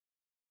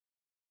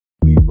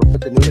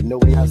report the news that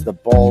nobody has the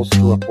balls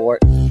to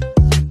report.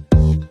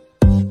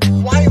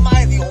 Why am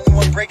I the only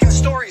one breaking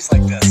stories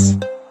like this?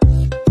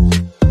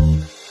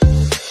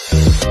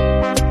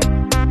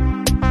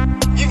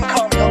 You can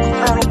call me Uncle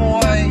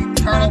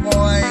Turtle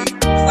Boy,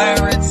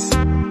 Clarence,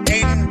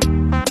 Aiden.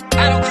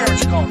 I don't care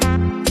what you call me.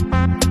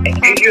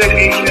 Did you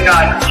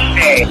not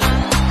say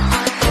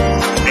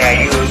that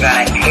you were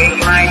gonna take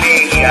my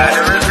baby out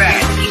of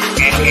revenge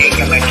and make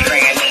him a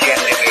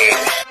transgender baby?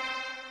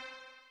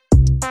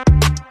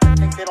 I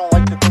think they don't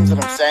like the things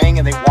that I'm saying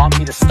and they want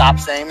me to stop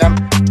saying them,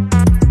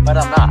 but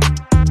I'm not.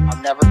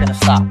 I'm never gonna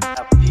stop.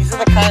 Now, these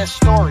are the kind of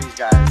stories,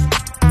 guys,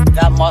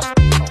 that must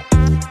be told.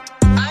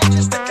 I'm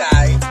just a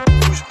guy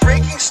who's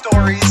breaking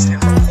stories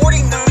and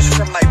reporting news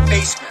from my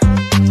basement.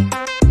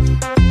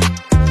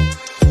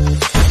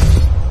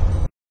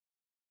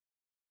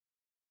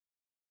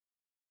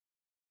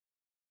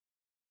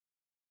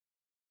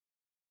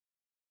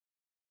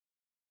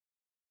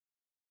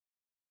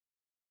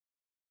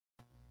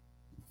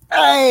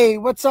 Hey,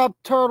 what's up,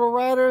 Turtle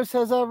Riders?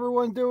 How's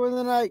everyone doing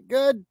tonight?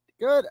 Good,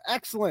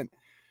 excellent.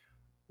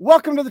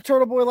 Welcome to the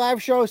Turtle Boy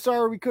Live Show.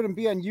 Sorry we couldn't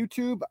be on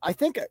YouTube. I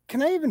think,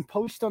 can I even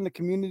post on the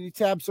community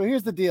tab? So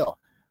here's the deal.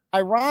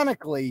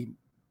 Ironically,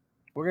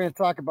 we're going to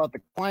talk about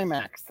the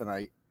climax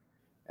tonight,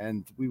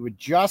 and we were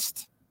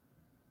just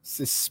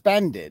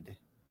suspended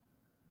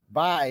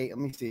by, let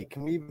me see,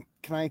 can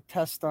I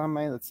test on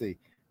my, let's see.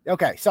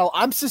 Okay, so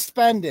I'm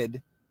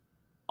suspended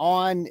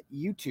on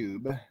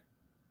YouTube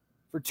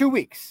for 2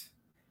 weeks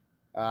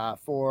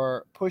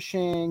for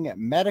pushing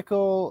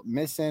medical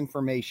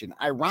misinformation.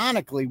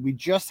 Ironically, we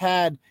just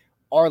had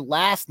our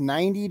last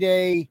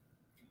 90-day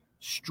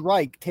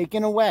strike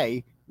taken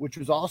away, which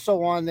was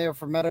also on there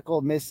for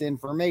medical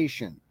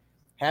misinformation.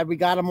 Had we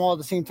got them all at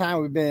the same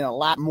time, we've been in a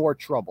lot more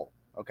trouble.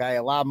 Okay,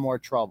 a lot more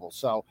trouble.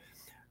 So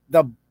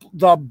the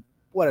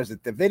what is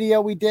it? The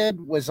video we did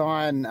was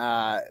on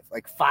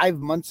like 5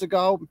 months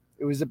ago.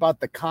 It was about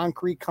the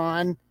Concrete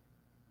Con,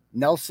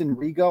 Nelson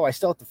Rigo. I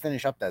still have to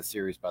finish up that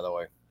series, by the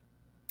way.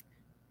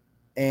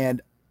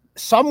 And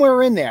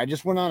somewhere in there, I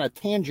just went on a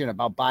tangent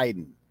about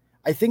Biden.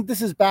 I think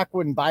this is back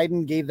when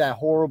Biden gave that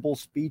horrible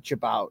speech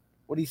about,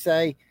 what did he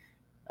say?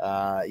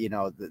 There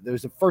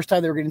was the first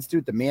time they were going to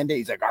institute the mandate.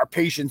 He's like, our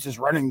patience is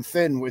running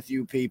thin with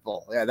you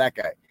people. Yeah, that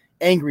guy.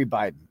 Angry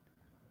Biden.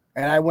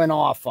 And I went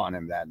off on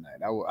him that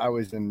night. I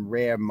was in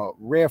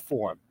rare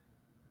form.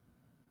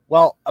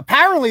 Well,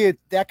 apparently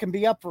that can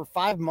be up for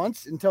 5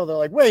 months until they're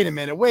like, wait a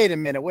minute.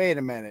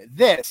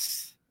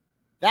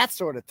 That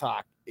sort of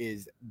talk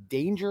is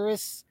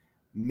dangerous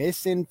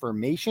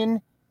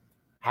misinformation.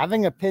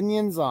 Having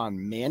opinions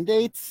on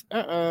mandates,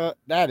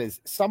 that is,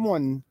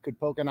 someone could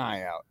poke an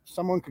eye out.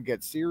 Someone could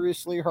get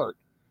seriously hurt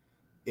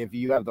if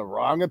you have the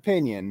wrong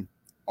opinion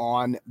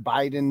on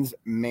Biden's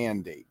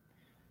mandate.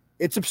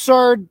 It's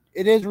absurd.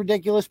 It is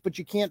ridiculous, but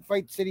you can't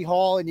fight City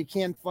Hall and you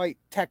can't fight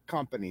tech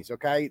companies,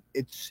 okay?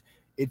 It's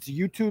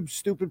YouTube's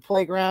stupid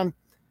playground,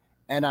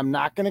 and I'm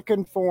not going to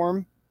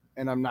conform,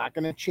 and I'm not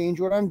going to change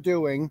what I'm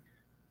doing.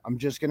 I'm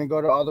just going to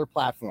go to other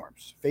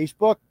platforms.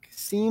 Facebook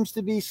seems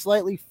to be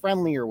slightly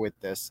friendlier with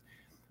this,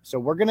 so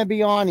we're going to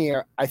be on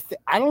here. I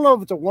don't know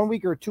if it's a 1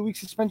 week or a 2 week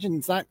suspension.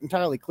 It's not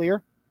entirely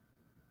clear,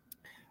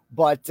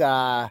 but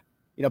I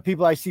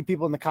see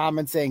people in the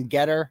comments saying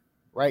Getter,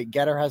 right?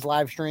 Getter has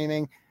live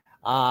streaming.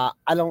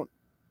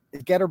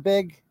 Is Getter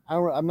big?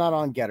 I'm not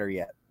on Getter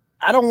yet.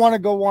 I don't want to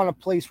go on a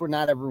place where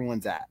not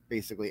everyone's at,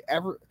 basically.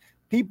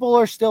 People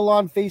are still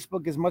on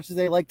Facebook as much as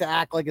they like to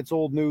act like it's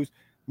old news.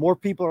 More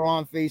people are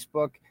on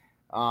Facebook.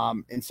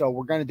 And so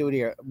we're going to do it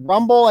here.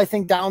 Rumble, I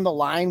think down the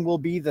line will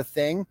be the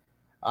thing.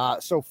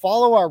 So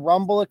follow our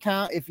Rumble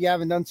account if you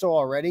haven't done so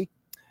already.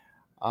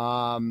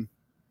 And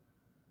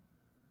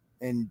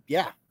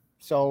yeah,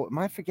 so am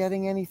I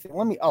forgetting anything?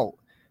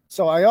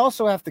 So I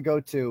also have to go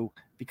to,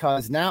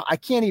 because now I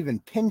can't even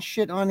pin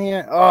shit on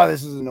here. Oh,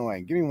 this is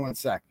annoying. Give me 1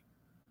 sec.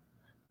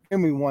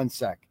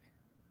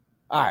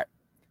 All right.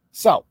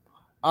 So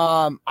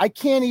I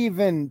can't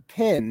even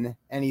pin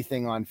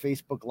anything on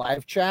Facebook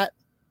live chat.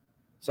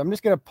 So I'm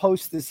just going to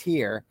post this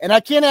here. And I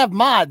can't have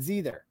mods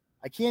either.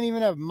 I can't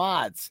even have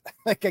mods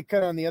like I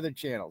could on the other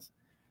channels.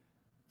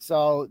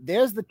 So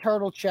there's the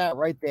turtle chat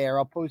right there.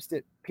 I'll post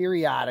it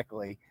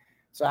periodically.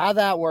 So how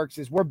that works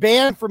is we're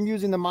banned from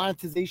using the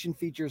monetization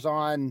features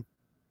on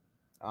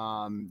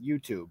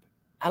YouTube.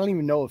 I don't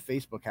even know if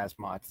Facebook has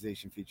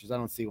monetization features. I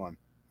don't see one.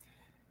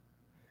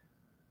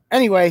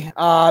 Anyway,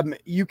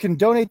 you can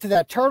donate to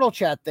that turtle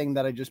chat thing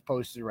that I just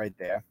posted right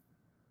there.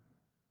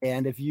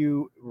 And if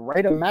you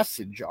write a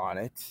message on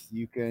it,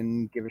 you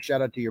can give a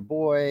shout out to your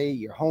boy,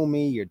 your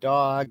homie, your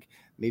dog,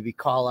 maybe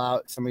call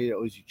out somebody that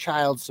owes you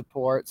child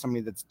support,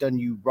 somebody that's done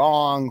you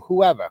wrong,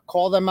 whoever.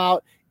 Call them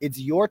out. It's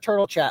your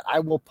turtle chat. I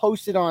will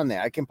post it on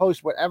there. I can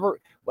post whatever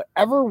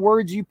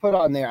words you put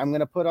on there, I'm going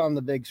to put on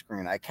the big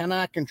screen. I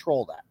cannot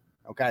control that.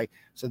 Okay.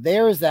 So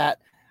there is that.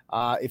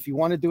 If you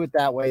want to do it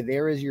that way,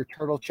 there is your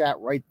turtle chat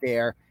right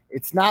there.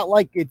 It's not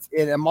like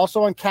I'm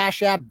also on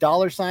Cash App,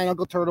 $,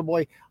 Uncle Turtle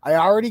Boy. I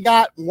already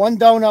got one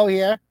dono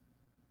here.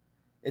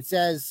 It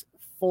says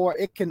for.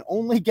 It can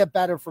only get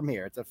better from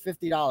here. It's a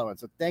 $50 one.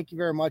 So thank you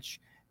very much,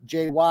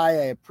 JY. I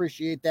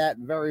appreciate that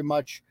very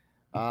much.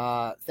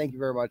 Thank you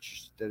very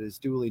much. That is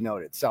duly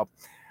noted. So,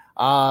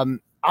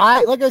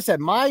 like I said,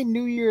 my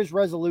New Year's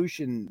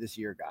resolution this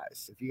year,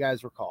 guys, if you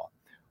guys recall,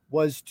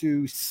 was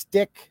to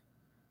stick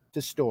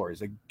to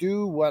stories, like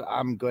do what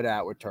I'm good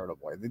at with Turtle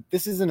Boy.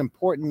 This is an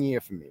important year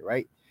for me,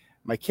 right?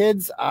 My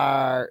kids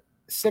are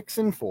 6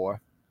 and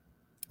 4,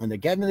 and they're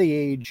getting to the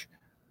age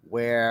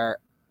where,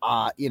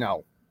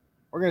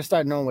 we're going to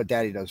start knowing what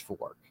daddy does for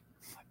work.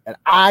 And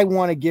I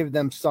want to give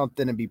them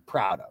something to be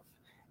proud of.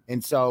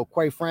 And so,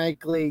 quite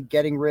frankly,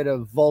 getting rid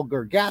of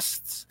vulgar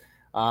guests,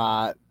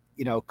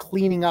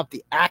 cleaning up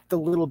the act a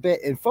little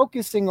bit and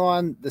focusing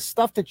on the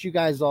stuff that you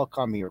guys all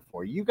come here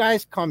for. You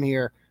guys come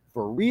here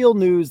for real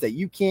news that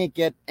you can't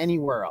get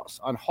anywhere else,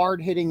 on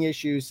hard-hitting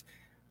issues,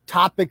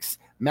 topics,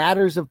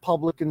 matters of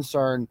public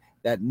concern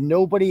that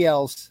nobody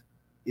else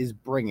is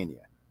bringing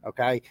you,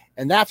 okay?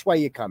 And that's why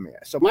you come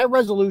here. So my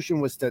resolution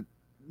was to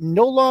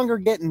no longer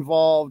get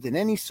involved in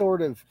any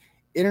sort of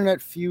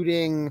internet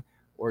feuding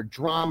or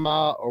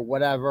drama or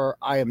whatever.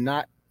 I am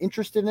not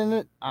interested in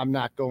it. I'm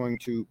not going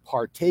to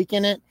partake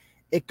in it.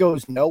 It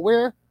goes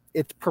nowhere.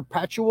 It's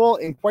perpetual.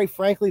 And quite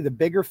frankly, the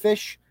bigger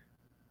fish,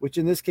 which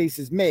in this case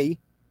is me,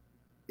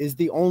 is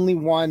the only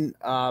one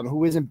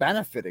who isn't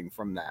benefiting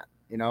from that,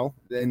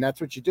 and that's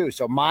what you do.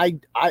 So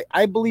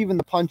I believe in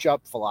the punch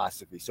up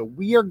philosophy. So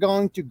we are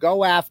going to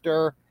go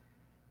after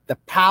the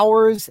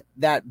powers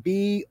that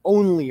be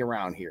only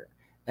around here.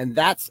 And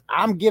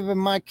I'm giving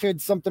my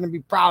kids something to be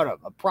proud of,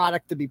 a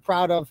product to be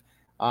proud of.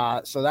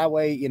 So that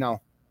way,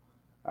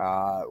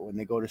 when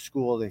they go to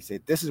school, they say,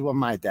 this is what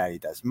my daddy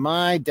does.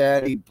 My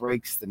daddy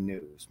breaks the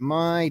news.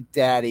 My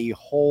daddy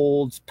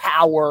holds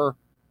power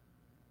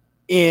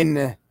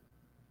in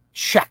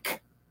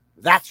check.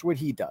 That's what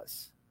he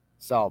does.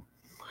 So,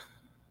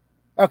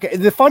 okay.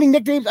 The funny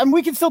nicknames,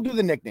 we can still do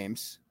the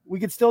nicknames.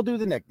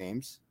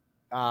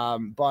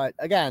 But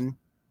again,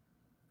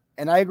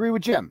 and I agree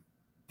with Jim.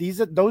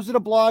 Those are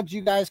the blogs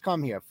you guys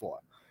come here for.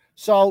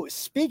 So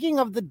speaking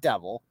of the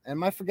devil,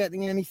 am I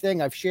forgetting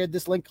anything? I've shared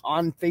this link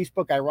on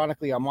Facebook.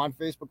 Ironically, I'm on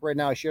Facebook right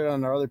now. I shared it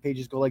on our other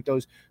pages. Go like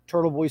those,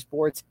 Turtle Boy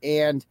Sports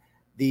and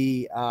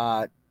the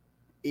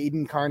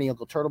Aiden Carney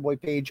Uncle Turtle Boy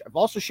page. I've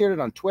also shared it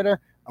on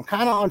Twitter. I'm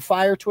kind of on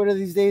fire Twitter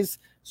these days.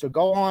 So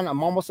go on.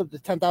 I'm almost up to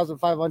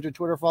 10,500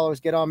 Twitter followers.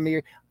 Get on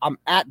me. I'm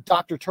at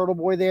Dr. Turtle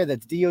Boy there.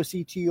 That's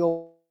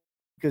DOCTO.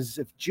 Because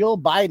if Jill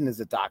Biden is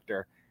a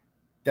doctor,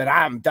 then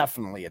I'm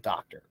definitely a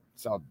doctor.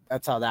 So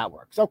that's how that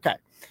works. Okay.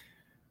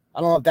 I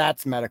don't know if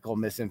that's medical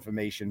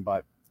misinformation,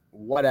 but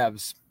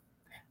whatevs.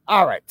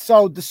 All right.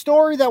 So the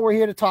story that we're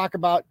here to talk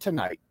about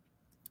tonight,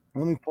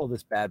 let me pull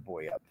this bad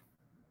boy up.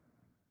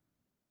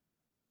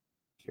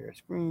 Share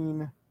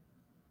screen.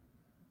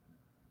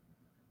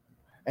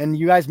 And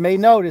you guys may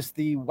notice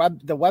the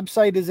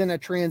website is in a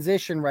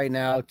transition right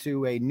now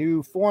to a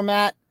new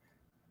format.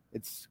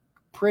 It's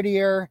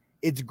prettier.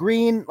 It's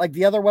green. Like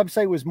the other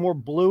website was more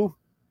blue,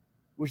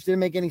 which didn't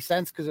make any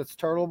sense because it's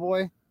Turtle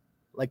Boy.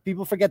 Like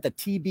people forget the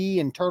TB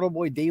and Turtle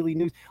Boy Daily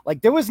News.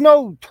 Like there was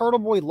no Turtle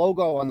Boy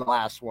logo on the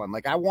last one.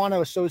 Like I want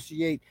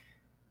to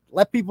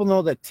let people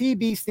know that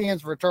TB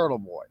stands for Turtle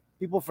Boy.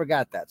 People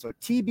forgot that. So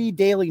TB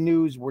Daily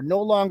News, we're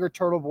no longer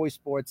Turtle Boy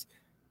Sports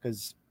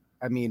because,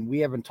 we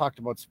haven't talked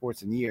about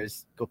sports in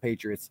years. Go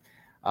Patriots.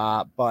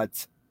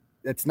 But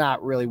it's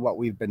not really what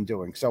we've been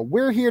doing. So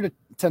we're here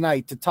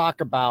tonight to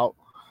talk about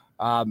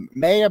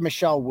Mayor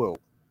Michelle Wu.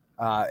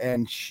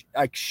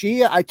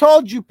 I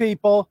told you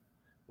people,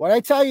 what I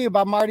tell you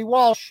about Marty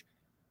Walsh,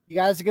 you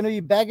guys are going to be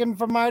begging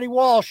for Marty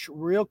Walsh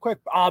real quick.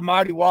 Oh,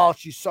 Marty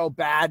Walsh, he's so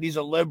bad. He's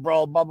a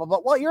liberal, blah, blah, blah.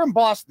 Well, you're in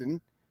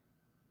Boston.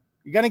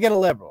 You're going to get a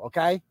liberal,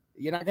 okay?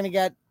 You're not going to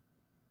get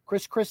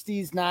Chris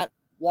Christie's not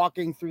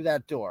walking through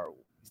that door.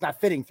 He's not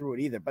fitting through it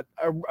either. But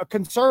a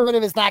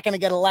conservative is not going to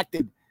get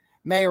elected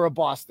mayor of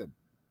Boston,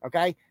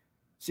 okay?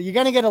 So you're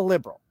going to get a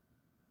liberal.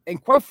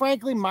 And quite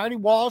frankly, Marty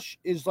Walsh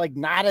is like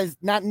not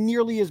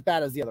nearly as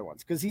bad as the other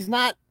ones because he's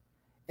not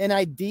an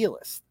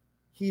idealist.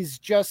 He's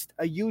just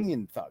a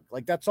union thug.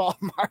 Like that's all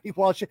Marty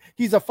Walsh.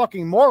 He's a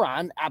fucking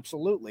moron.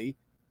 Absolutely.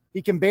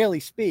 He can barely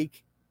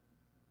speak.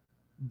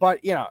 But,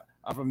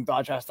 I'm from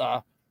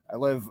Dorchester. I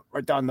live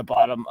right down the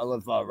bottom. I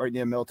live right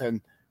near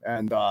Milton.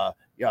 And,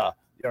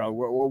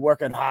 we're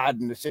working hard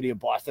in the city of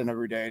Boston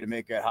every day to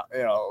make it,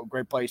 a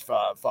great place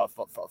for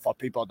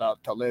people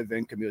to live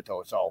and commute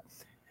to. So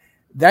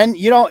then,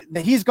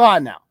 he's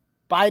gone now.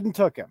 Biden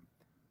took him.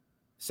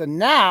 So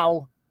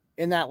now,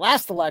 in that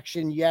last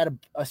election, you had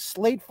a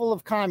slate full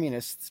of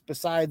communists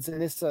besides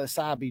Anissa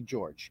Sabi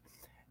George.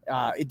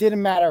 It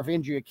didn't matter if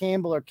Andrea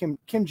Campbell or Kim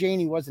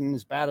Janey wasn't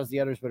as bad as the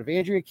others, but if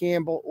Andrea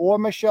Campbell or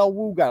Michelle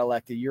Wu got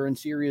elected, you're in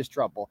serious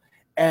trouble.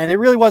 And it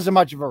really wasn't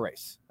much of a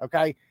race,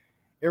 okay?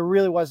 It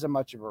really wasn't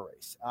much of a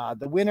race.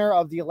 The winner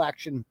of the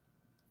election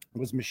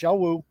was Michelle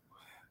Wu.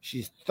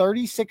 She's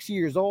 36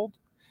 years old.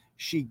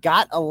 She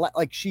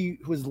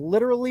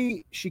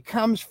she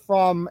comes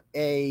from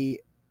a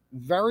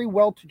very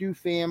well-to-do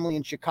family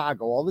in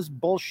Chicago. All this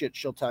bullshit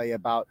she'll tell you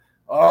about,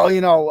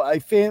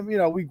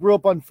 oh, we grew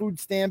up on food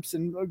stamps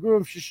and I grew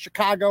up in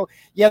Chicago.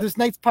 Yeah, there's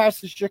nice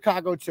parts of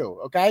Chicago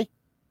too. Okay,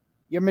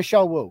 you're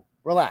Michelle Wu.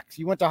 Relax.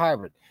 You went to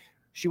Harvard.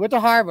 She went to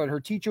Harvard. Her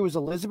teacher was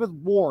Elizabeth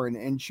Warren,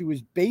 and she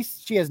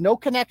has no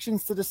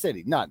connections to the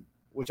city, none,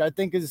 which I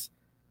think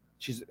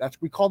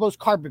we call those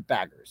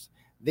carpetbaggers.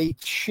 They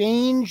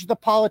change the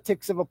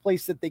politics of a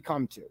place that they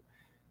come to.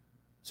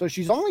 So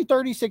she's only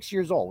 36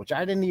 years old, which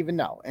I didn't even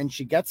know. And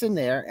she gets in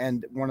there,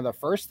 and one of the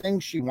first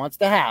things she wants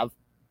to have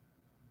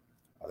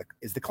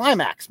is the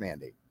climax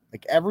mandate.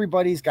 Like,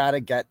 everybody's got to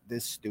get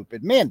this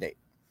stupid mandate.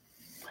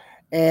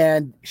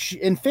 And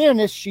in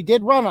fairness, she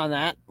did run on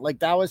that. Like,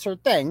 that was her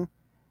thing.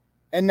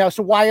 And now,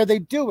 so why are they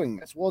doing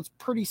this? Well, it's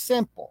pretty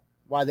simple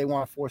why they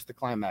want to force the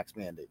climax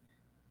mandate.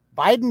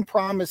 Biden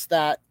promised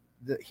that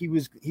he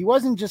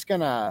wasn't going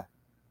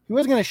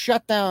to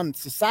shut down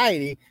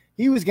society.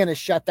 He was going to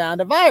shut down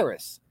the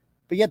virus.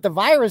 But yet the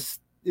virus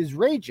is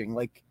raging.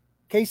 Like,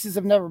 cases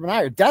have never been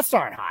higher. Deaths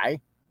aren't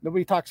high.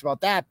 Nobody talks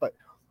about that, but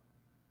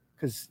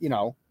because,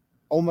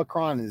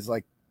 Omicron is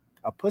like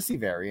a pussy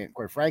variant,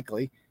 quite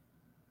frankly,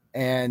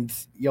 and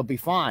you'll be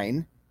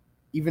fine.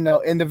 Even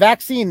though, and the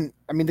vaccine,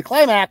 the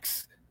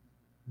climax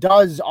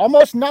does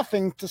almost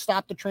nothing to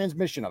stop the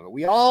transmission of it.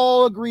 We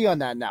all agree on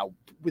that now.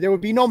 There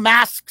would be no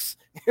masks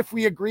if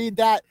we agreed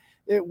that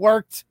it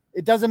worked.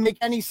 It doesn't make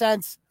any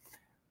sense.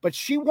 But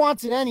she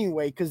wants it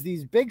anyway because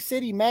these big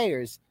city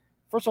mayors,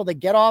 first of all, they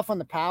get off on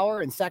the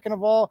power. And second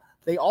of all,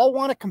 they all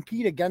want to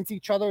compete against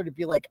each other to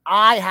be like,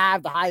 I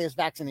have the highest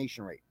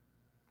vaccination rate.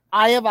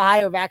 I have a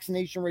higher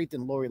vaccination rate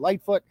than Lori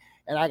Lightfoot,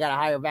 and I got a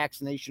higher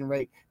vaccination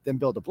rate than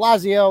Bill de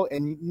Blasio.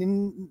 And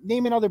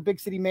name another big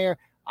city mayor,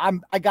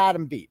 I got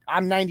them beat.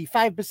 I'm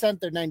 95%,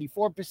 they're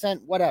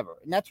 94%, whatever.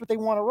 And that's what they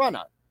want to run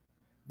on.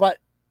 But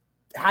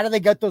how do they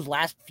get those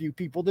last few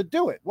people to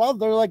do it? Well,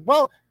 they're like,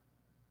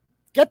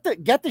 get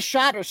the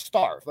shot or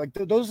starve. Like,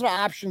 those are the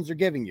options they're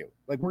giving you.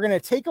 Like, we're going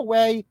to take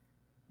away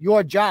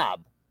your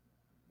job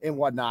and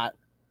whatnot,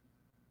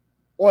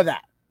 or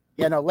that.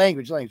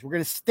 Language. We're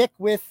going to stick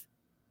with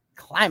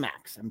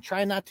climax. I'm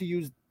trying not to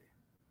use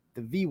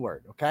the V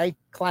word, okay?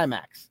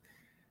 Climax.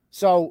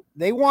 So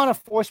they want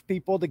to force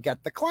people to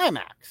get the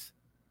climax.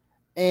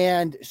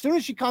 And as soon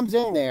as she comes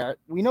in there,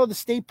 we know the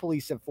state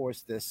police have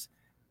forced this,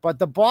 but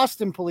the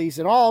Boston police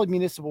and all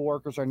municipal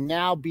workers are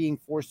now being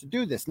forced to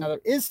do this. Now,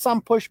 there is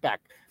some pushback,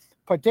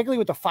 particularly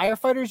with the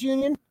firefighters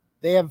union.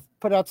 They have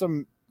put out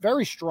some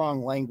very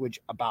strong language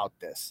about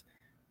this.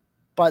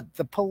 But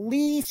the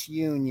police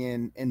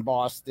union in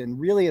Boston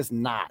really is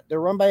not.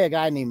 They're run by a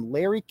guy named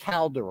Larry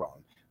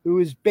Calderon, who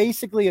is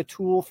basically a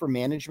tool for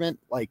management,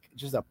 like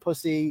just a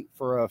pussy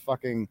for a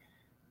fucking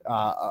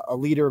a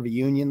leader of a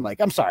union. Like,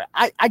 I'm sorry.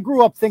 I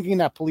grew up thinking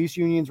that police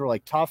unions were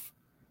like tough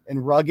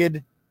and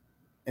rugged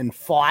and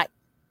fought.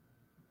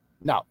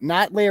 No,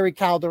 not Larry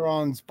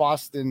Calderon's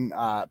Boston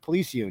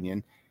police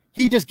union.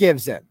 He just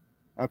gives in.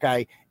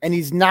 Okay. And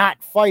he's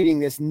not fighting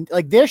this.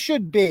 Like, there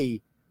should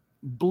be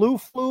blue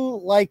flu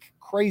like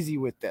crazy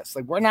with this.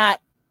 Like, we're not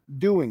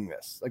doing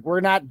this. Like, we're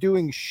not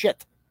doing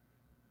shit.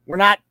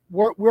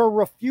 We're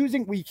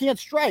refusing. We can't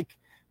strike,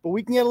 but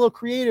we can get a little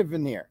creative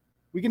in here.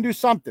 We can do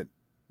something.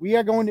 We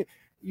are going to,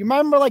 you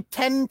remember like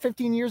 10,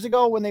 15 years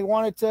ago when they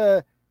wanted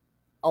to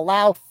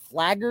allow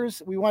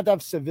flaggers? We wanted to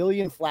have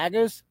civilian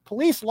flaggers.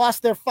 Police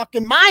lost their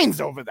fucking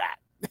minds over that.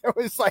 It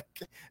was like,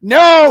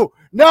 no,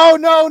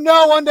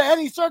 under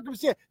any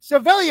circumstance.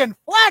 Civilian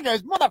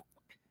flaggers,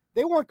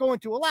 they weren't going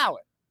to allow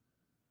it.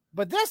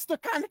 But this, they're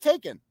kind of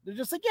taking. They're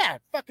just like, yeah,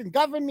 fucking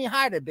govern me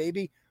harder,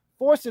 baby.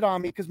 Force it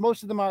on me, because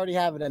most of them already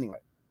have it anyway.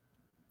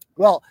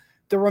 Well,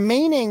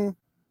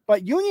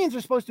 but unions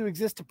are supposed to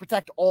exist to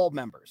protect all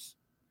members.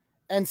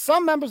 And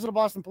some members of the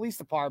Boston Police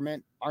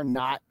Department are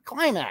not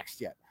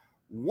climaxed yet.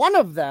 One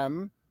of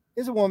them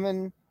is a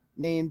woman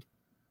named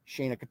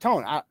Shana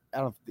Cottone. I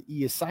don't know if the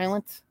E is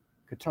silent.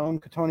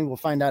 Cottone, we'll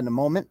find out in a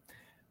moment.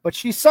 But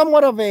she's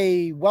somewhat of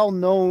a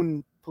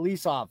well-known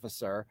police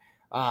officer.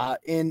 On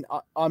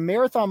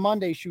Marathon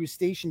Monday, she was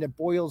stationed at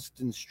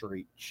Boylston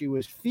Street. She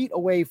was feet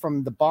away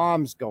from the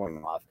bombs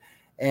going off,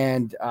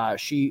 and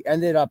she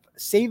ended up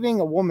saving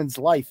a woman's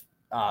life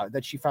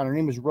that she found. Her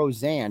name was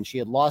Roseanne. She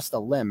had lost a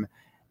limb,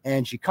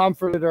 and she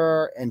comforted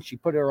her, and she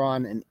put her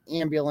on an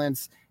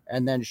ambulance,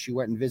 and then she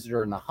went and visited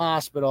her in the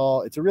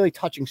hospital. It's a really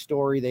touching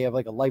story. They have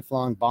like a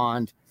lifelong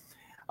bond.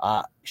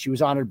 She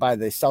was honored by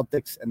the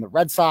Celtics and the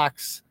Red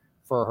Sox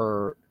for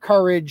her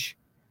courage.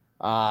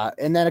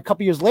 And then a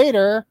couple years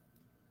later,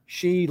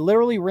 she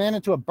literally ran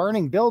into a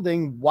burning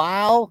building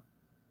while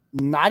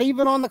not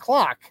even on the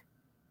clock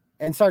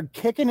and started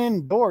kicking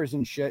in doors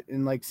and shit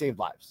and like saved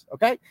lives.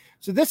 Okay.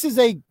 So this is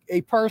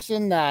a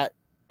person that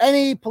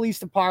any police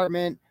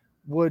department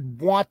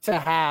would want to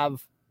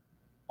have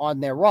on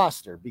their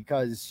roster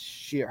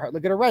because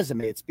look at her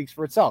resume. It speaks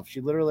for itself.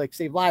 She literally like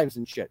saved lives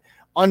and shit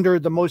under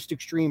the most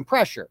extreme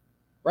pressure,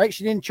 right?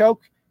 She didn't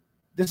choke.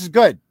 This is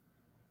good.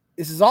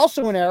 This is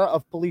also an era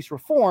of police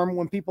reform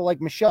when people like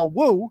Michelle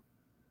Wu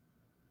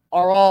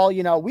are all,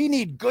 we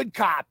need good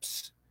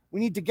cops. We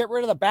need to get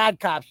rid of the bad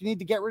cops. We need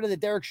to get rid of the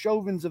Derek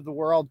Chauvins of the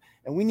world,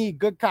 and we need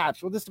good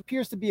cops. Well, this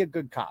appears to be a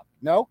good cop.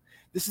 No,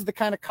 this is the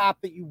kind of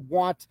cop that you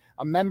want,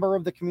 a member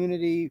of the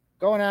community,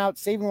 going out,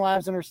 saving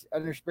lives in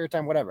their spare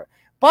time, whatever.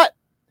 But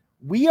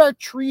we are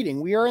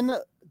in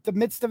the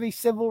midst of a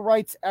civil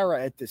rights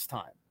era at this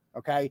time,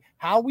 okay?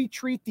 How we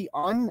treat the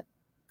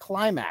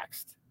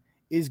unclimaxed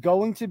is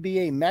going to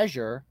be a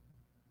measure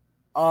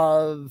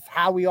of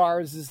how we are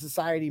as a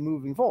society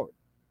moving forward,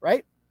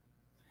 right?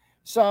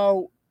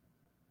 So,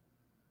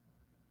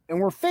 and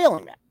we're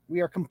failing that.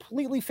 We are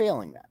completely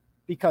failing that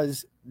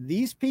because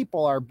these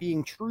people are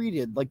being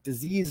treated like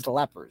diseased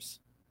lepers.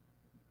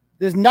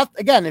 There's nothing,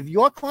 again, if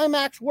your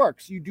climax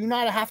works, you do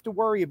not have to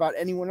worry about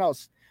anyone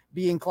else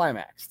being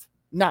climaxed.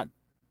 None.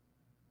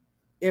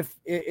 If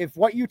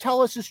what you tell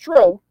us is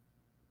true,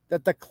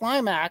 that the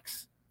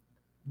climax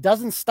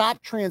doesn't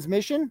stop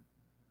transmission,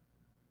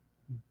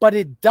 but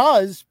it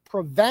does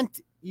prevent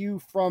you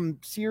from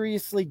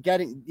seriously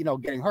getting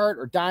hurt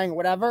or dying or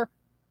whatever,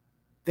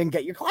 then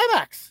get your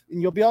climax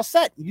and you'll be all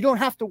set. You don't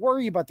have to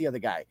worry about the other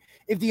guy.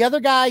 If the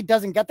other guy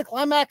doesn't get the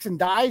climax and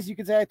dies, you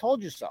can say, I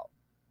told you so.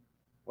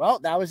 Well,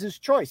 that was his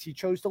choice. He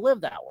chose to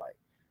live that way.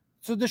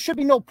 So there should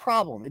be no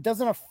problem. It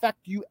doesn't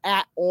affect you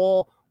at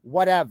all,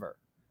 whatever.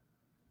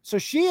 So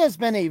she has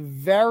been a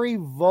very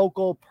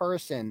vocal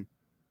person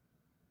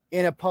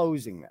in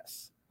opposing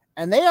this.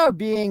 And they are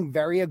being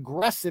very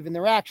aggressive in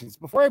their actions.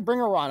 Before I bring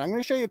her on, I'm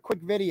going to show you a quick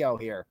video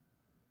here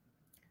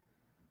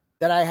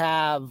that I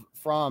have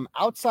from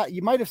outside.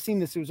 You might have seen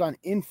this. It was on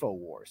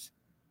InfoWars.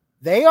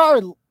 They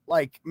are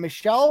like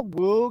Michelle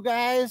Wu,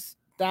 guys,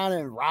 down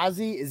in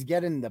Razi is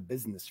getting the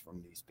business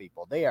from these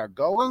people. They are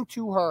going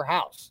to her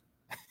house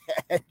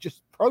and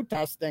just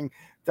protesting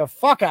the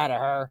fuck out of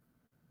her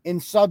in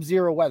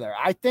sub-zero weather.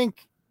 I don't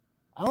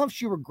know if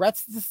she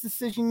regrets this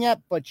decision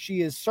yet, but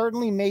she is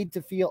certainly made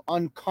to feel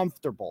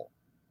uncomfortable.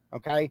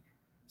 Okay.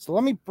 So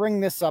let me bring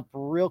this up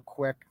real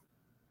quick.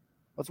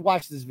 Let's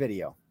watch this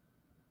video.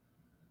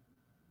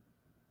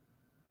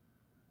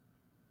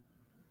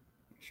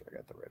 Make sure I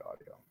got the right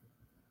audio.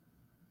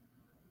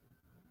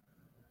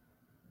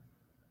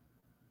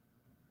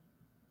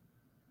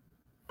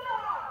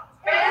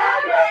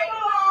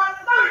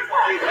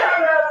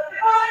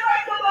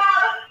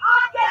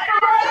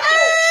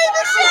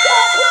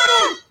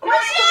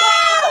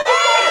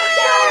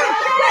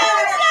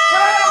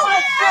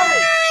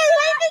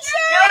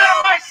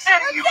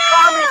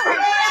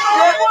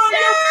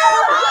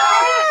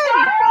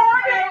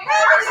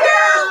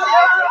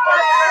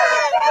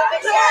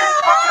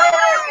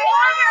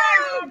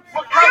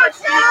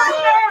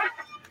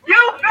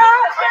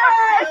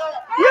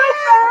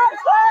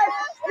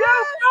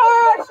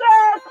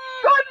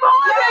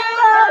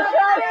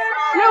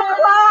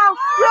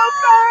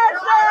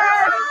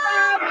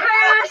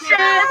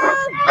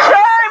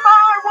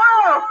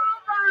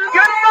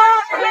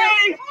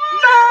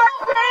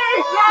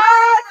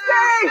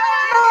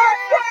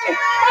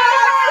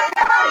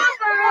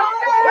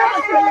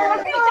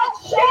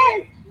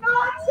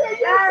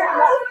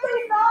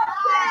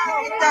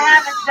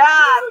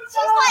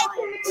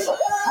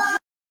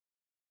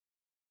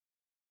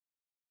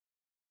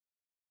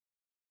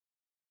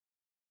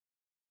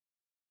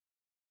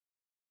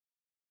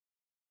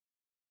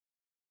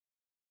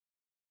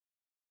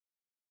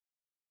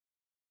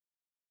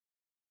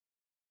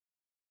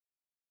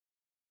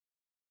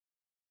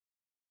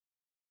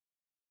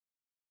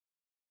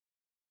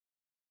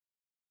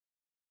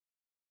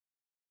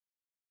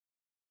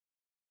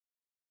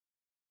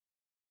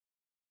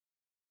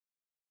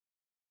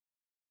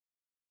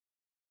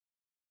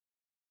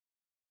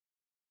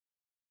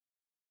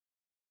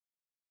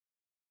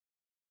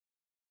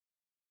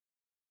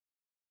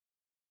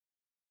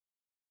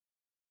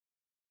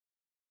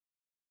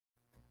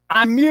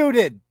 I'm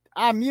muted.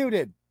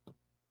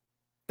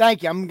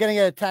 Thank you. I'm going to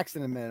get a text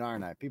in a minute,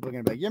 aren't I? People are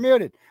going to be like, you're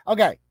muted.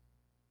 Okay.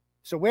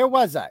 So where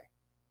was I?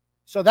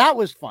 So that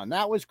was fun.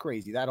 That was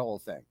crazy, that whole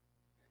thing.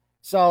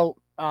 So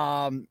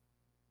I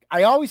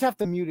always have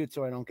to mute it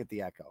so I don't get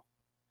the echo.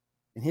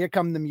 And here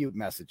come the mute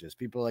messages.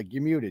 People are like,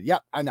 you're muted.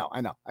 Yep, I know.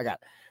 I got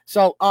it.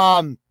 So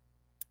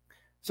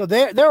so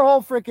they're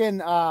all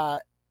freaking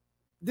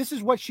this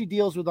is what she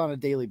deals with on a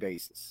daily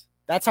basis.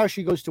 That's how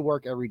she goes to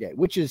work every day,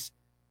 which is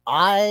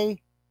I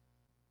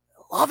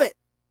love it.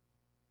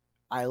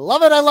 I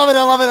love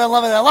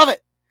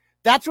it.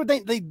 That's what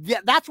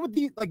that's what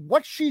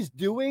what she's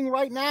doing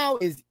right now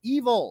is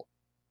evil.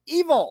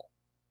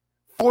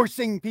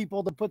 Forcing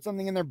people to put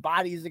something in their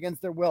bodies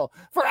against their will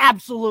for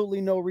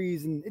absolutely no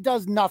reason. It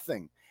does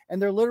nothing.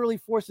 And they're literally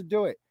forced to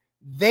do it.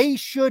 They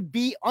should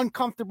be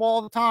uncomfortable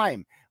all the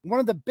time. One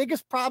of the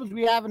biggest problems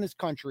we have in this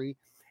country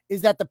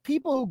is that the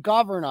people who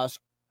govern us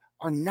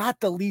are not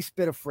the least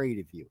bit afraid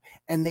of you.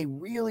 And they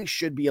really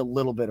should be a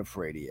little bit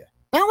afraid of you.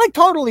 Not like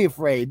totally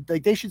afraid.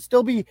 Like they should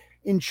still be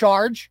in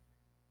charge,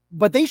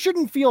 but they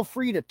shouldn't feel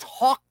free to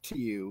talk to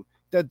you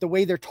the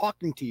way they're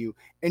talking to you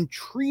and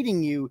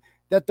treating you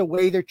that the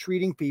way they're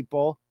treating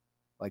people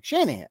like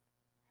Shanahan,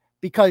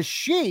 because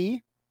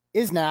she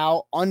is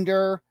now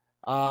under,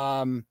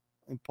 let me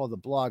pull the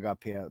blog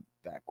up here.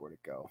 back. Where'd it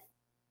go?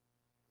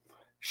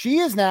 She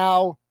is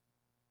now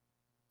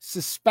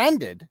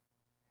suspended,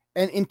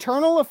 and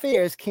Internal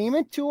Affairs came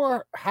into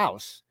her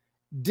house,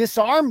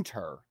 disarmed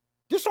her,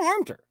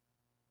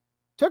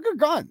 took her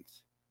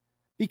guns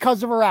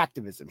because of her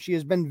activism. She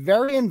has been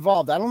very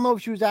involved. I don't know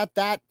if she was at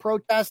that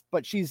protest,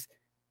 but she's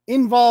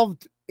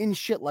involved in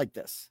shit like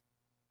this.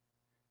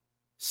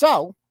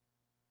 So,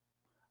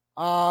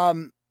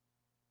 Internal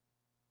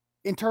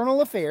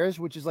Affairs,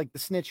 which is like the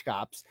snitch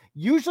cops,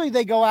 usually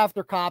they go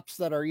after cops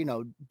that are,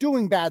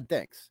 doing bad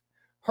things.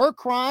 Her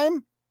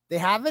crime, they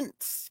haven't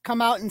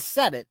come out and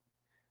said it,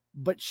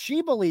 but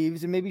she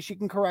believes, and maybe she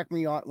can correct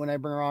me on when I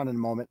bring her on in a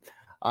moment.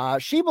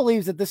 She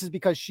believes that this is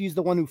because she's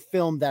the one who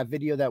filmed that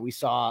video that we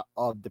saw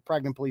of the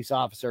pregnant police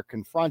officer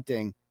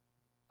confronting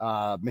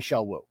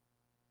Michelle Wu.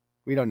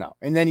 We don't know.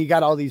 And then you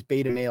got all these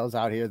beta males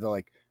out here. They're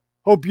like,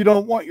 hope you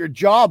don't want your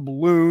job,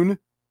 loon.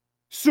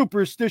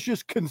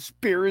 Superstitious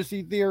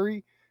conspiracy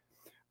theory.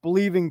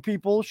 Believing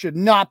people should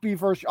not be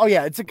first. Oh,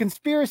 yeah. It's a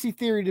conspiracy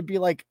theory to be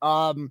like,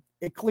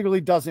 it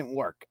clearly doesn't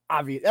work.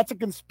 Obvious. That's a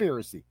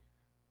conspiracy.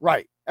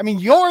 Right. I mean,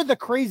 you're the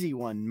crazy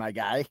one, my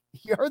guy.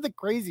 You're the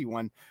crazy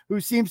one who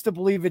seems to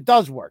believe it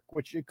does work,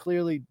 which it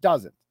clearly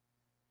doesn't.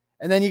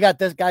 And then you got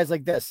this guys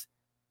like this.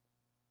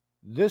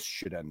 This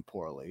should end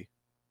poorly.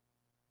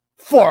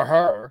 For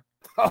her.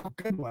 Oh,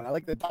 good one. I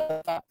like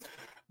the.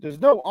 There's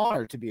no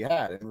honor to be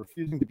had in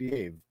refusing to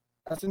behave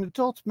as an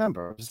adult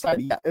member of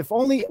society. Yeah, if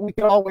only we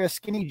could all wear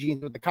skinny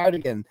jeans with the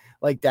cardigan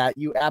like that,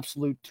 you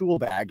absolute tool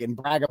bag, and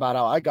brag about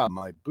how I got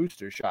my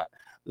booster shot.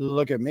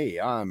 Look at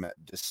me. I'm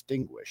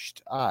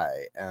distinguished.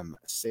 I am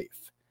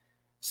safe.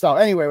 So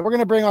anyway, we're going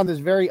to bring on this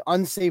very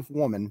unsafe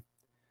woman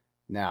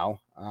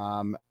now.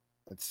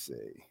 Let's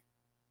see.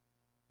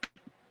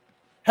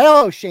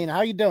 Hello, Shana.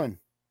 How you doing?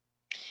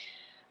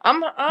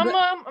 I'm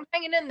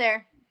hanging in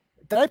there.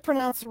 Did I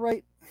pronounce it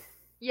right?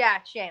 Yeah,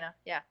 Shana.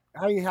 Yeah.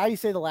 How you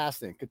say the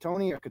last name?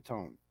 Cottone or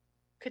Cottone?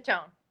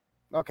 Cottone.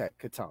 Okay,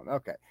 Cottone.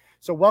 Okay.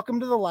 So welcome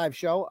to the live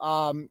show.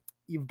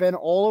 You've been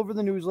all over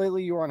the news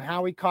lately. You were on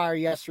Howie Carr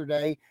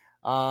yesterday,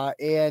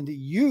 and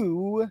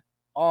you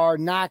are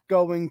not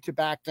going to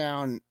back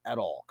down at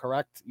all,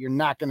 correct? You're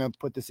not going to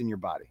put this in your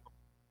body.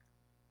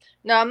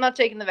 No, I'm not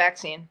taking the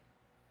vaccine.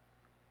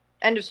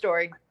 End of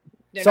story.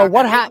 So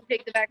what happened?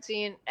 Take the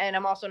vaccine, and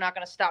I'm also not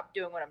going to stop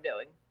doing what I'm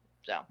doing.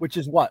 So, which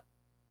is what?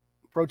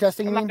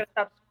 Protesting?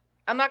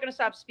 I'm not going to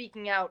stop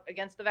speaking out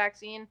against the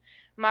vaccine.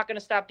 I'm not going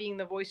to stop being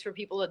the voice for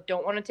people that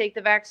don't want to take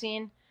the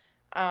vaccine.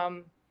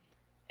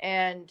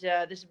 And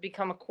this has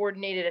become a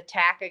coordinated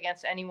attack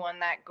against anyone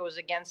that goes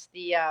against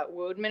the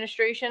Wu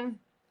administration.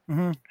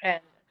 Mm-hmm. And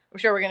I'm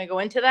sure we're going to go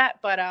into that.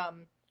 But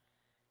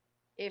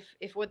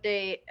if what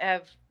they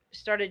have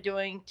started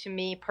doing to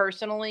me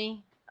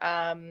personally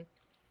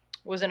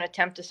was an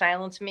attempt to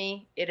silence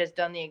me, it has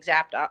done the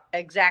exact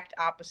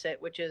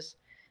opposite, which is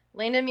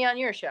landed me on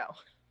your show.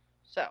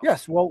 So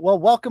yes, well,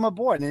 welcome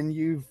aboard. And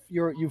you've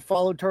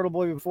followed Turtle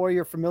Boy before.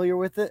 You're familiar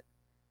with it.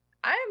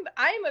 I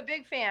am a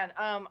big fan.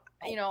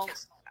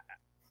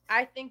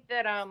 I think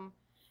that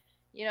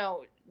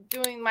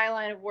doing my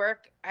line of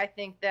work, I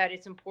think that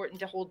it's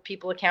important to hold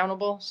people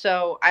accountable.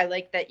 So I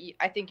like that.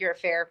 I think you're a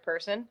fair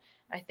person.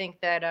 I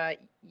think that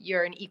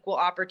you're an equal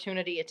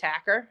opportunity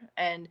attacker.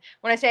 And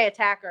when I say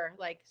attacker,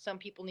 like, some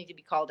people need to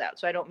be called out.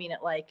 So I don't mean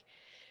it like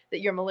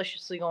that you're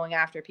maliciously going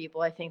after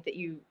people. I think that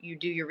you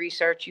do your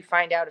research, you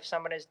find out if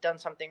someone has done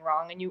something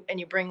wrong, and you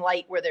bring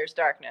light where there's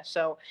darkness.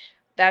 So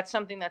that's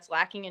something that's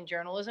lacking in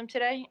journalism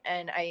today.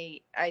 And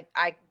I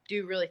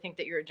do really think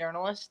that you're a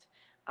journalist,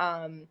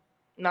 not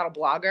a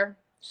blogger.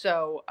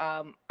 So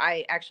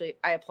I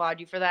applaud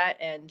you for that,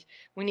 and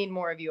we need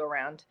more of you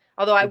around.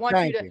 Although I want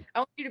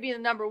you to be the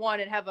number one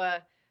and have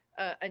have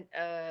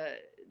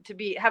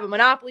a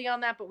monopoly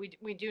on that, but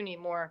we do need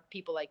more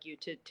people like you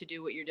to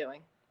do what you're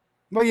doing.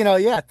 Well,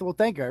 well,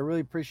 thank you. I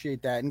really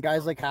appreciate that. And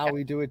guys like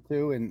Howie do it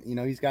too. And,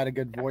 he's got a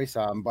good voice,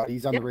 but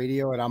he's on the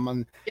radio and I'm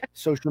on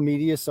social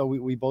media. So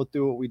we both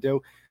do what we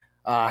do.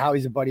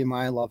 Howie's a buddy of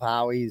mine. I love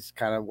Howie. He's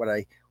kind of what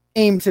I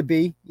aim to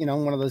be,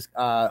 one of those,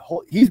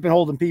 he's been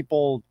holding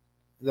people,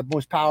 the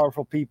most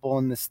powerful people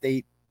in the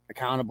state,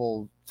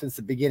 accountable since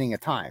the beginning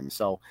of time.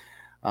 So,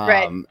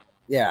 right.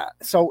 Yeah.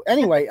 So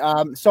anyway,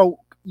 so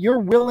you're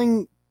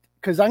willing,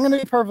 because I'm going to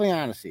be perfectly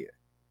honest with you.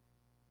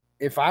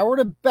 If I were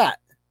to bet,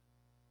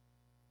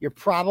 you're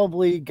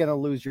probably going to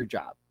lose your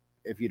job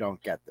if you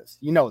don't get this.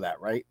 You know that,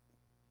 right?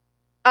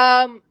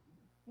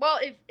 Well,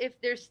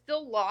 if there's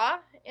still law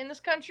in this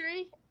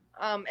country,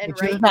 and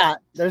which right,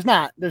 there's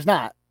not.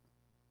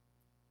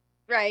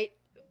 Right.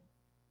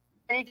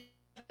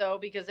 Though,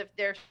 because if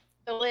there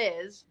still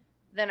is,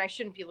 then I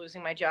shouldn't be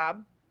losing my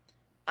job.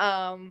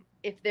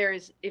 If there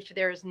is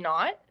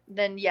not,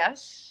 then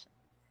yes,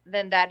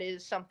 then that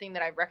is something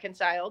that I've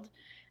reconciled.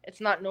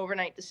 It's not an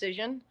overnight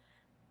decision.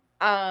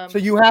 So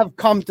you have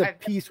come to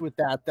peace with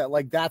that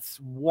like that's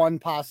one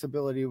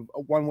possibility,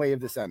 one way of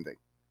this ending.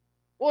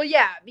 Well,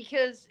 yeah,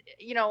 because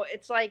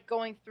it's like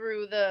going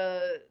through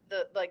the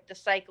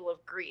cycle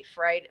of grief,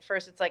 right? At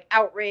first it's like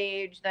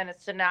outrage, then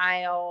it's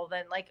denial,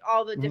 then like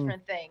all the Mhm.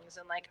 different things,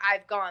 and like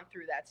I've gone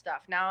through that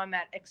stuff. Now I'm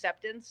at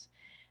acceptance,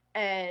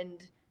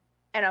 and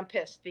I'm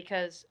pissed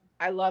because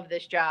I love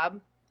this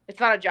job. It's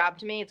not a job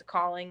to me; it's a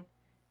calling.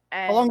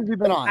 How long And have you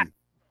been on?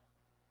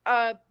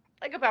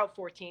 like about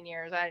 14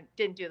 years. I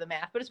didn't do the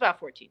math, but it's about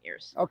 14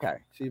 years. Okay,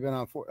 so you've been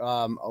on for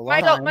a My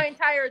long time,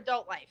 entire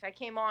adult life. I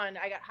came on.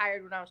 I got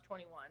hired when I was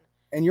 21.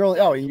 and you're only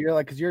So and you're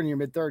like because you're in your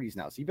mid-30s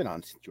now, so you've been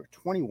on since you were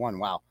 21.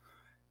 Wow,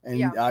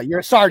 yeah, and you're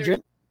a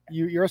sergeant. 30,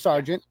 You're a yeah.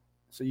 sergeant,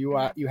 so you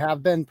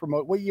have been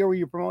promoted. What year were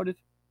you promoted?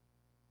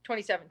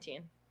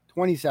 2017.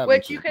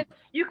 Which 2017.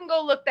 you can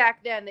go look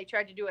back then. They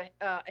tried to do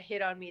a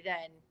hit on me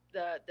then.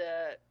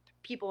 The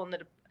people in the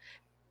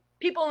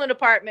people in the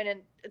department,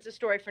 and it's a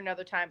story for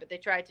another time. But they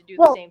tried to do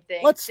the Well, same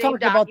thing. let's Same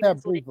talk about that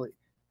documents. briefly.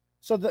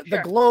 So the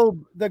Sure.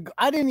 Globe,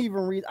 I didn't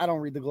even read. I don't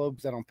read the Globe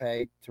because I don't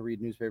pay to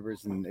read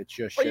newspapers, and it's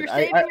just Well, shit.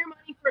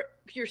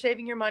 you're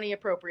saving your money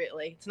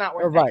appropriately. It's not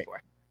worth You're penny right.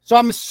 for. So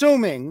I'm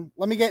assuming.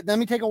 Let me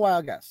take a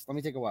wild guess.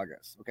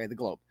 Okay, the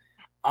Globe.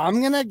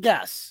 I'm gonna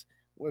guess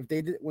if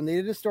they did when they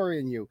did a story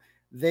on you,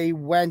 they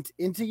went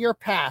into your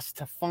past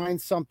to find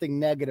something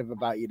negative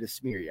about you to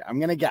smear you. I'm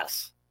gonna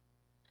guess.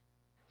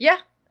 Yeah.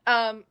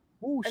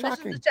 Ooh, And this is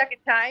the shocking. second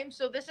time,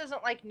 so this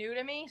isn't like new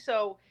to me.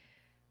 So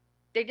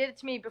they did it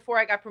to me before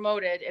I got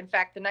promoted. In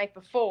fact, the night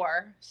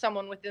before,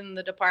 someone within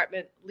the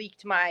department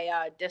leaked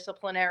my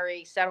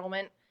disciplinary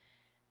settlement,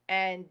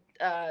 and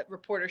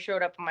reporter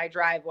showed up in my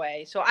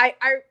driveway. So I've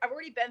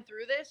already been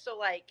through this. So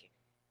like,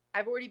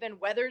 I've already been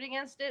weathered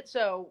against it.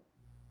 So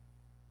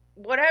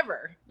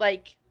whatever.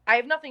 Like, I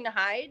have nothing to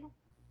hide.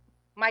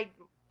 My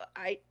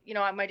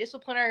my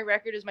disciplinary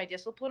record is my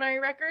disciplinary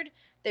record.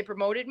 They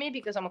promoted me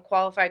because I'm a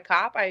qualified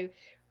cop.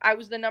 I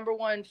was the number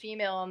one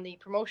female on the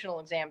promotional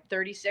exam,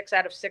 36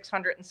 out of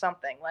 600 and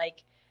something.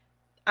 Like,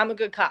 I'm a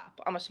good cop.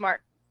 I'm a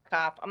smart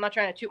cop. I'm not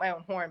trying to toot my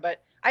own horn,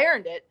 but I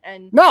earned it,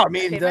 and No, I I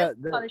mean paid my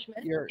the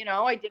punishment. you're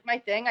I did my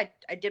thing.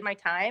 I did my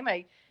time.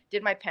 I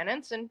did my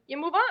penance, and you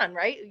move on,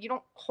 right? You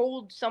don't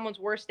hold someone's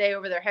worst day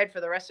over their head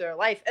for the rest of their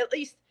life. At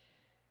least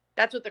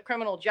that's what the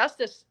criminal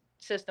justice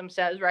system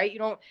says, right? You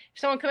don't, if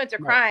someone commits a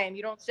right. crime,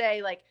 you don't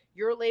say like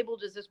you're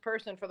labeled as this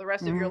person for the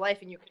rest of your Mhm, life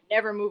and you can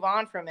never move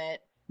on from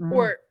it, mhm.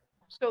 or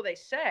so they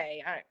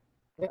say.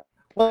 Yeah. I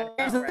Well,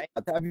 don't know, right?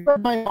 have you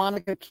read my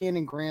Monica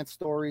Cannon Grant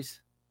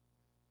stories?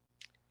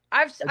 Do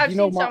I've you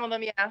know seen some of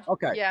them. Yeah,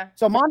 Okay. yeah.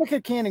 So Monica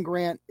Cannon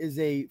Grant is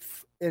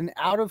an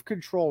out of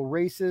control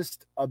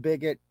racist, a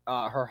bigot.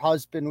 Her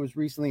husband was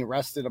recently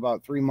arrested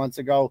about 3 months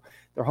ago.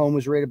 Their home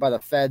was raided by the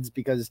feds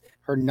because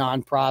her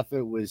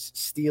nonprofit was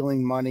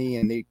stealing money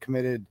and they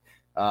committed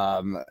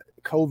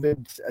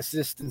COVID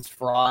assistance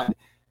fraud,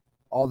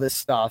 all this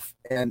stuff.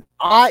 And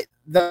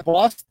the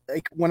boss,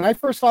 like when I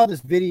first saw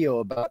this video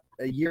about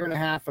a year and a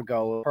half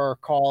ago, of her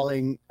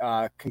calling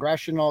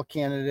congressional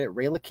candidate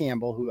Rayla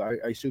Campbell, who I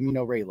assume you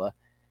know Rayla.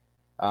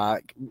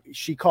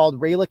 She called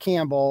Rayla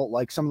Campbell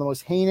like some of the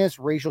most heinous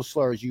racial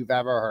slurs you've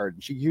ever heard.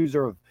 She accused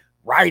her of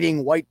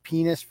riding white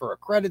penis for a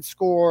credit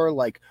score,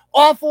 like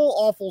awful,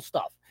 awful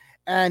stuff.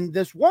 And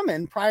this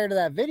woman, prior to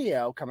that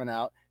video coming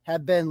out,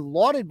 had been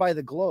lauded by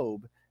the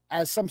Globe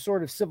as some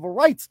sort of civil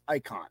rights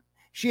icon.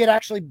 She had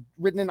actually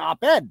written an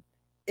op-ed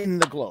in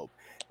the Globe.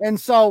 And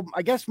so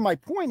I guess my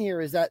point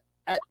here is that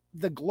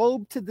the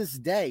Globe to this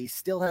day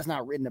still has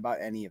not written about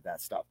any of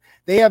that stuff.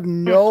 They have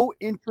no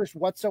interest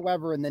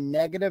whatsoever in the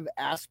negative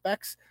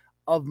aspects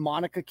of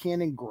Monica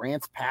Cannon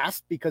Grant's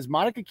past because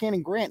Monica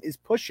Cannon Grant is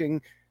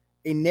pushing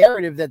a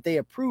narrative that they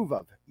approve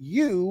of.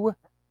 You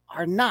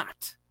are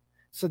not.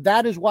 So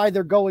that is why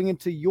they're going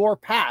into your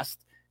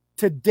past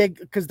to dig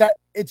because that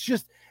it's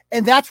just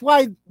and that's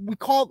why we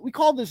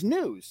call this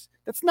news.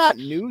 That's not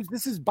news.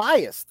 This is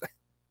biased.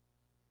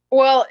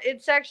 Well,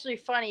 it's actually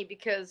funny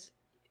because,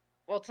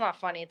 well, it's not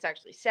funny. It's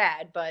actually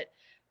sad. But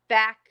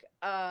back,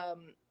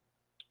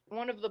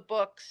 one of the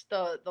books,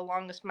 the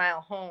Longest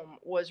Mile Home,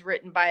 was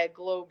written by a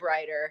Globe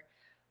writer,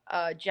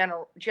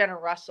 Jenna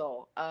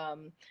Russell.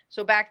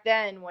 So back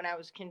then, when I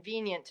was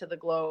convenient to the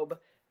Globe,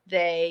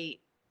 they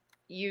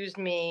used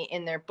me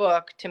in their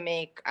book to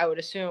make, I would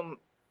assume,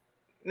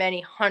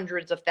 many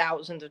hundreds of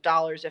thousands of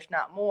dollars, if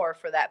not more,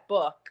 for that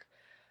book.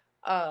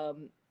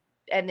 And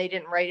they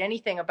didn't write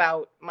anything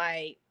about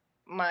my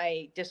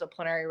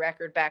disciplinary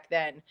record back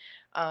then,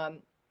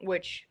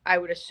 which I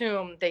would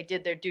assume they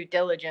did their due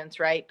diligence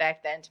right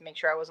back then to make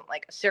sure I wasn't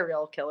like a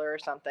serial killer or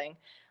something.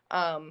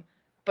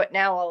 But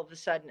now all of a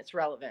sudden it's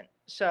relevant.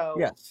 So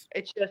Yes.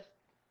 it's just,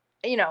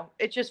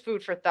 it's just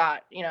food for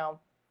thought.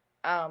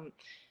 Um,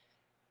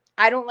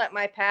 I don't let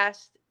my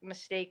past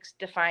mistakes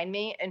define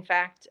me. In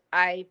fact,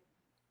 I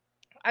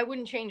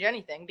wouldn't change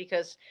anything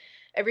because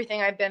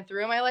everything I've been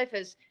through in my life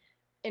has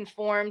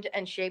informed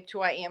and shaped who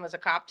I am as a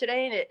cop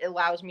today, and it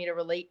allows me to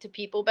relate to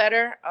people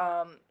better.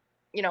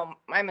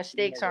 My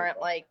mistakes aren't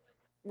like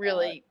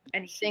really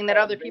anything that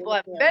other people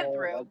haven't been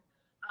through.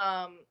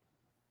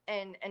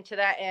 And to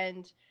that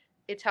end,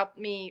 it's helped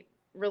me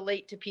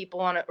relate to people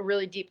on a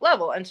really deep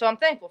level. And so I'm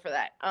thankful for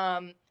that.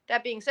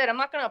 That being said, I'm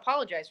not going to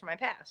apologize for my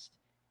past.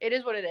 It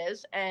is what it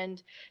is.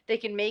 And they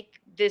can make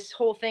this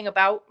whole thing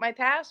about my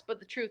past. But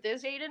the truth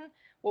is, Aiden,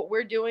 what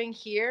we're doing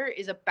here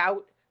is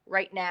about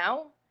right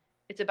now.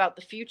 It's about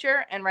the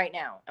future and right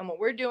now. And what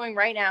we're doing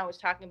right now is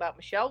talking about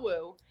Michelle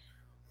Wu,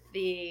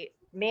 the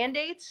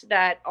mandates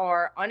that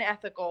are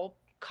unethical.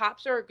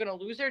 Cops are going to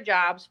lose their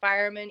jobs,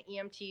 firemen,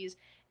 EMTs,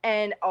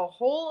 and a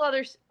whole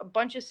other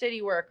bunch of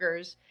city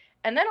workers.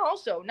 And then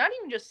also, not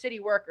even just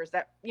city workers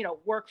that,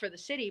 work for the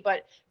city,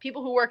 but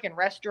people who work in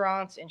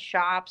restaurants and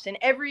shops and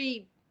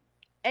any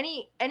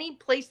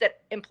place that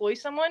employs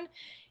someone.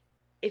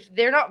 If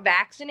they're not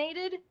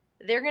vaccinated,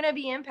 they're going to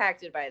be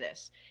impacted by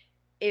this.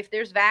 If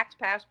there's vax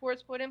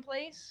passports put in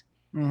place,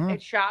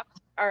 if shops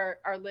are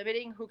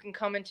limiting who can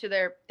come into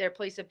their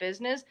place of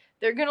business,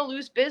 they're going to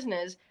lose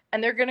business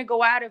and they're going to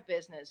go out of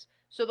business.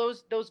 So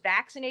those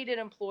vaccinated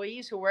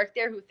employees who work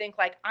there who think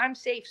like, I'm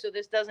safe, so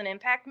this doesn't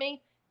impact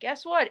me,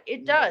 guess what?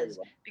 It does.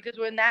 Because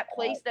when that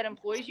place that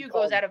employs you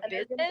goes out of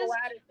business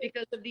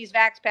because of these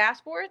vax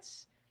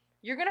passports,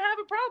 you're going to have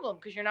a problem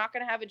because you're not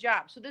going to have a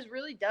job. So this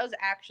really does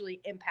actually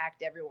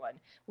impact everyone.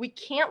 We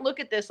can't look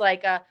at this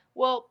like,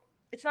 well,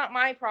 it's not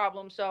my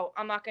problem, so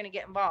I'm not going to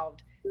get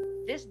involved.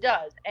 This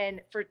does.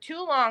 And for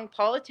too long,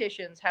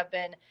 politicians have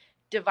been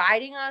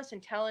dividing us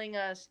and telling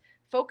us,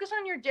 focus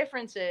on your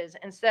differences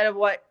instead of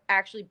what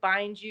actually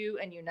binds you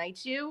and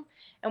unites you.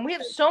 And we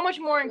have so much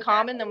more in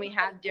common than we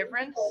have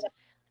difference.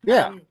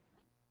 Yeah.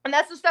 And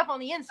that's the stuff on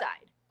the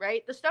inside,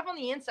 right? The stuff on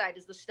the inside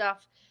is the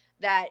stuff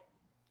that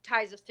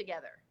ties us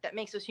together, that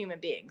makes us human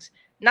beings,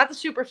 not the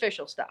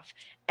superficial stuff.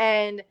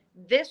 And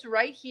this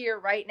right here,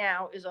 right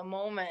now, is a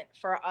moment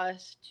for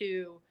us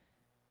to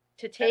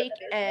take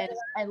and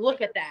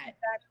look at that.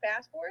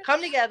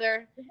 Come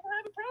together.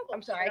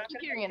 I'm sorry, I keep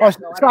hearing it. Oh,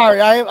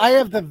 sorry, I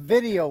have the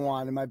video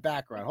on in my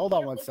background. Hold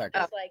on one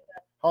second.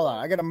 Hold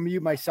on, I gotta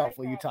mute myself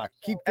while you talk.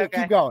 Keep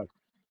going.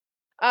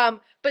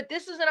 But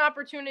this is an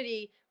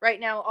opportunity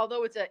right now.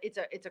 Although it's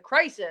a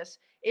crisis,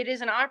 it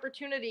is an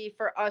opportunity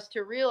for us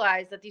to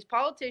realize that these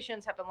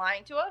politicians have been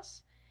lying to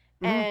us,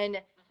 and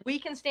we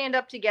can stand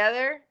up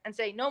together and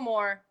say no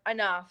more,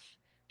 enough,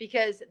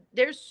 because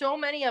there's so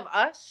many of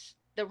us,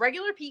 the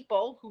regular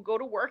people who go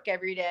to work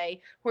every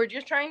day, who are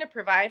just trying to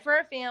provide for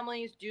our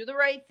families, do the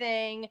right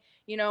thing.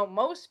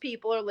 Most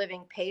people are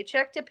living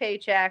paycheck to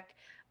paycheck,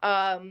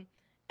 and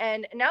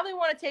now they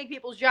want to take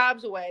people's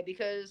jobs away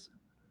because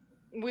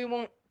we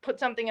won't put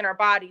something in our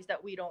bodies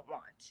that we don't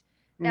want.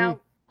 Now,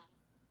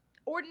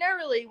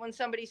 ordinarily, when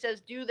somebody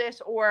says do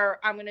this or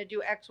I'm going to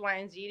do X, Y,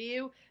 and Z to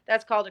you,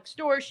 that's called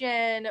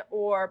extortion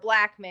or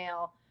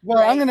blackmail. Well,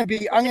 right? I'm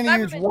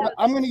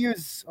going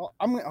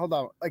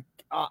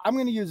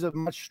to use a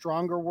much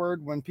stronger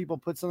word when people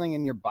put something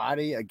in your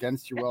body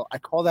against your will. I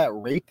call that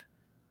rape.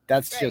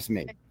 That's just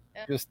me.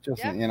 Just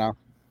me,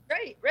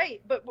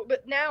 Right.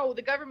 But now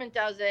the government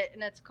does it,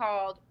 and it's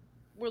called,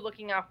 we're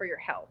looking out for your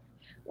health.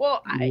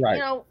 Well,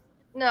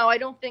 no, I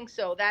don't think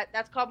so.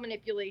 That's called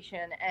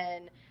manipulation,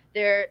 and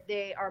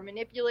they are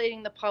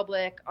manipulating the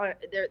public.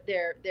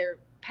 They're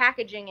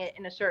packaging it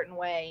in a certain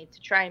way to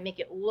try and make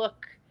it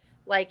look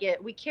like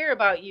we care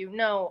about you.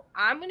 No,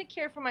 I'm going to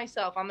care for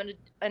myself. I'm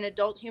an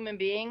adult human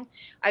being.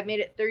 I've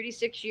made it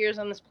 36 years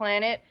on this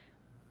planet.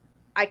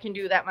 I can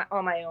do that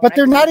on my own. But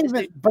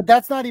but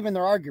that's not even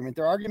their argument.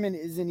 Their argument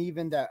isn't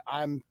even that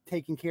I'm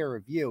taking care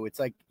of you. It's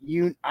like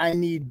I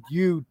need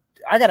you.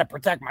 I got to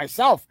protect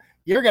myself.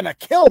 You're going to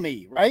kill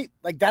me, right?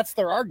 Like, that's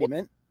their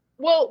argument.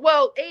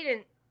 Well,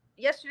 Aiden,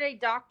 yesterday,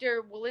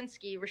 Dr.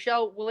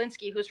 Rochelle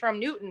Walensky, who's from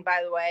Newton,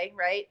 by the way,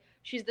 right?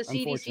 She's the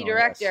CDC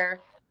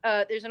director.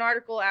 Yes. There's an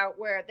article out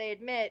where they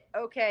admit,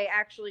 okay,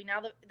 actually,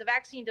 now the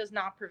vaccine does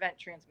not prevent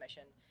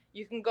transmission.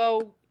 You can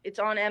go, it's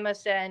on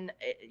MSN,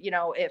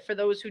 for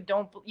those who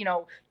don't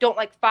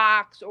like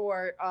Fox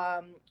or,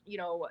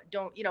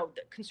 don't,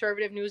 the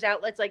conservative news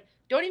outlets, like,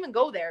 don't even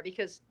go there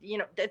because,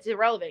 that's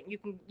irrelevant. You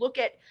can look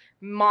at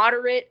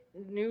moderate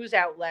news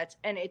outlets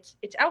and it's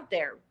out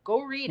there.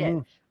 Go read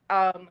it.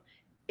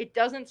 It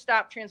doesn't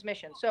stop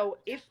transmission. So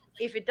if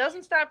it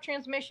doesn't stop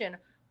transmission,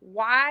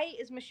 why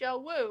is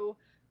Michelle Wu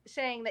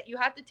saying that you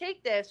have to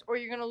take this or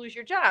you're going to lose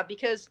your job?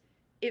 Because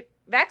if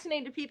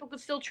vaccinated people could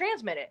still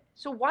transmit it.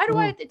 So why do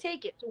I have to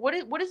take it? So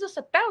what is this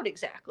about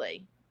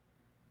exactly?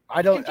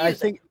 I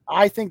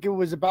think it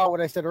was about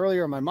what I said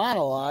earlier in my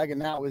monologue,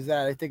 and that was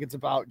that I think it's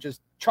about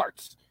just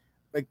charts.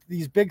 Like,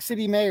 these big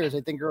city mayors,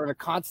 I think, are in a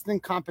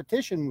constant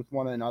competition with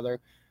one another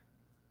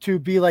to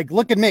be like,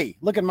 look at me,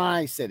 look at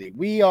my city.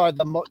 We are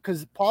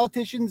because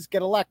politicians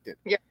get elected,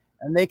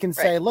 and they can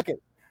say, look at,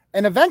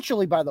 and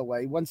eventually, by the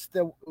way, once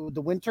the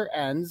winter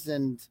ends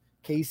and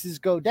cases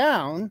go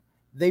down,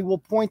 they will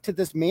point to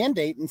this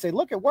mandate and say,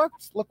 look, it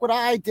worked. Look what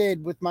I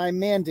did with my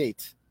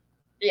mandate.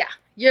 Yeah,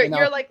 you're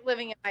like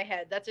living in my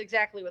head. That's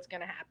exactly what's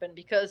going to happen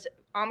because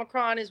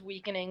Omicron is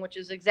weakening, which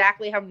is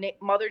exactly how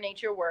Mother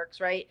Nature works,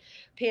 right?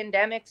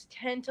 Pandemics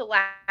tend to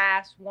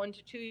last 1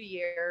 to 2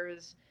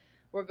 years.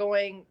 We're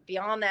going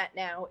beyond that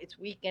now. It's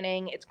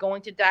weakening. It's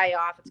going to die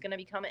off. It's going to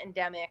become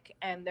endemic,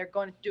 and they're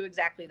going to do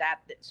exactly that.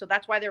 So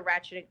that's why they're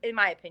ratcheting, in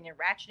my opinion,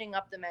 ratcheting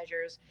up the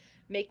measures,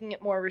 making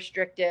it more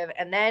restrictive.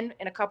 And then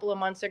in a couple of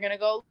months, they're going to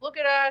go, look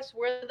at us.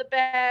 We're the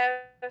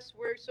best.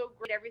 We're so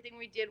great. Everything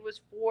we did was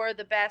for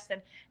the best.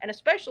 And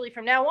especially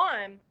from now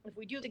on, if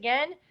we do this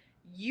again,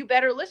 you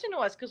better listen to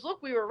us because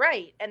look, we were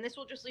right. And this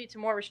will just lead to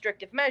more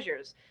restrictive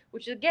measures,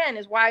 which again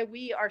is why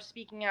we are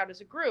speaking out as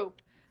a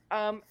group.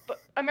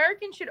 But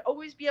Americans should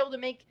always be able to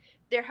make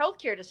their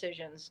healthcare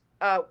decisions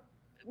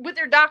with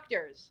their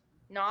doctors,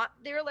 not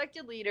their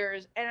elected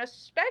leaders, and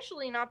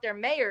especially not their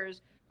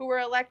mayors who were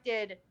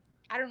elected,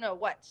 I don't know,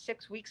 what,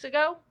 6 weeks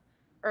ago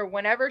or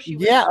whenever she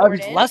was Yeah, sworn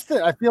it's in. less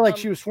than. I feel like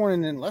she was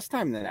sworn in less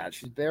time than that.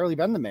 She's barely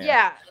been the mayor.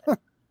 Yeah, But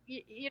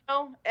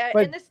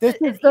and this and is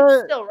even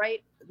the still,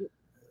 right?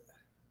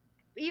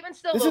 Even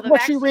still, this though, is the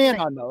what she vaccine ran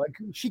on though. Like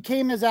she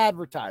came as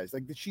advertised.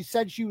 Like she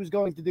said she was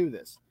going to do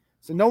this.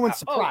 So no one's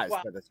surprised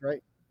by this,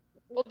 right?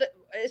 Well,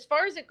 as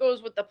far as it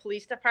goes with the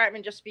police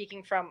department, just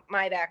speaking from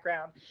my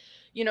background,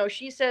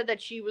 she said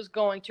that she was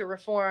going to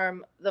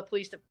reform the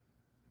police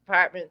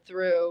department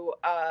through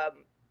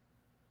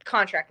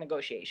contract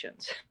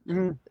negotiations.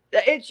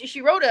 Mm-hmm.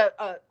 She wrote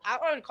I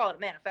don't want to call it a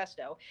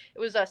manifesto. It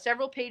was a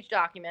several-page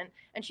document,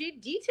 and she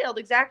detailed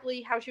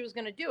exactly how she was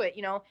going to do it.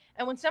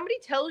 And when somebody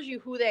tells you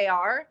who they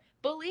are,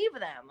 believe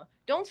them.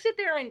 Don't sit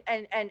there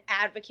and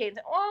advocate and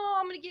say, oh,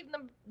 I'm going to give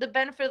them the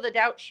benefit of the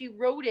doubt. She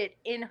wrote it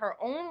in her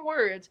own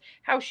words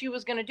how she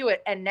was going to do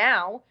it, and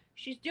now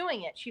she's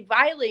doing it. She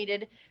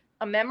violated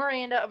a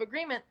memoranda of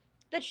agreement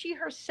that she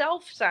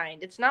herself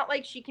signed. It's not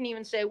like she can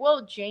even say,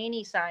 well,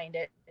 Janie signed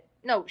it.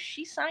 No,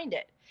 she signed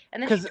it.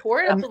 And then she Because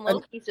tore it up in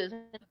little pieces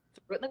and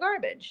threw it in the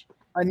garbage.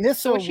 So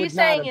Anissa what would she's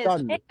not saying have is,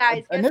 done hey this.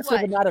 guys, guess Anissa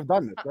what? would not have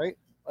done this, right?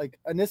 Like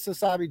Anissa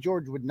Sabi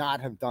George would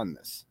not have done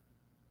this,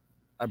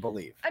 I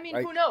believe. I mean,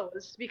 right? who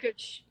knows?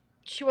 Because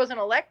she wasn't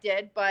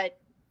elected, but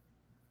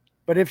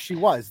if she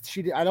was,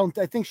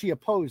 I think she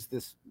opposed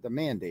the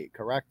mandate,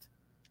 correct?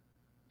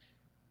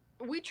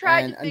 We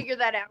tried to figure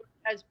that out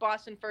as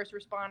Boston First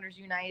Responders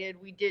United.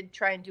 We did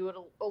try and do it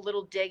a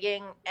little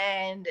digging,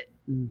 and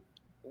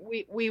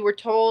we were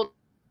told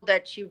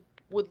that she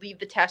would leave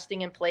the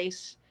testing in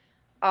place.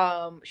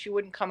 She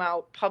wouldn't come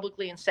out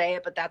publicly and say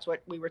it, but that's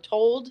what we were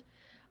told.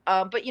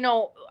 But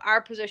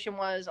our position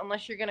was,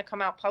 unless you're going to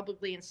come out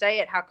publicly and say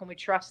it, how can we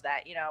trust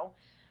that?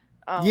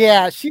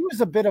 Yeah, she was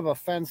a bit of a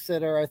fence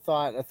sitter. I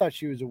thought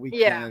she was a weak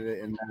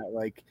candidate in that.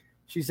 Like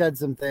she said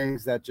some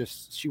things that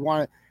just she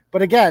wanted,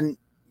 but again,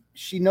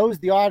 she knows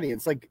the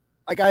audience. Like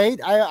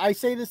I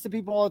say this to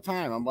people all the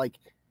time. I'm like,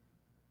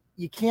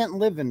 you can't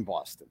live in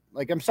Boston.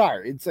 Like, I'm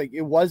sorry. It's like,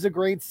 it was a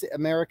great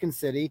American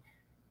city.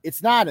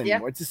 It's not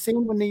anymore. It's the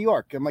same with New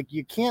York. I'm like,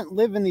 you can't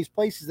live in these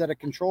places that are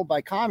controlled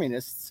by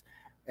communists,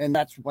 and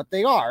that's what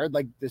they are.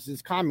 Like, this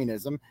is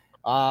communism.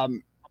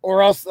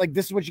 Or else, like,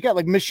 this is what you get.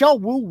 Like, Michelle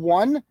Wu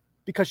won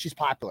because she's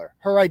popular.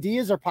 Her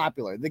ideas are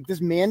popular. Like,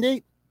 this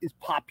mandate is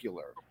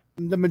popular.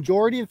 The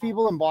majority of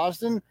people in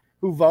Boston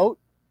who vote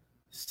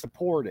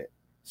support it.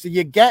 So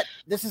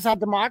this is how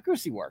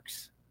democracy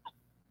works.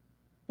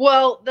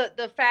 Well,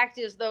 the fact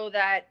is, though,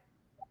 that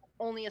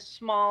only a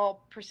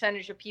small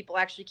percentage of people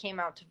actually came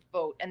out to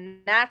vote, and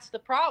that's the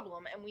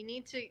problem. And we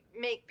need to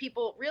make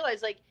people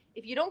realize, like,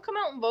 if you don't come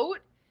out and vote,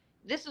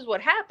 this is what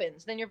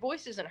happens. Then your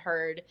voice isn't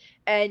heard,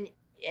 and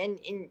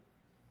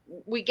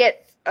we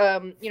get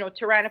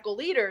tyrannical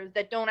leaders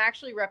that don't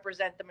actually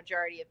represent the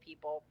majority of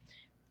people.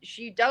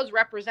 She does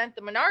represent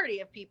the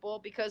minority of people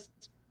because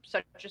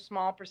such a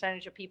small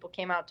percentage of people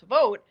came out to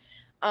vote.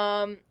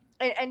 And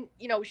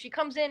she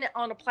comes in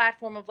on a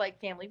platform of like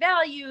family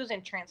values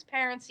and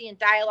transparency and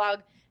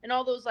dialogue and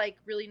all those like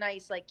really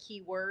nice like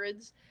key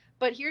words.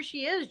 But here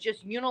she is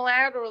just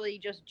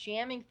unilaterally just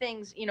jamming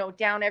things,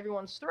 down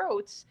everyone's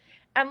throats.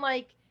 And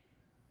like,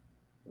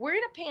 we're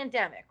in a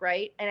pandemic,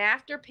 right? And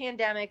after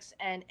pandemics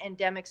and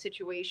endemic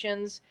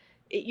situations,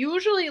 it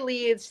usually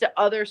leads to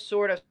other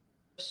sort of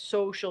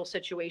social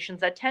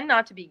situations that tend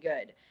not to be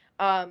good.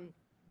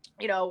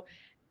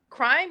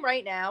 Crime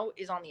right now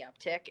is on the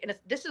uptick, and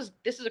this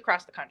is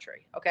across the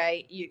country.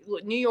 Okay,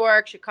 New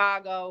York,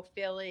 Chicago,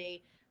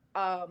 Philly,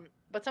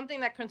 but something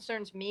that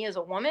concerns me as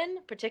a woman,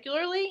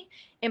 particularly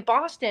in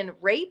Boston,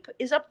 rape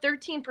is up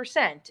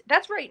 13%.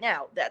 That's right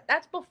now.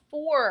 That's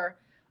before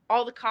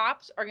all the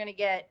cops are going to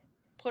get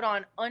put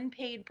on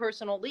unpaid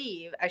personal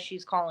leave, as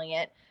she's calling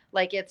it,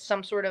 like it's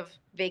some sort of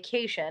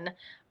vacation.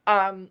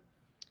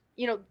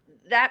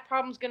 That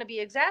problem's going to be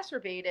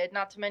exacerbated.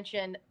 Not to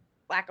mention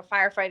lack of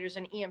firefighters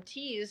and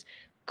EMTs,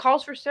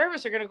 calls for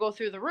service are going to go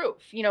through the roof.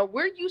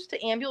 We're used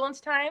to ambulance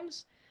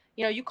times.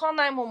 You call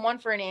 911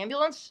 for an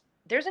ambulance,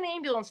 there's an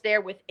ambulance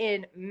there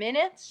within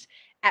minutes,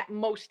 at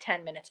most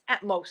 10 minutes,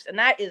 at most. And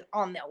that is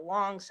on the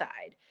long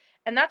side.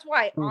 And that's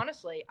why,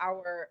 honestly,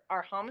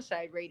 our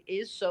homicide rate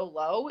is so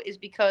low, is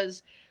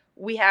because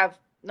we have,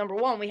 number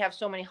one, we have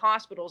so many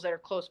hospitals that are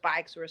close by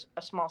because we're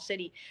a small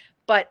city,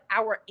 but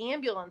our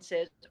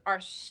ambulances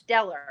are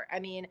stellar. I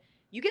mean,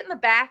 you get in the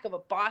back of a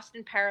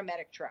Boston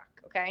paramedic truck,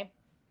 okay?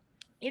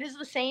 It is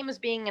the same as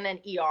being in an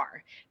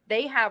ER.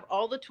 They have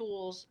all the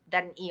tools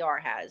that an ER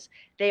has.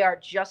 They are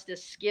just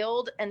as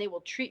skilled, and they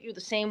will treat you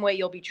the same way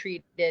you'll be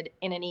treated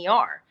in an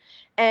ER.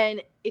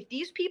 And if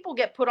these people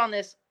get put on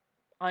this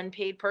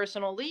unpaid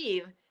personal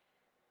leave,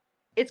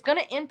 it's going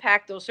to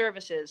impact those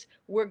services.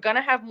 We're going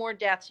to have more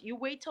deaths. You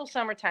wait till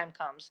summertime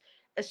comes.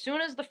 As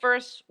soon as the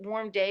first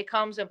warm day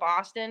comes in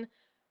Boston,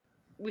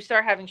 we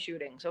start having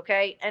shootings,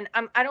 okay? And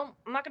I'm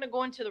not going to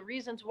go into the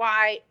reasons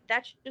why.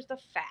 That's just a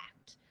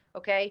fact,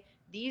 okay?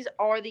 These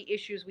are the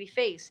issues we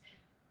face.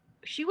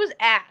 She was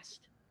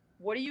asked,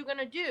 what are you going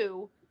to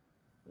do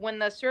when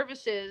the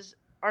services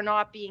are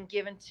not being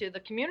given to the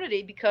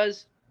community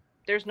because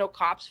there's no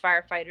cops,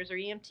 firefighters, or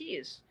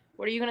EMTs?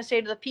 What are you going to say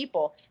to the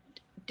people?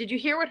 Did you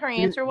hear what her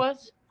answer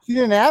was? She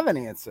didn't have an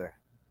answer.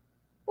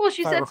 Well,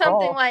 she if I said something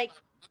recall. like,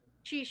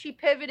 she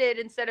pivoted.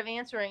 Instead of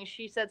answering,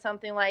 she said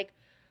something like,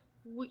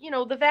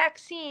 the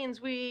vaccines,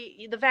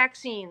 the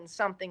vaccines,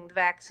 something, the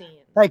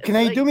vaccines. Hey, can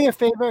you Like, do me a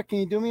favor? Can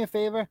you do me a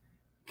favor?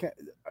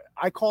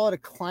 I call it a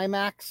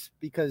climax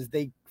because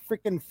they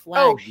freaking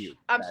flagged you.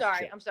 I'm that sorry.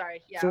 shit. I'm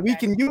sorry. Yeah. So okay. we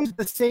can use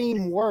the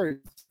same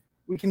words.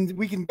 We can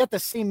get the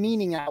same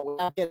meaning out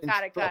without getting.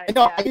 Got it.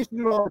 No, Yeah. I used to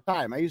do it all the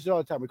time.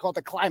 We call it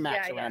the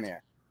climax around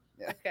here.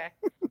 Yeah.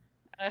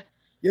 Okay.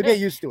 You'll get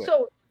used to it.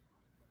 So,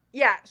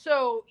 yeah.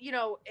 So,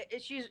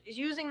 she's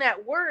using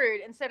that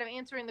word instead of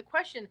answering the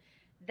question.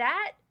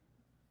 That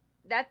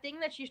thing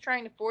that she's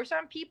trying to force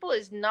on people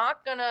is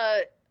not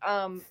gonna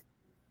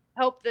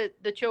help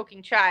the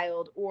choking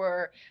child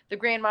or the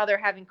grandmother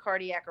having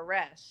cardiac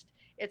arrest.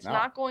 It's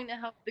not going to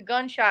help the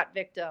gunshot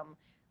victim.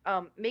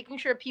 Making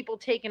sure people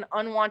take an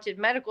unwanted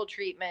medical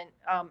treatment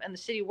and the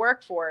city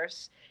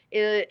workforce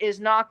is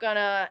not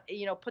gonna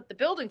put the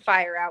building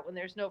fire out when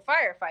there's no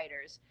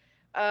firefighters.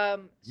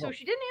 So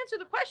she didn't answer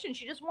the question.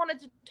 She just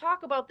wanted to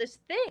talk about this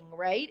thing,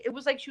 right? It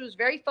was like she was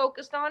very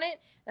focused on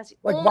it. That's the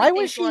only why thing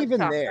was she even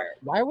there?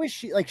 Why was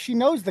she she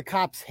knows the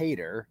cops hate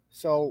her,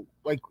 so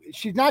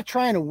she's not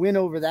trying to win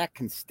over that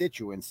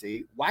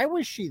constituency. Why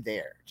was she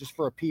there? Just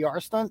for a PR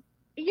stunt?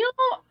 I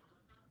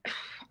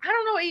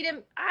don't know,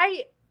 Aiden.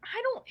 I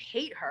don't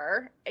hate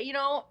her.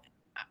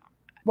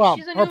 Well,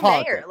 she's a new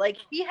mayor. Like,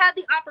 she had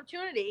the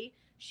opportunity.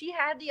 She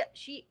had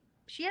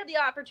the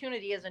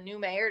opportunity as a new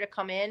mayor to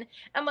come in,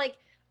 and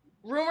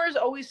rumors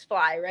always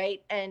fly,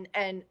 right?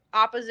 And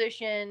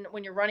opposition,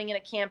 when you're running in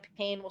a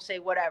campaign, will say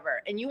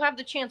whatever, and you have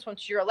the chance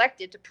once you're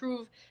elected to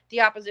prove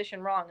the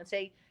opposition wrong and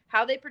say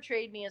how they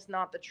portrayed me is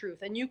not the truth,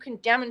 and you can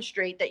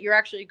demonstrate that you're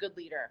actually a good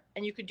leader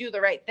and you could do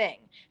the right thing.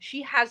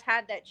 She has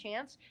had that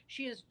chance.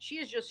 She is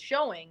just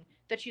showing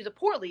that she's a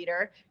poor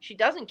leader. She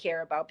doesn't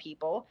care about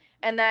people,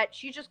 and that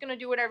she's just going to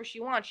do whatever she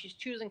wants. She's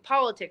choosing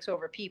politics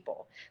over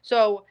people.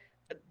 So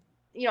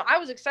I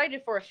was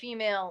excited for a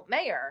female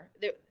mayor.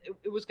 It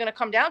was going to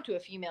come down to a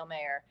female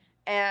mayor,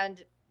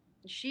 and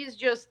she's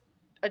just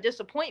a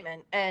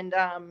disappointment. And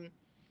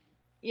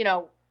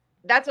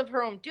that's of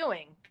her own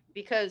doing,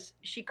 because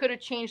she could have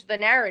changed the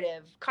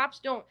narrative. Cops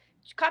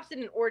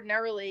didn't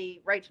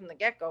ordinarily, right from the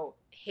get-go,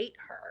 hate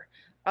her.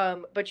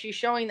 But she's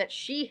showing that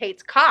she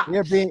hates cops.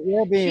 You're being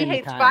she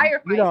hates kind.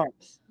 firefighters.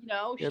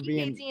 She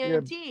hates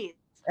EMTs.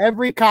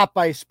 Every cop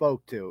I've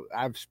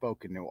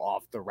spoken to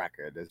off the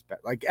record is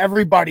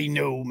everybody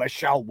knew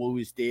Michelle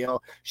Wu's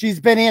deal. She's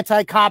been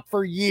anti-cop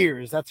for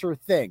years. That's her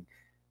thing.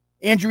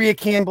 Andrea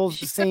Campbell's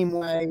the same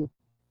way.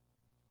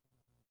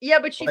 Yeah,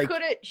 but she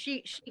could have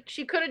she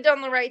could have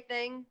done the right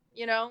thing,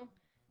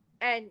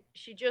 and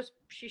she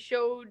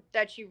showed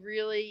that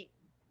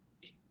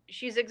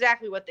she's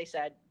exactly what they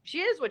said.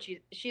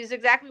 She's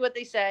exactly what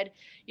they said.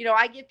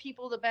 I give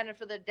people the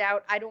benefit of the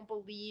doubt. I don't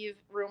believe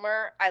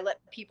rumor. I let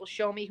people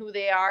show me who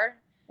they are.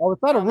 Well,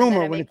 it's not a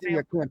rumor when it's in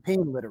your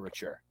campaign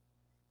literature.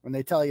 When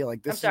they tell you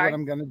this is what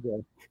I'm going to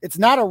do. It's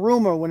not a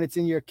rumor when it's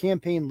in your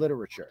campaign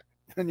literature.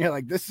 And you're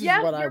like, this is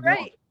what I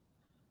want.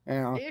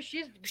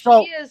 She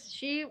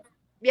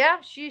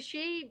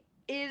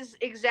is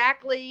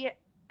exactly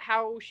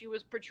how she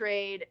was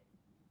portrayed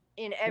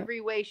in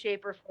every way,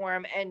 shape, or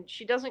form, and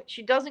she doesn't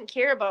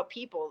care about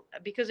people,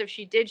 because if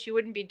she did, she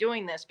wouldn't be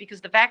doing this. Because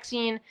the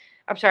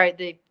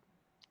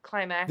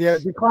climax. Yeah,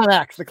 the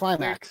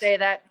climax. Say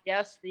that.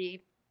 Yes,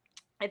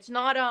 it's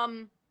not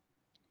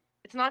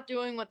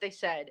doing what they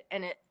said,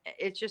 and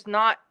it's just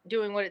not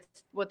doing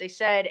what they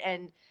said,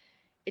 and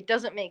it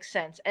doesn't make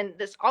sense. And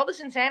all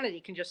this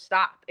insanity can just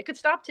stop. It could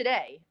stop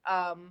today.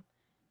 And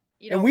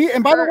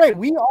by the way,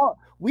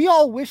 we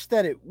all wish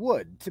that it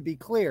would, to be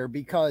clear,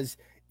 because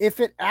if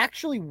it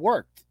actually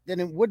worked, then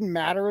it wouldn't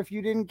matter if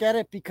you didn't get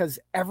it, because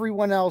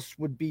everyone else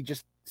would be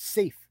just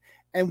safe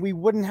and we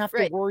wouldn't have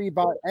to worry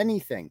about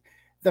anything.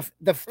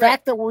 The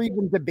fact that we're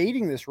even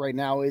debating this right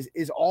now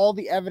is all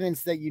the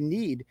evidence that you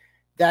need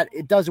that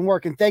it doesn't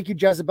work. And thank you,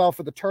 Jezebel,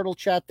 for the turtle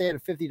chat there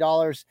at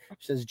 $50.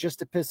 She says, just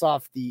to piss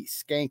off the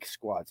skank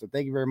squad. So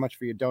thank you very much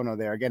for your dono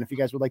there. Again, if you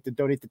guys would like to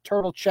donate the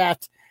turtle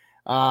chat,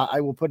 I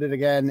will put it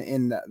again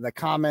in the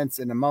comments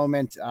in a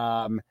moment.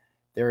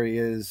 There he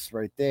is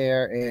right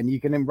there. And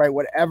you can write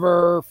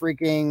whatever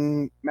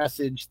freaking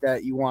message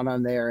that you want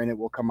on there and it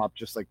will come up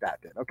just like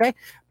that did. Okay.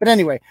 But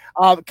anyway,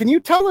 can you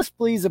tell us,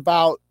 please,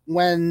 about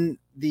when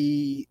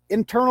the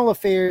internal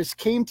affairs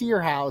came to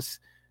your house?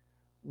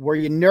 Were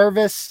you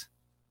nervous?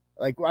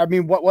 Like, I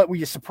mean, what were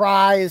you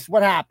surprised?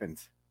 What happened?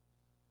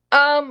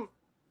 Um,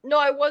 no,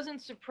 I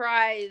wasn't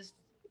surprised,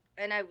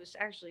 and I was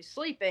actually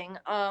sleeping.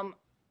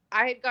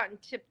 I had gotten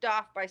tipped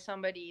off by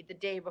somebody the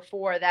day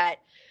before that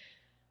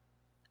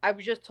I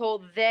was just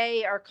told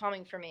they are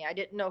coming for me. I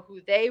didn't know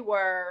who they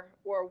were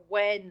or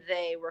when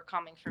they were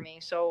coming for me.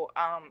 So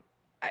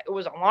it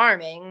was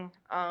alarming.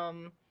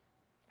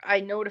 I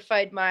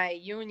notified my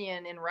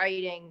union in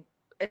writing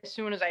as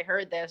soon as I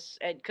heard this,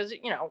 and because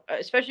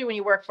especially when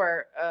you work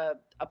for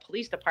a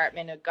police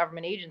department, a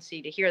government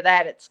agency, to hear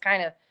that it's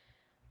kind of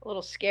a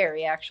little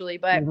scary actually.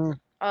 But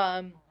Mm-hmm.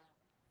 um,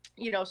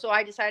 so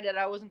I decided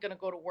I wasn't going to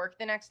go to work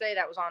the next day.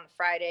 That was on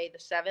Friday the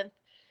 7th.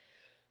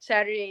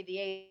 Saturday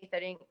the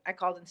 8th, I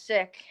called in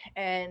sick,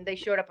 and they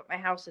showed up at my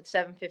house at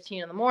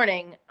 7:15 in the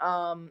morning.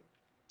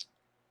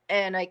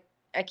 And I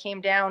came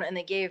down, and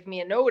they gave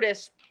me a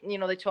notice.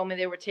 They told me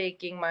they were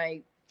taking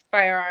my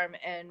firearm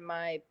and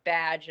my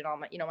badge and all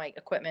my my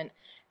equipment,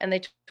 and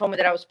they told me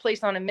that I was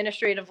placed on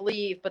administrative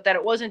leave, but that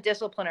it wasn't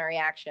disciplinary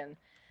action.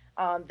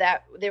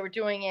 That they were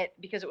doing it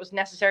because it was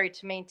necessary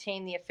to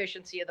maintain the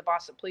efficiency of the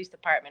Boston Police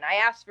Department. I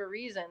asked for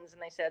reasons,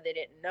 and they said they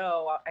didn't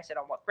know. I said,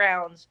 on what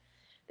grounds?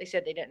 They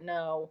said they didn't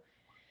know.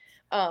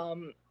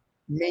 Um,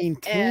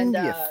 Maintain and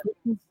the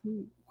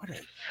efficiency. What a yeah,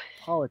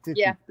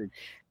 politician thing.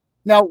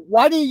 Now,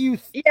 why do you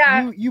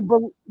yeah, you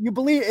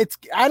believe it's?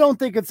 I don't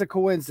think it's a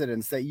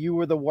coincidence that you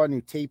were the one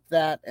who taped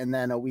that, and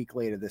then a week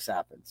later this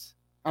happens.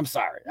 I'm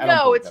sorry, I don't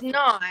no, believe it's that for a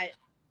not.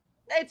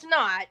 It's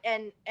not.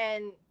 And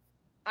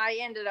I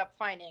ended up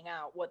finding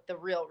out what the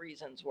real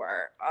reasons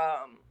were.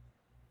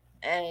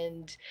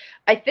 And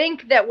I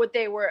think that what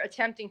they were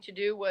attempting to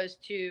do was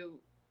to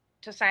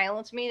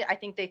silence me. I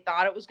think they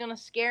thought it was going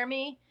to scare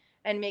me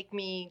and make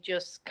me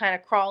just kind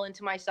of crawl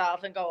into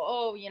myself and go,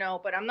 "Oh,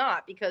 but I'm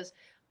not, because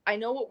I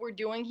know what we're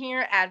doing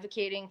here,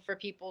 advocating for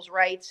people's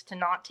rights to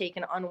not take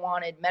an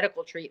unwanted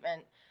medical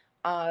treatment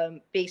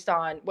based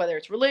on whether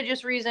it's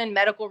religious reason,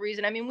 medical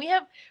reason. I mean, we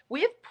have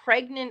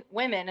pregnant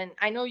women, and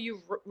I know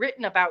you've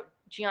written about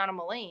Gianna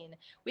Mullane.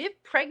 We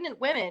have pregnant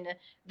women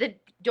that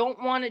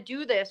don't want to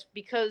do this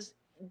because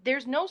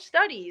there's no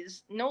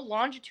studies, no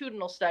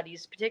longitudinal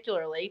studies,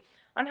 particularly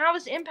on how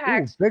this Ooh,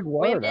 impacts big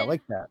word. I women.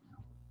 like that.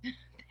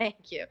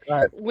 Thank you. All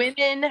right.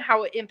 Women,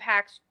 how it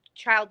impacts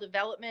child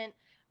development.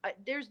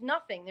 There's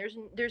nothing.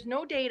 There's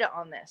no data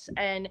on this,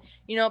 and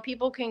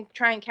people can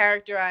try and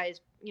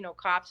characterize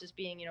cops as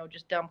being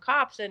just dumb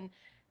cops, and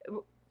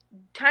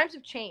times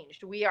have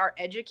changed. We are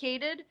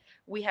educated.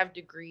 We have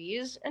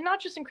degrees, and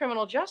not just in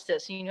criminal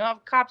justice.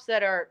 Have cops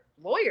that are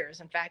lawyers.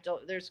 In fact,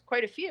 there's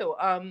quite a few.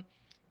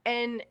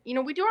 And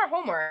we do our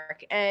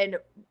homework, and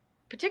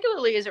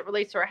particularly as it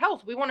relates to our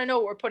health, we want to know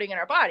what we're putting in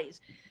our bodies.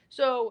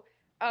 So,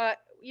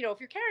 if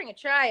you're carrying a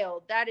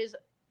child, that is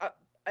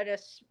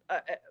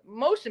a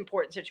most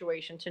important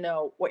situation to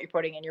know what you're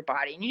putting in your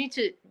body, and you need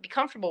to be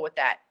comfortable with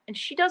that. And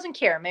she doesn't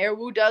care. Mayor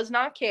Wu does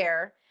not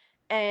care.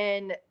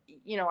 And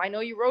I know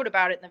you wrote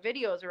about it, and the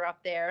videos are up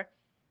there.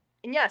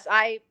 And yes,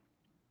 I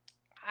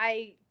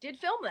did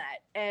film that,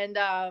 and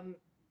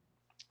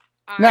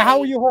Now, how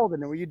were I you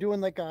holding it? Were you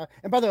doing like a?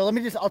 And by the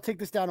way, I'll take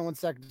this down in 1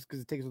 second just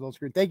because it takes a little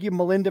screen. Thank you,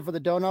 Melinda, for the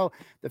dono,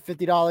 the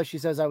 $50. She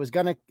says I was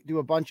gonna do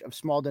a bunch of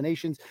small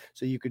donations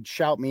so you could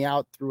shout me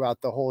out throughout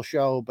the whole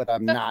show, but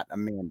I'm not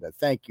Amanda.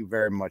 Thank you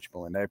very much,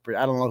 Melinda.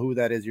 I don't know who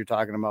that is you're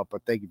talking about,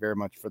 but thank you very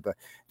much for the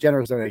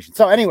generous donation.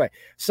 So anyway,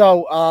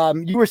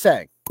 you were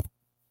saying.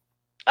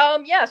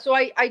 yeah, so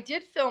I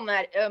did film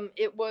that.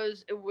 It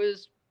was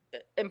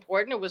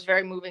important. It was a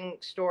very moving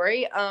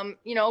story.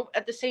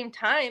 At the same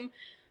time,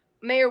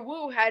 Mayor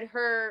Wu had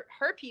her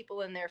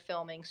people in there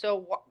filming.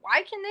 So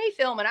why can they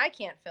film and I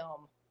can't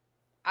film?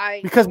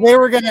 I Because they want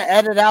were going to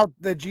edit out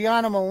the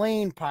Gianna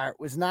Mullane part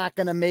was not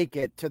going to make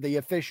it to the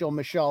official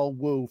Michelle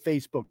Wu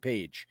Facebook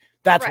page.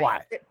 That's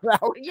right.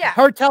 why. Yeah,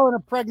 Her telling a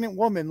pregnant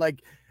woman,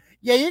 like,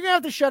 yeah, you're going to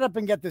have to shut up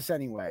and get this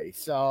anyway.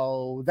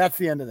 So that's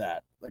the end of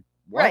that. Like,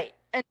 what? right.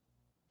 And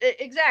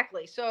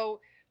exactly. So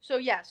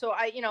yeah, so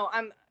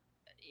I'm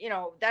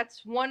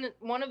that's one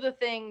of the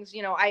things,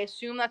 I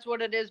assume that's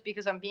what it is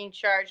because I'm being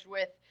charged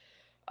with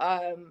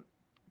um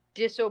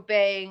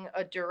disobeying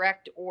a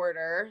direct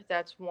order.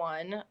 That's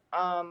one.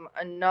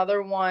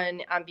 Another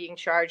one I'm being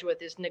charged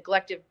with is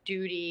neglect of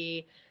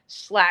duty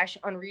slash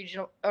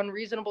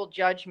unreasonable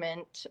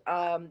judgment.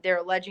 They're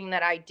alleging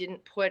that I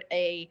didn't put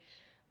an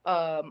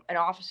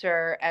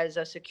officer as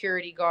a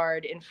security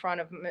guard in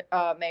front of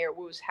Mayor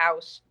Wu's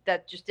house.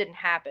 That just didn't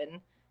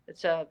happen.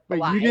 It's a Wait,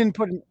 you lie. didn't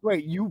put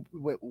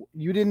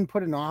you didn't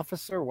put an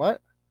officer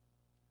what?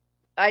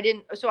 I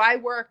didn't. So I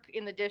work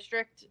in the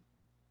district.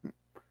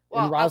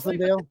 Well, let me put it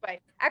Roslindale? this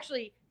way.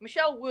 Actually,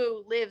 Michelle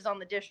Wu lives on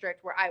the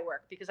district where I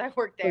work because I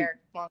worked there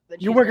longer than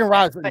You she's work in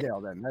worked there. But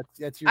Roslindale then.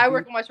 That's your I beat?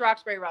 work in West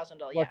Roxbury,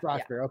 Rosendale. Yeah, West yeah.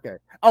 Roxbury, okay.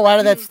 Oh, out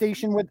of that Mhm.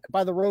 station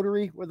by the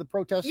Rotary where the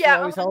protests are Yeah,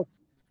 always held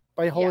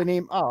by Holy yeah,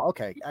 Name? Oh,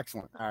 okay.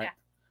 Excellent. All right. yeah,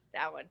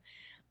 that one.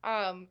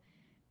 Um,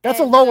 That's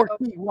a and so lower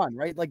key one,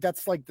 right? Like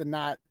that's like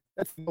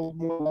that's the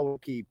more lower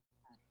key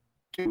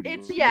duty.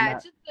 it's You're yeah,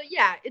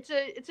 not,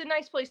 it's a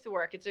nice place to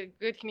work. It's a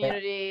good yeah.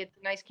 community. It's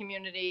a nice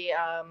community.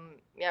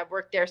 Yeah, I've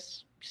worked there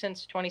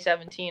since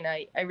 2017.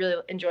 I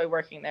really enjoy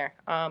working there.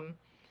 I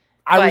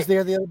was But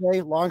there the other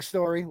day. Long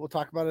story. We'll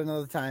talk about it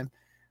another time.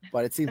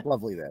 But it seems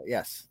lovely there.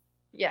 Yes.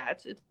 yeah,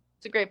 it's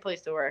a great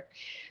place to work.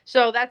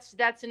 So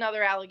that's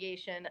another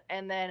allegation.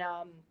 And then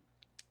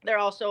they're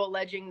also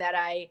alleging that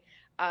I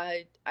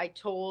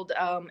told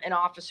an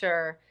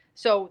officer.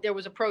 So there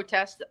was a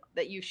protest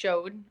that you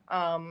showed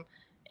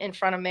in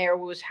front of Mayor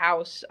Wu's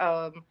house.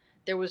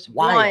 There was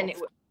one.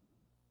 Wild.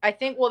 I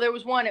think. Well, there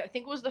was one. I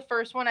think it was the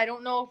first one. I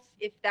don't know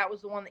if that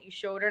was the one that you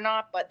showed or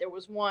not, but there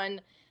was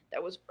one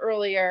that was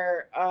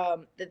earlier.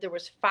 That there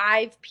was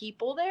 5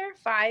 people there,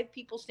 5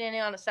 people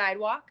standing on a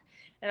sidewalk,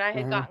 and I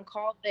had Mhm. gotten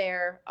called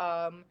there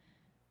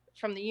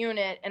from the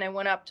unit, and I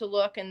went up to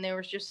look, and they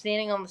were just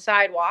standing on the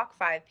sidewalk,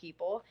 5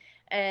 people,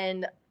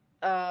 and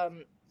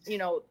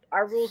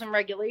our rules and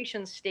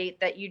regulations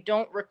state that you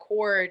don't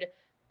record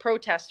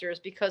protesters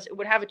because it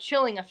would have a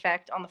chilling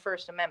effect on the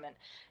First Amendment.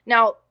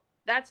 Now,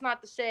 that's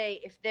not to say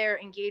if they're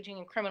engaging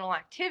in criminal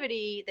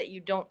activity that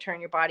you don't turn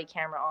your body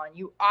camera on.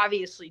 You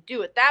obviously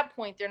do. At that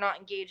point, they're not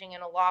engaging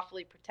in a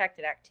lawfully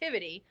protected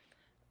activity.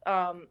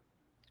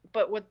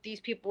 But what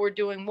these people were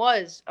doing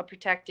was a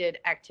protected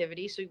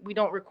activity, so we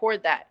don't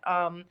record that.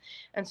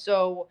 And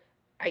so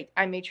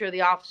I made sure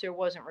the officer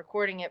wasn't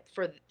recording it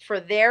for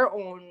their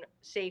own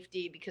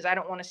safety because I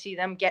don't want to see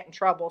them get in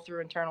trouble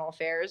through internal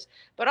affairs.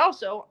 But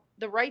also,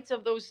 the rights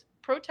of those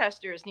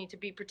protesters need to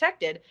be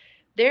protected.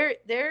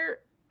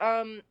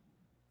 Um,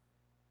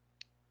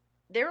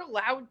 they're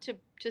allowed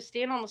to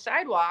stand on the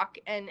sidewalk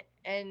and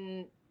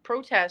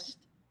protest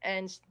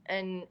and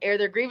air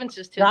their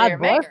grievances to their God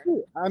bless mayor.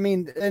 you. I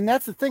mean, and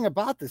that's the thing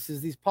about this is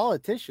these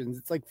politicians.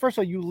 It's like, first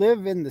of all, you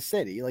live in the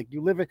city. Like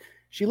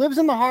she lives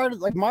in the heart.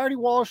 Like Marty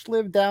Walsh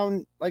lived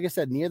down, like I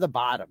said, near the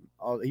bottom.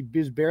 Oh, he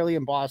was barely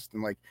in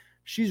Boston. Like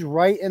she's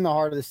right in the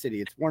heart of the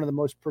city. It's one of the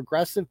most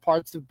progressive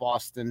parts of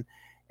Boston,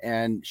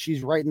 and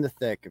she's right in the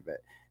thick of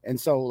it. And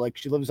so, like,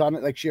 she lives on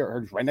it, like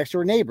her right next to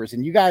her neighbors.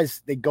 And you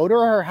guys, they go to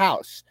her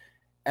house,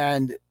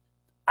 and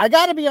I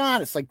got to be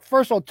honest. Like,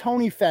 first of all,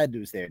 Tony Fed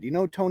was there. Do you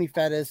know who Tony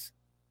Fed is?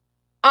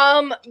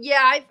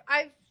 Yeah,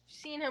 I've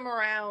seen him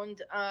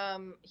around.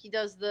 He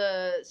does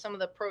some of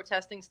the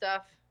protesting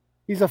stuff.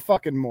 He's a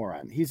fucking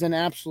moron. He's an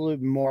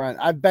absolute moron.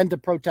 I've been to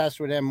protests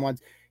with him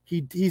once.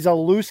 He's a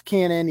loose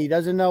cannon. He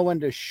doesn't know when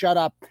to shut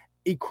up.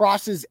 He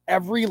crosses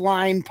every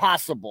line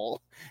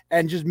possible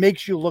and just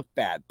makes you look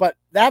bad. But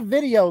that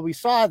video we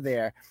saw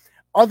there,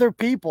 other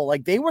people,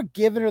 like, they were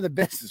giving her the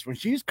business when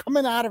she's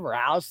coming out of her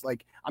house.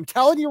 Like, I'm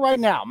telling you right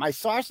now, my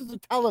sources are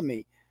telling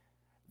me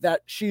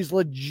that she's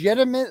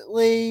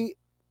legitimately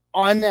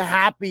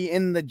unhappy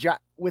in the job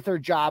with her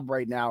job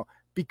right now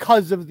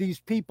because of these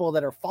people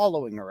that are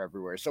following her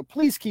everywhere. So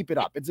please keep it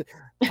up.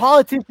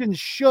 Politicians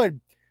should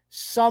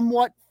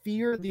somewhat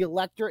fear the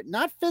electorate,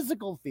 not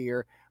physical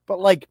fear, but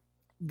like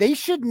they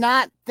should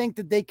not think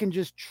that they can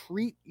just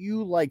treat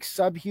you like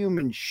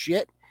subhuman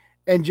shit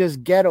and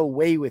just get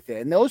away with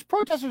it. And those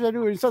protesters are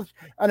doing such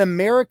an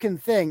American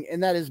thing,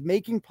 and that is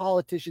making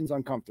politicians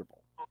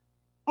uncomfortable.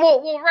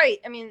 Well, right.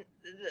 I mean,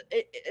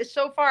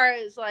 so far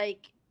as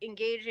like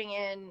engaging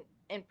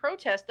in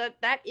protest,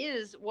 that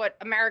is what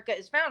America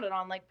is founded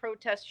on. Like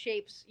protest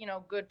shapes,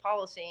 good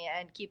policy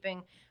and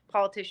keeping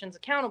politicians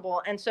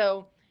accountable. And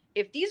so,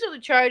 if these are the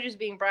charges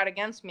being brought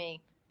against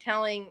me,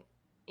 telling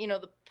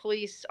the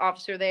police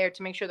officer there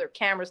to make sure their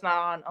camera's not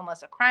on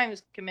unless a crime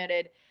is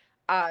committed,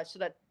 so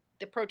that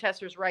the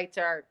protesters' rights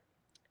are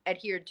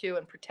adhered to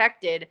and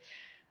protected.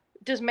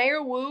 Does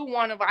Mayor Wu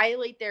want to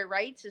violate their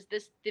rights? Is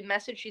this the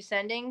message she's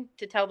sending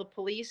to tell the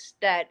police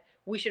that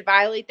we should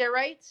violate their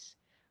rights?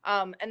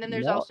 And then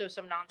there's No. also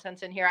some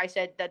nonsense in here. I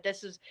said that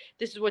this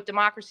is what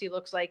democracy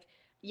looks like.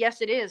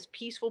 Yes, it is.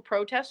 Peaceful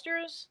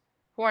protesters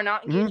who are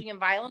not engaging in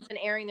violence and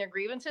airing their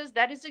grievances.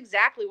 That is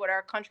exactly what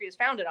our country is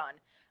founded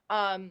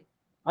on.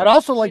 I'd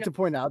also like to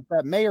point out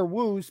that Mayor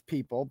Wu's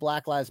people,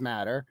 Black Lives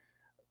Matter,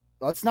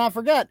 let's not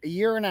forget, a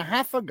year and a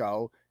half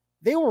ago,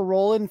 they were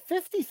rolling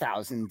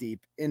 50,000 deep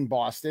in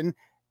Boston,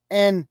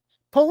 and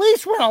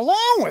police went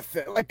along with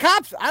it. Like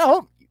cops, I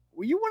hope,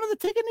 were you one of the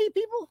take a knee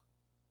people?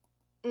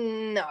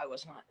 No, I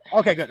was not.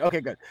 Okay, good.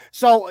 Okay, good.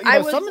 So I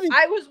was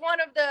one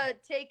of the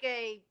take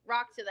a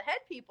rock to the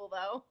head people,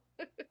 though.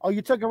 Oh,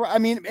 you took a. I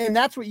mean, and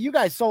that's what you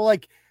guys. So,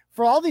 like,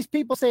 for all these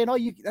people saying, "Oh,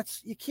 you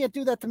can't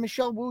do that to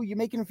Michelle Wu. You're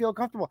making them feel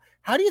comfortable."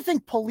 How do you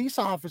think police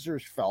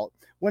officers felt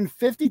when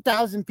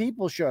 50,000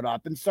 people showed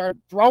up and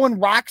started throwing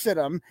rocks at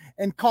them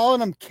and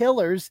calling them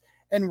killers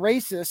and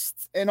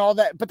racist and all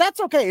that. But that's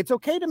okay. It's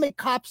okay to make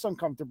cops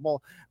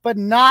uncomfortable, but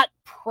not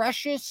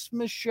precious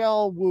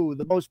Michelle Wu,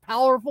 the most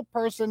powerful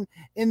person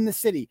in the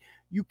city.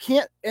 You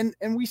can't, and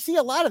we see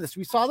a lot of this.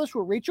 We saw this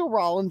with Rachel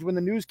Rollins when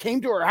the news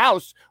came to her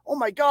house. Oh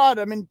my God,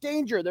 I'm in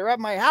danger. They're at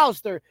my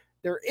house. They're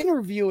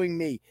interviewing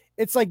me.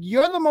 It's like,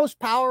 you're the most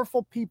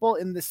powerful people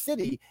in the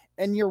city,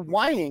 and you're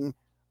whining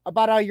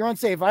about how you're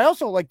unsafe. I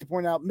also like to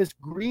point out Miss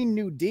Green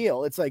New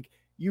Deal. It's like,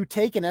 you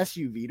take an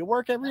SUV to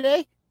work every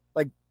day.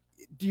 Like,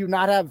 do you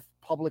not have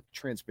public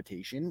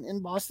transportation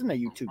in Boston? Are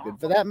you too good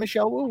for that,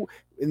 Michelle Wu?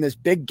 In this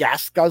big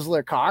gas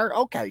guzzler car?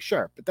 Okay,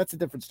 sure, but that's a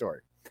different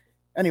story.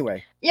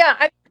 Anyway.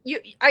 Yeah,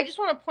 I just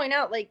want to point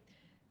out, like,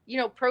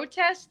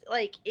 protest,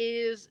 like,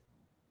 is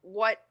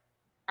what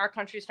our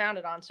country is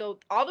founded on. So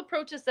all the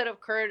protests that have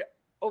occurred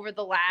over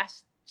the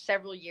last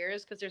several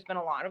years, because there's been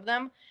a lot of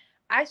them,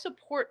 I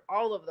support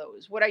all of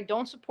those. What I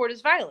don't support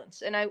is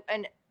violence, and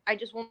I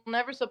just will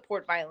never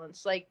support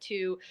violence, like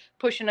to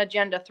push an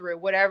agenda through,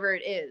 whatever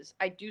it is.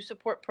 I do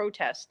support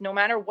protests, no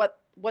matter what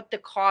the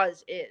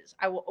cause is.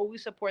 I will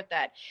always support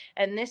that.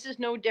 And this is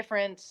no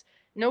different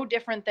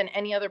than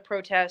any other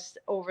protest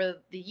over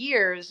the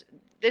years.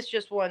 This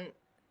just one,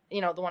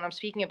 the one I'm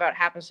speaking about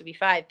happens to be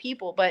 5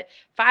 people, but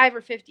 5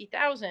 or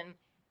 50,000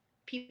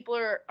 people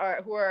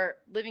who are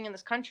living in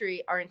this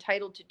country are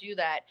entitled to do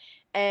that.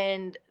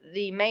 And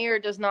the mayor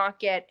does not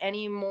get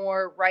any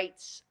more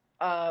rights,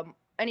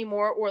 any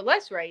more or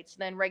less rights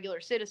than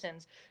regular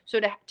citizens. So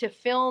to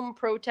film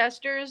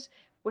protesters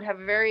would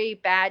have a very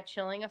bad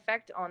chilling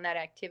effect on that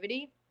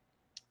activity.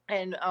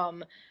 And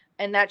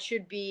that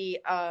should be,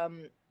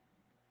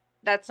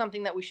 that's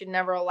something that we should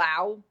never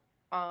allow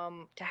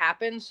to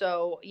happen.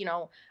 So,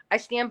 I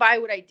stand by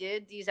what I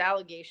did. These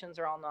allegations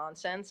are all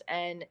nonsense,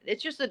 and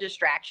it's just a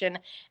distraction,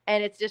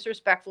 and it's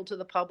disrespectful to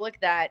the public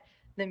that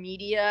the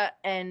media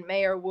and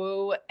Mayor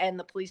Wu and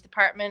the police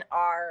department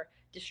are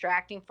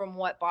distracting from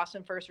what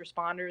Boston First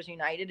Responders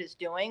United is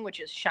doing, which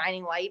is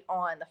shining light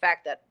on the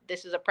fact that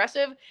this is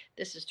oppressive,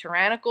 this is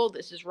tyrannical,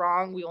 this is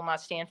wrong. We will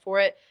not stand for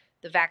it.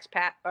 The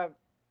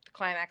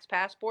climax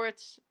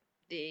passports.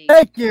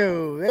 Thank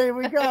you. There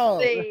we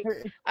go.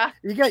 uh,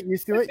 you get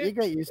used to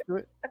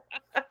it.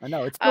 I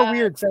know it's so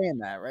weird saying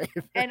that, right?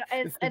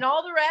 and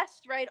all the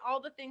rest, right? All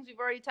the things we've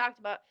already talked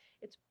about.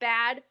 It's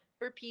bad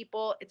for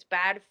people. It's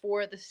bad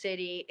for the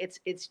city.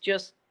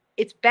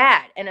 It's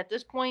bad. And at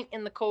this point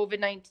in the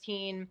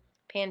COVID-19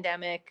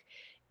 pandemic,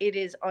 it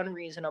is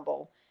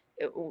unreasonable.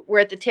 We're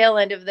at the tail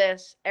end of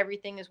this.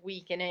 Everything is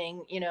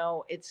weakening.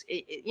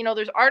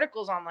 There's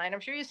articles online,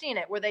 I'm sure you've seen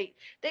it, where they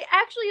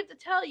actually have to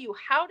tell you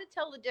how to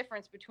tell the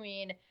difference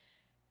between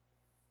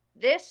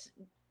this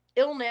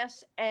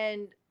illness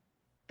and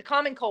the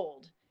common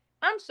cold.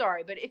 I'm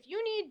sorry, but if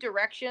you need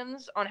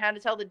directions on how to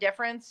tell the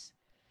difference,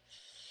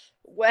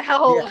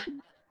 well,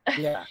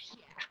 yeah.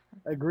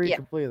 Agreed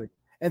completely.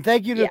 And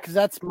thank you to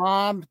Cosette's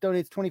mom,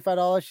 donates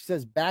 $25. She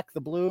says, back the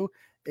blue,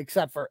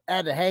 except for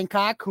Ed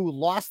Hancock, who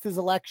lost his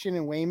election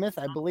in Weymouth,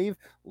 I believe,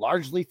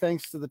 largely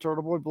thanks to the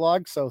Turtle Boy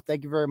blog. So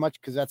thank you very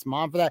much, Cosette's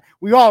mom, for that.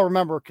 We all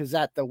remember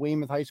Cosette, the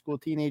Weymouth high school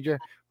teenager,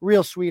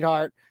 real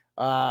sweetheart,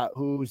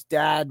 whose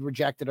dad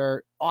rejected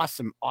her.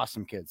 Awesome,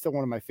 awesome kid. Still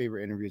one of my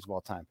favorite interviews of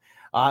all time.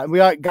 We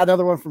got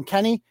another one from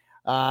Kenny.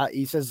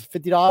 He says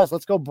 $50.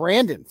 Let's go,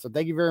 Brandon. So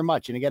thank you very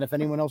much. And again, if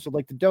anyone else would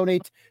like to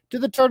donate to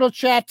the Turtle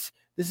Chat,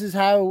 this is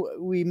how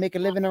we make a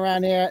living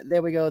around here.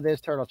 There we go.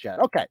 There's Turtle Chat.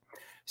 Okay.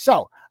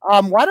 So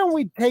why don't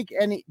we take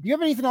do you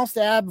have anything else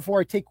to add before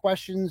I take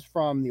questions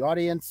from the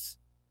audience?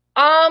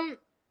 I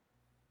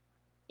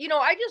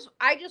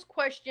just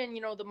question,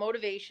 the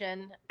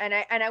motivation, and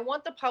I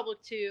want the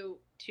public to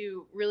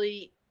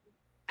really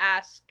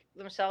ask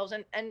themselves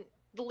and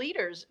the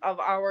leaders of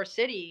our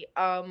city,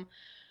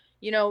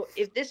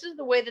 if this is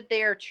the way that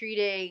they are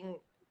treating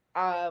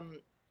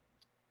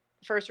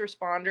first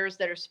responders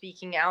that are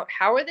speaking out,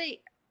 how are they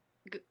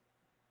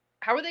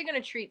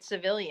going to treat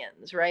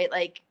civilians, right?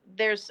 Like,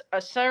 there's a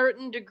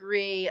certain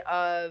degree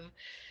of,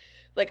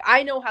 like,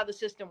 I know how the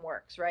system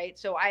works, right?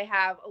 So I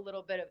have a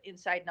little bit of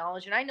inside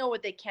knowledge, and I know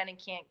what they can and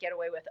can't get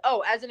away with.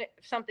 Oh,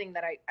 something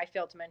that I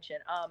failed to mention.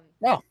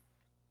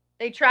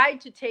 They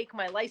tried to take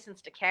my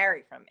license to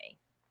carry from me.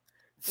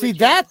 See,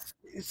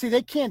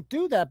 they can't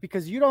do that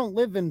because you don't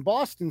live in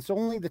Boston, so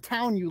only the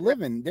town you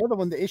live in, they're the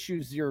one that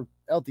issues your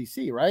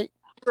LTC, right?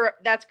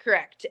 That's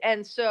correct.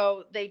 And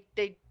so they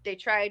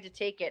tried to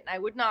take it, and I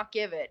would not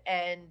give it.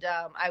 And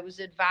I was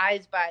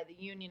advised by the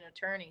union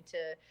attorney to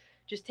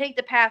just take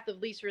the path of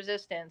least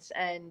resistance.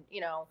 And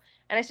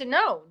I said,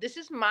 no, this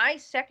is my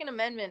Second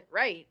Amendment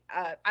right.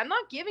 I'm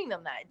not giving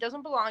them that. It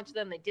doesn't belong to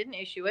them. They didn't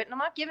issue it, and I'm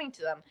not giving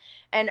to them.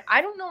 And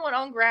I don't know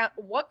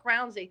what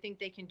grounds they think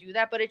they can do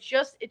that, but it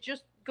just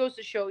goes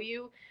to show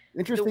you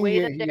interesting the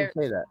way that you'd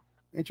say that.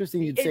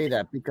 Interesting you'd say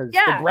that, because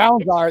the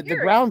grounds are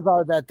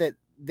that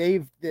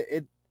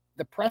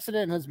the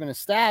precedent has been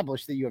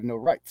established that you have no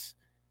rights.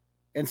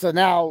 And so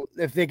now,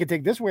 if they could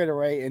take this weight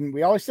away, and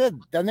we always said,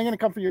 then they're going to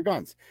come for your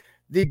guns.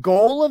 The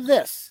goal of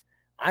this,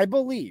 I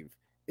believe,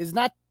 is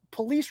not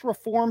police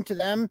reform to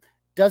them.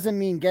 doesn't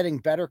mean getting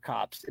better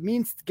cops. It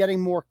means getting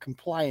more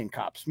compliant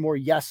cops, more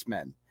yes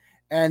men.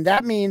 And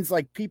that means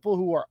like people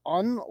who are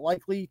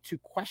unlikely to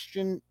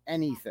question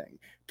anything.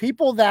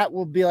 People that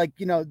will be like,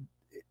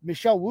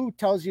 Michelle Wu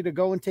tells you to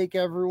go and take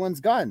everyone's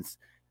guns.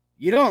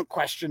 You don't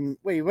question,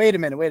 wait a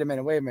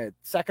minute.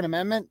 Second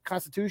Amendment,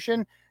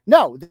 Constitution?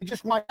 No, they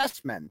just want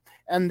yes men.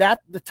 And that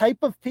the type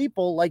of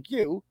people like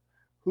you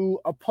who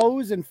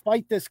oppose and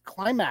fight this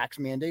climax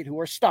mandate, who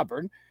are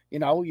stubborn,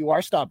 you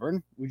are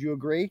stubborn. Would you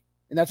agree?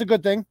 And that's a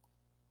good thing,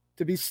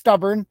 to be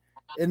stubborn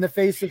in the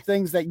face of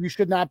things that you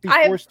should not be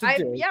forced to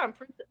do. Yeah,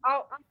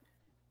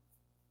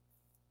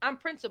 I'm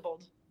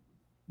principled.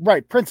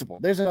 Right,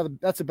 principled.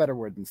 That's a better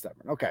word than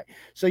stubborn. Okay.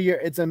 So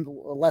it's a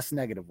less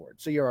negative word.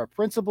 So you're a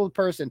principled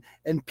person,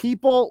 and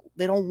people,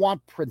 they don't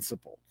want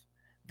principled.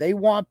 They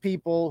want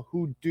people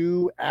who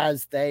do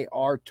as they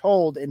are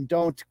told and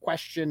don't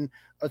question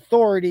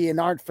authority and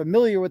aren't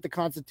familiar with the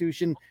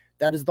Constitution.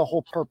 That is the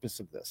whole purpose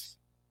of this.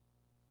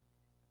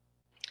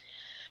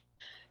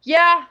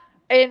 Yeah,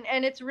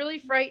 and it's really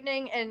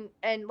frightening,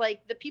 and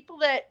like the people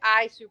that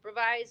I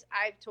supervise,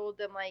 I've told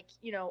them, like,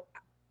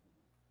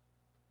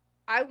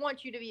 I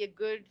want you to be a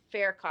good,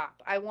 fair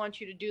cop. I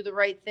want you to do the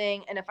right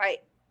thing, and if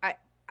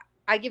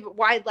I give it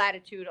wide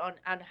latitude on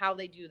how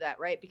they do that,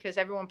 right? Because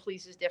everyone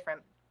polices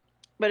different.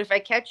 But if I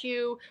catch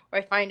you or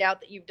I find out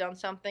that you've done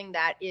something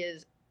that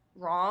is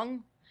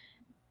wrong,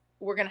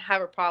 we're going to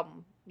have a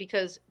problem,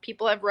 because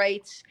people have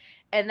rights,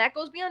 and that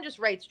goes beyond just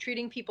rights.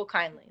 Treating people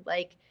kindly,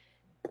 like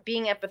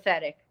being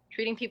empathetic,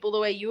 treating people the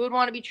way you would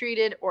want to be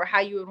treated, or how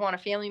you would want a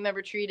family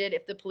member treated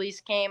if the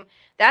police came.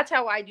 That's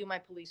how I do my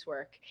police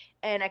work.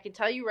 And I can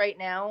tell you right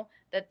now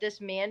that this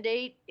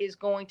mandate is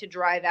going to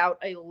drive out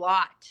a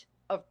lot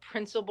of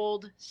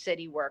principled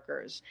city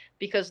workers,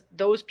 because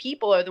those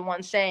people are the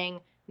ones saying,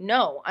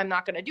 no, I'm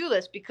not going to do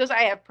this because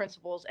I have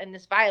principles and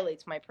this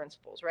violates my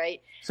principles, right?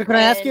 So can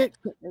I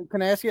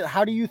ask you,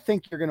 how do you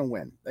think you're going to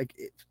win? Like,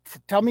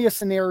 tell me a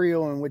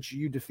scenario in which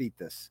you defeat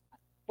this.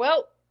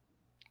 Well,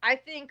 I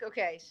think,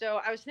 okay,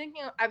 so I've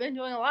been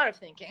doing a lot of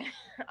thinking.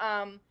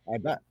 I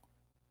bet.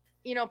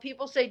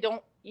 People say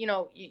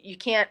you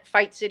can't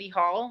fight City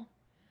Hall.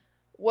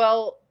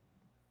 Well,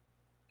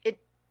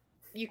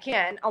 you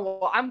can. Oh,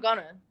 well, I'm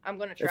gonna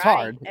try. It's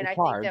hard. And it's I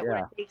hard, think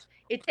that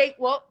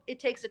it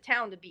takes a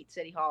town to beat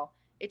City Hall.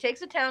 It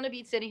takes a town to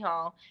beat City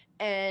Hall.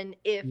 And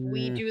if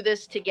we do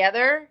this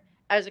together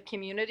as a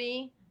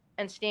community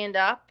and stand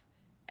up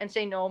and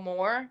say no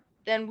more,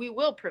 then we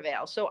will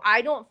prevail. So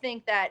I don't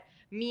think that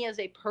me as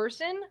a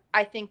person,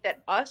 I think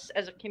that us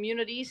as a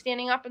community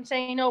standing up and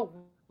saying no,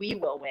 we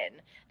will win.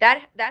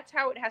 That's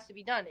how it has to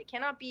be done. It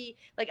cannot be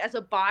like as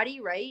a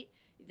body, right?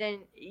 Then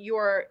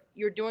you're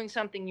doing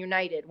something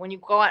united. When you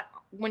go out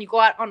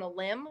on a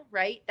limb,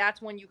 right?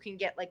 That's when you can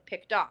get like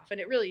picked off, and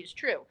it really is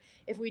true.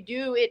 If we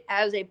do it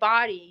as a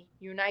body,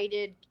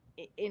 united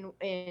in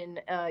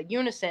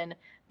unison,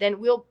 then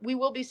we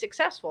will be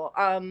successful.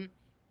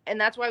 And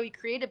that's why we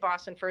created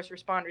Boston First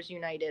Responders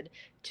United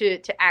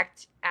to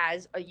act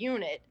as a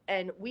unit.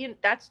 And we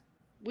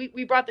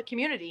brought the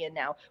community in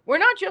now. We're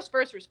not just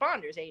first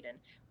responders, Aiden.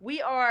 We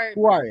are.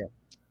 Who are you?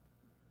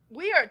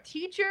 We are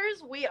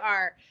teachers. We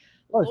are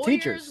lawyers.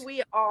 Teachers.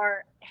 We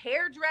are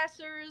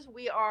hairdressers.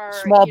 We are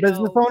small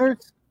business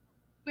owners.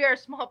 We are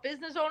small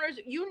business owners.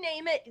 You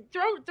name it.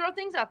 Throw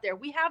things out there.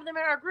 We have them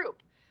in our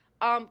group.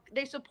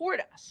 They support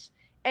us,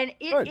 and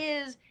it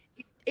has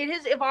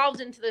evolved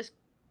into this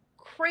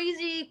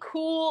crazy,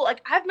 cool.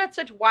 Like, I've met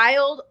such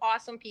wild,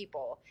 awesome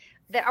people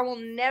that I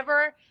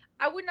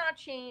would not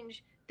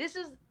change.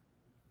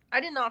 I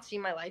did not see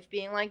my life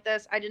being like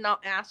this. I did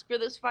not ask for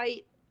this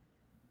fight,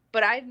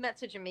 but I've met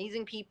such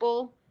amazing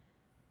people,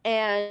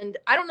 and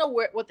I don't know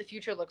what the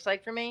future looks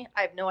like for me.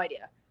 I have no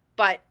idea,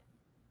 but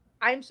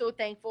I'm so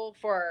thankful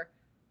for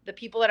the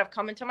people that have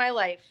come into my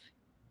life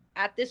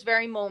at this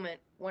very moment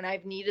when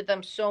I've needed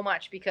them so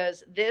much,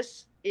 because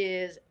this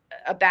is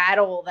a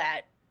battle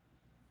that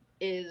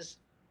it's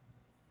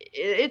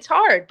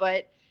hard,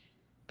 but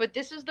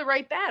this is the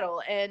right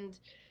battle. And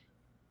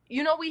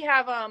we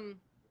have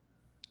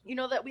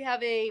that we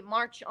have a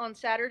march on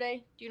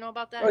Saturday. Do you know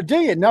about that? Oh, do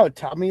you? No,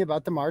 tell me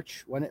about the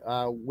march. When,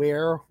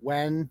 where,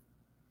 when,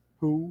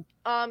 who?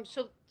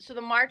 So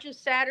the march is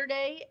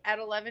Saturday at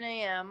 11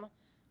 a.m.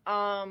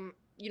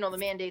 The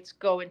mandates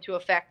go into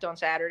effect on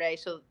Saturday,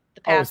 so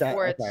the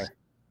passports,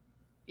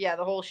 the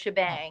whole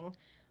shebang.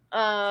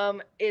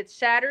 It's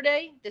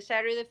Saturday the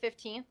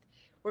 15th.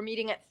 We're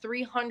meeting at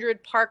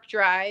 300 Park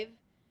Drive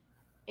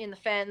in the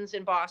Fens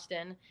in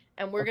Boston,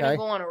 and we're going to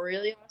go on a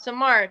really awesome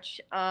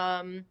march.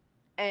 And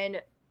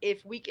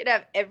if we could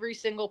have every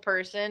single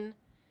person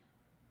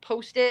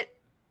post it,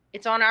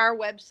 it's on our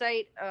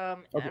website. I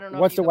don't know.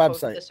 What's if you the can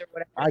post website? this or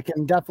whatever. I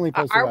can definitely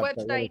post our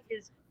the website.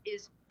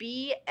 Is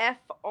bfru.us.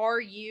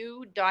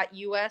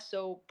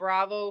 So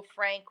Bravo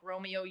Frank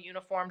Romeo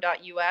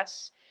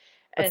Uniform.us,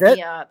 and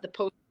the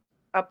post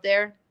up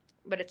there.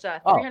 But it's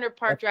 300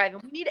 Park Drive,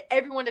 and we need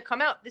everyone to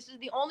come out. This is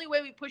the only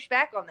way we push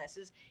back on this,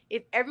 is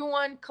if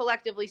everyone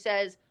collectively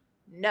says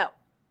no.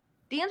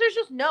 The answer is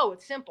just no.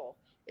 It's simple.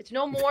 It's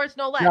no more. It's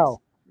no less.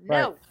 No, right.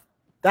 No.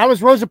 That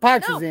was Rosa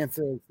Parks' No.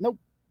 answer. Nope,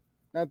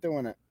 not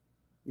doing it.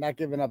 Not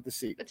giving up the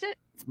seat. That's it.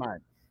 It's mine.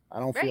 I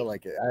don't Right. feel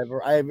like it.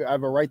 I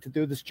have a right to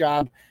do this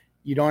job.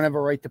 You don't have a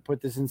right to put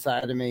this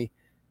inside of me.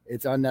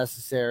 It's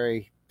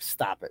unnecessary.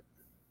 Stop it.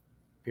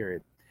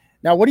 Period.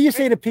 Now, what do you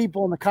say to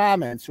people in the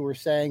comments who are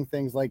saying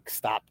things like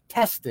 "stop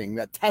testing"?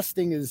 That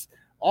testing is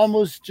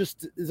almost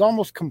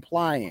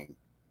complying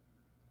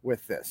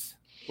with this.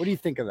 What do you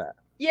think of that?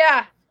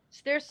 Yeah,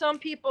 there's some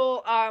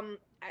people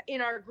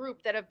in our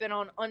group that have been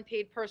on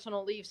unpaid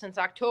personal leave since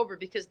October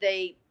because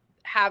they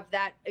have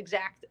that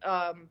exact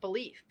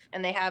belief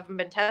and they haven't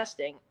been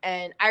testing,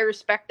 and I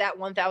respect that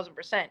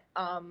 1,000%.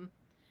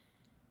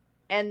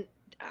 And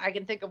I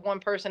can think of one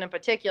person in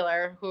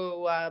particular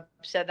who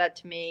said that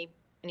to me,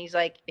 and he's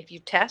like, if you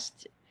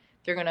test,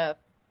 they're gonna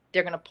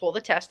pull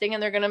the testing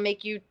and they're gonna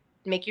make you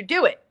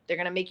do it. They're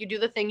gonna make you do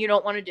the thing you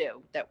don't want to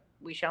do that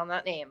we shall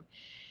not name.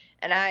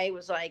 And I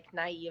was like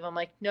naive. I'm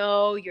like,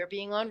 no, you're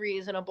being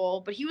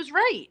unreasonable. But he was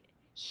right.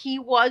 He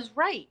was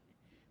right.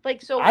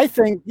 Like, so I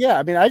think, yeah.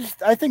 I mean,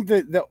 I think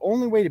the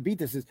only way to beat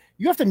this is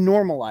you have to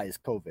normalize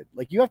COVID.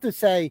 Like, you have to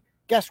say,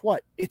 guess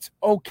what? It's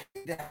okay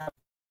to have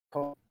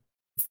COVID.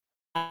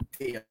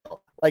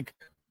 Like,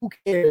 who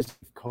cares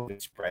if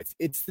COVID spreads?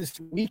 It's this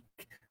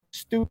weak,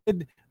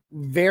 stupid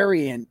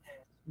variant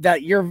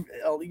that your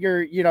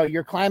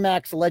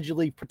climax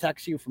allegedly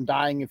protects you from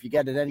dying if you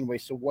get it anyway.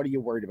 So what are you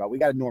worried about? We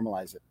got to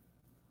normalize it.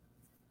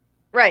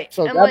 Right.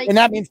 So and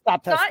that means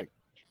stop testing.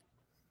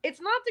 It's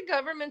not the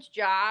government's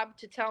job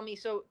to tell me.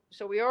 So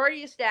we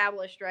already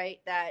established, right,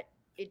 that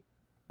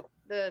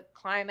the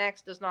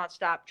climax does not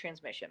stop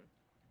transmission.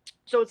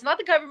 So it's not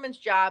the government's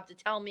job to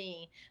tell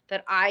me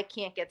that I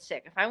can't get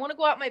sick. If I want to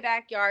go out my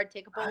backyard,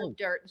 take a bowl of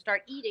dirt and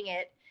start eating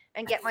it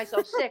and get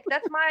myself sick,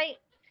 that's my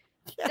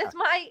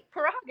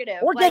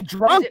prerogative. Or like, get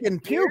drunk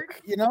and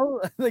puke,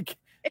 like,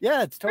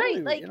 yeah, it's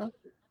totally, right,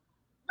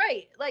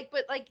 right. Like,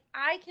 but like,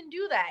 I can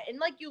do that. And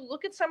like, you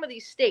look at some of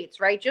these states,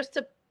 right? Just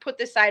to put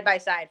this side by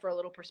side for a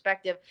little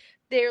perspective,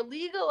 they're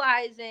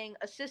legalizing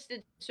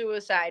assisted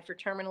suicide for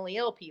terminally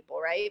ill people,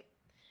 right?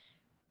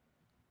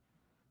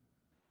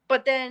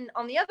 But then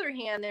on the other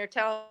hand, they're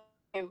telling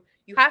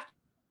you have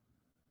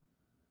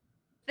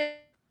to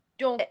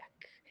don't sick.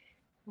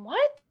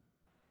 What?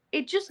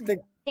 It just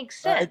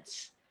makes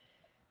sense.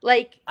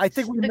 I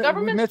think the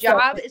government's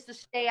job is to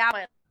stay out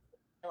of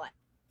my life.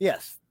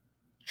 Yes.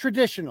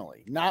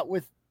 Traditionally, not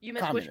with you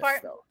missed which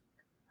part?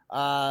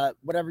 Though.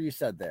 Whatever you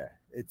said there.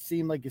 It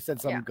seemed like you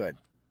said something good.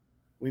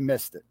 We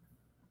missed it.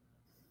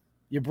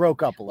 You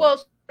broke up a little.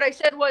 Well, what I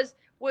said was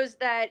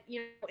that,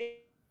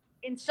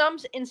 in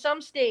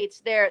some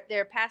states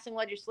they're passing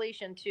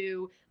legislation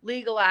to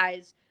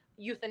legalize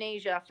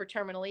euthanasia for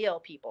terminally ill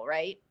people,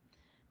 right?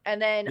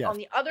 And then on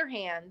the other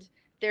hand,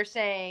 they're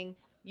saying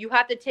you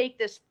have to take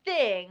this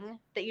thing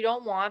that you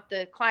don't want,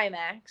 the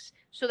climax,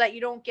 so that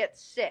you don't get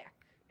sick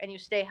and you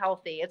stay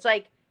healthy. It's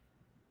like,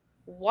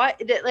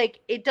 what?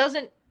 Like, it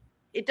doesn't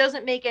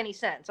make any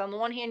sense. On the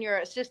one hand, you're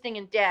assisting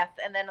in death,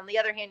 and then on the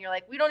other hand, you're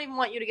like, we don't even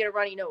want you to get a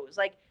runny nose.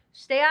 Like,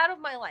 stay out of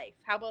my life.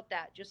 How about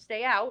that? Just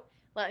stay out.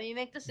 Let me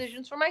make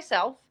decisions for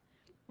myself.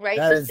 Right?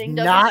 That is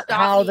not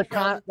how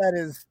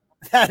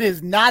that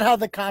is not how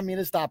the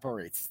communist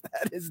operates.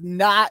 That is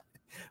not.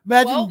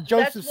 Imagine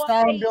Joseph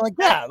Stalin being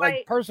like,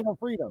 like personal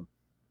freedom.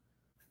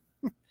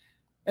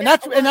 And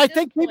I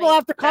think people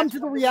have to come to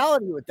the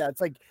reality with that.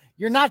 It's like,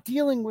 you're not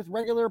dealing with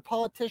regular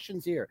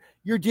politicians here.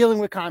 You're dealing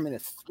with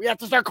communists. We have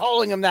to start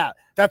calling them that.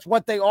 That's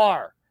what they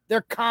are.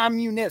 They're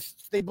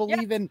communists. They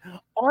believe in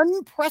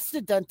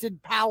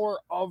unprecedented power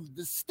of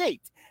the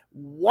state.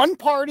 One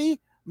party,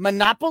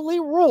 monopoly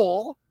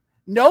rule,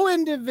 no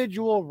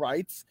individual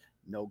rights,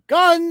 no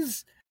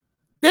guns.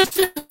 This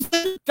is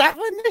the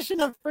definition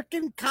of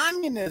freaking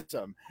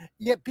communism.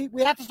 Yet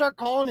we have to start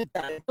calling it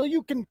that. Until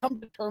you can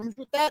come to terms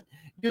with that,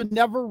 you'll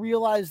never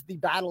realize the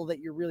battle that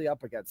you're really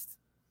up against.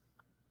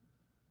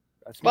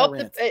 That's my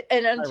rant.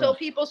 And until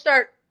people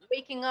start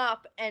waking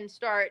up and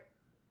start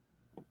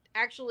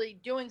actually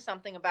doing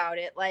something about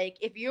it, like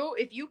if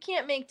you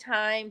can't make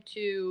time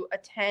to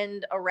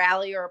attend a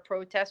rally or a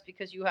protest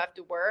because you have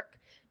to work,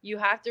 you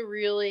have to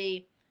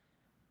really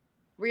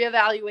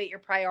reevaluate your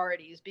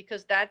priorities,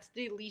 because that's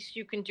the least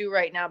you can do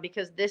right now,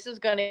 because this is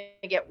going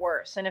to get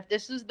worse. And if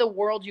this is the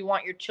world you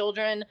want your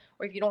children,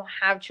 or if you don't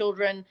have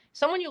children,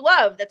 someone you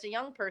love that's a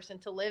young person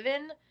to live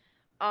in,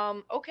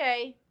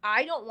 okay,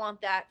 I don't want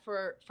that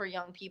for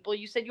young people.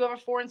 You said you have a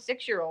 4 and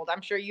 6 year old.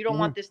 I'm sure you don't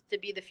want this to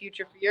be the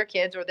future for your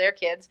kids or their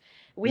kids.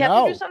 We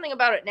have to do something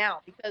about it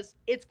now, because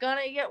it's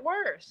gonna get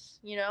worse.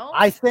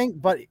 I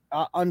think, but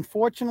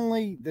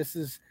unfortunately, this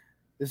is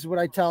what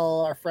I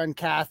tell our friend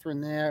Catherine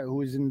there,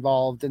 who is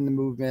involved in the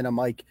movement. I'm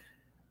like,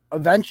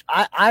 eventually,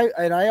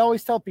 I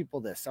always tell people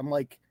this. I'm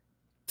like,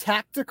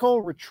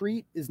 tactical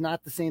retreat is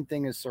not the same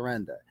thing as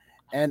surrender.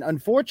 And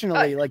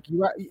unfortunately,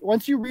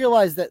 once you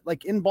realize that,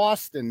 like in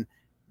Boston,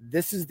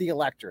 this is the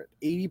electorate.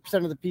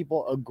 80% of the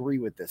people agree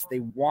with this. They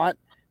want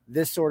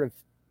this sort of,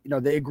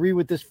 they agree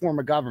with this form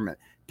of government.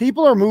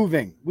 People are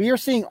moving. We are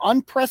seeing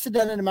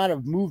unprecedented amount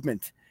of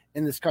movement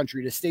in this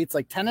country to states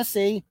like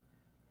Tennessee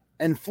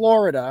and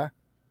Florida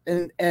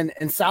and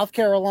South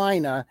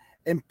Carolina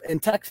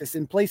and Texas,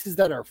 in places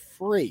that are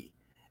free.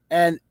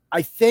 And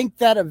I think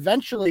that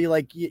eventually,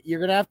 like, you're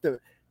going to have to,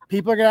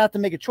 people are going to have to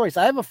make a choice.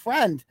 I have a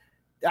friend,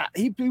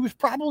 he was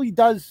probably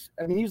does,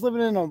 I mean, he's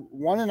living in a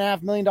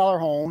 $1.5 million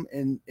home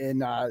in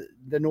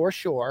the North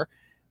Shore.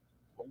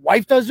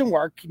 Wife doesn't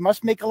work. He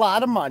must make a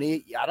lot of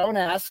money. I don't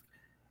ask.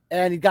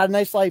 And he got a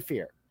nice life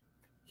here.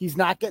 He's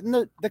not getting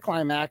the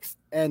climax.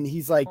 And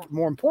he's like,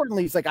 more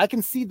importantly, he's like, I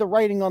can see the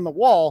writing on the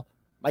wall.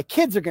 My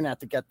kids are going to have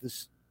to get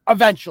this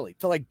eventually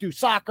to like do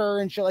soccer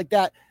and shit like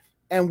that.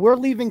 And we're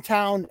leaving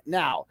town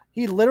now.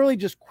 He literally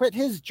just quit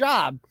his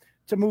job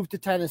to move to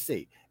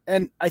Tennessee.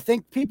 And I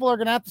think people are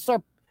going to have to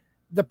start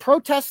the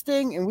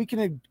protesting, and we can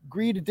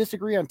agree to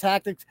disagree on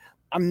tactics.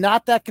 I'm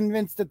not that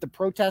convinced that the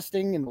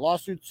protesting and the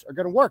lawsuits are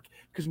going to work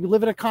because we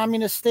live in a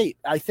communist state.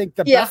 I think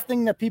the best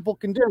thing that people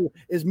can do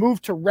is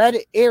move to red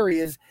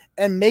areas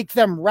and make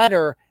them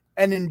redder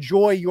and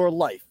enjoy your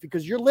life,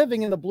 because you're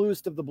living in the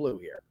bluest of the blue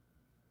here.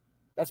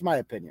 That's my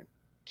opinion.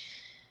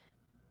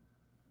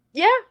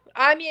 Yeah,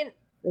 I mean,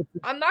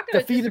 I'm not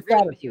going to disagree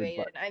with you,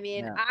 Aiden. I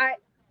mean,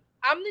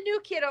 I'm the new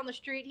kid on the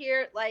street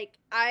here. Like,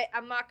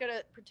 I'm not going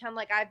to pretend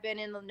like I've been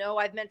in the know.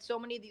 I've met so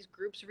many of these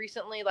groups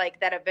recently, like,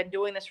 that have been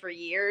doing this for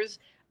years.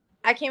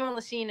 I came on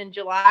the scene in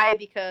July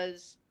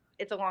because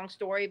it's a long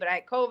story, but I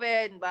had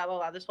COVID and blah, blah,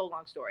 blah, this whole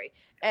long story.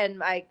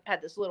 And I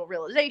had this little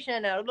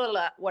realization, blah, blah,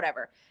 blah,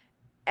 whatever.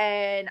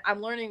 And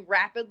I'm learning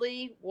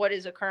rapidly what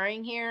is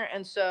occurring here.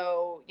 And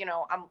so, you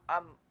know,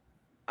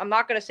 I'm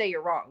not going to say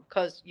you're wrong,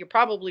 because you're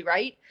probably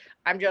right.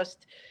 I'm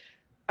just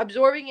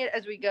absorbing it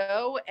as we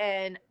go.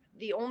 And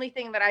the only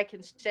thing that I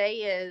can say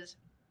is,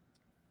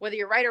 whether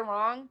you're right or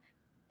wrong,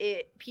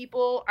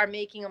 people are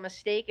making a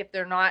mistake if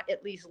they're not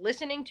at least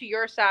listening to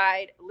your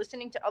side,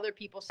 listening to other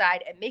people's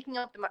side, and making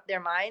up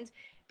their minds.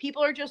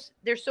 People are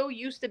they're so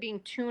used to being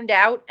tuned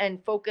out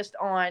and focused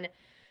on,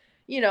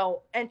 you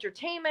know,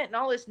 entertainment and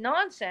all this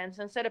nonsense,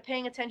 instead of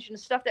paying attention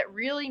to stuff that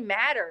really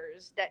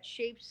matters, that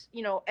shapes,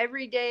 you know,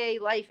 everyday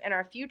life and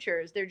our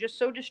futures. They're just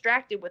so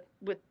distracted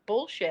with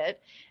bullshit.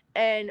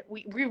 And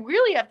we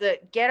really have to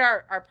get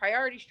our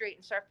priorities straight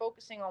and start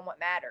focusing on what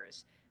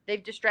matters.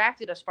 They've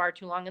distracted us far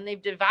too long, and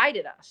they've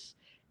divided us.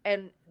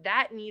 And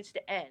that needs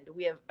to end.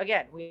 We have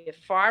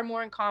far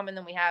more in common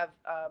than we have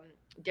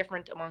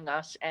different among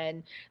us.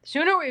 And the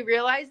sooner we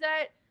realize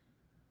that,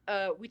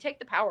 we take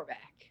the power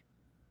back.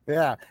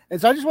 Yeah.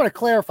 And so I just want to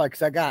clarify,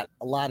 because I got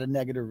a lot of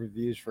negative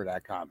reviews for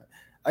that comment.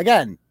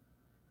 Again,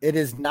 it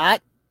is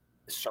not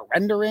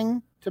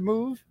surrendering to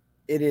move.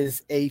 It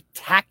is a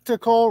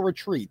tactical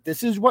retreat.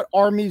 This is what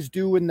armies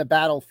do in the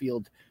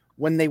battlefield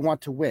when they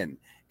want to win.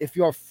 If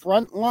your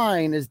front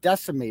line is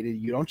decimated,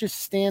 you don't just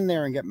stand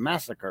there and get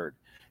massacred.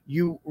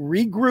 You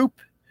regroup,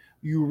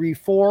 you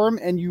reform,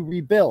 and you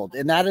rebuild.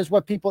 And that is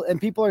what people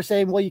are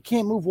saying, well, you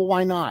can't move. Well,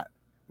 why not?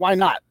 Why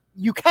not?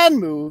 You can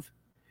move.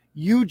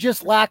 You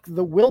just lack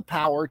the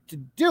willpower to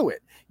do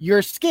it.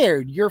 You're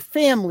scared. Your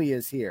family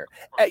is here.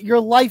 Your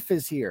life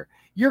is here.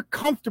 You're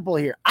comfortable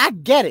here. I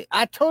get it.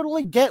 I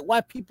totally get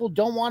why people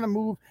don't want to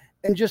move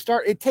and just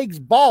start. It takes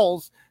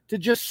balls to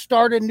just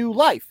start a new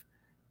life.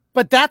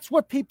 But that's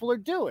what people are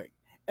doing.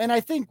 And I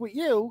think with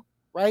you,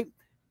 right,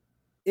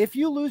 if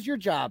you lose your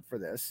job for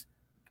this,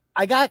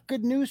 I got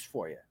good news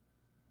for you.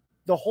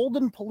 The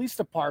Holden Police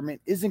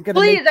Department isn't going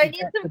to. Please, I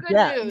need some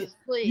good news.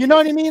 Please, you know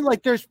what I mean?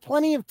 Like, there's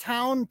plenty of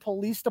town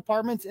police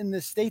departments in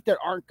this state that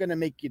aren't going to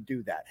make you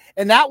do that,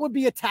 and that would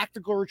be a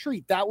tactical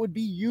retreat. That would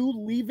be you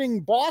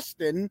leaving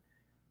Boston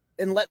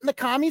and letting the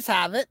commies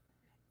have it,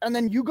 and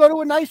then you go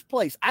to a nice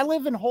place. I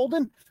live in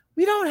Holden.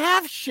 We don't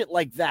have shit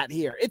like that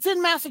here. It's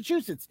in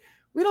Massachusetts.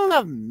 We don't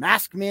have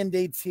mask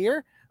mandates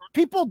here.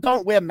 People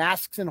don't wear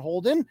masks in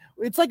Holden.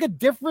 It's like a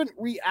different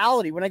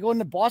reality. When I go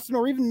into Boston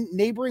or even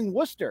neighboring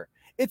Worcester,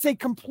 it's a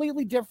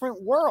completely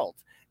different world.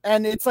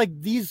 And it's like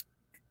these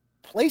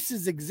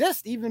places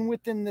exist even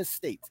within this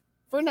state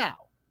for now.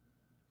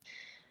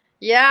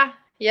 Yeah.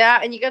 Yeah.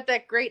 And you got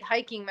that great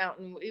hiking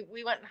mountain.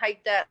 We went and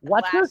hiked that.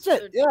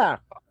 Yeah.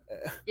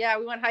 Yeah.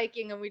 We went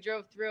hiking and we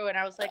drove through, and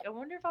I was like, I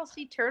wonder if I'll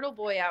see Turtle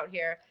Boy out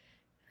here.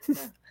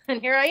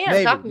 And here I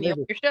am talking to you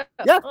on your show.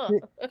 Yeah.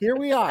 Here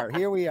we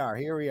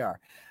are.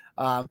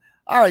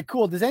 All right,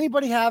 cool. Does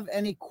anybody have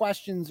any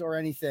questions or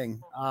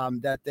anything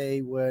that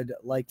they would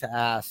like to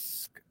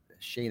ask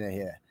Shana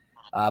here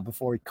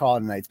before we call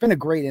it a night? It's been a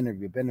great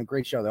interview. Been a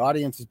great show. The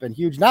audience has been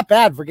huge. Not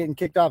bad for getting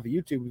kicked off of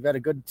YouTube. We've had a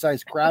good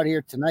sized crowd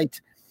here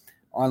tonight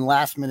on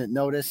last minute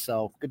notice.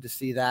 So good to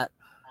see that.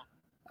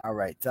 All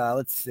right.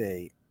 Let's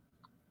see.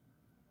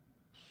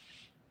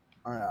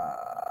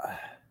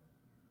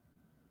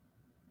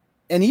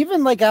 And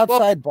even like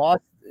outside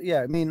Boston.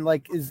 Yeah, I mean,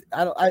 like,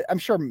 I'm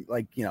sure,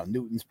 like, you know,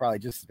 Newton's probably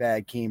just as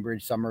bad,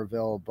 Cambridge,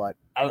 Somerville, but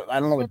I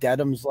don't know what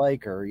Dedham's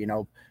like, or, you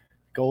know,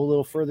 go a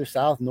little further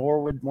south,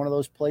 Norwood, one of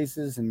those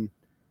places, and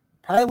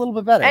Probably a little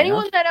bit better.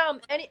 Anyone that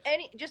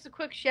any just a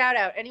quick shout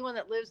out. Anyone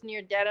that lives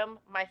near Dedham,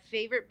 my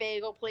favorite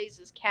bagel place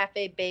is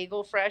Cafe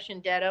Bagel Fresh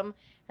in Dedham,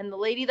 and the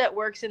lady that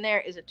works in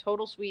there is a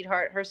total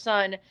sweetheart. Her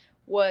son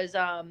was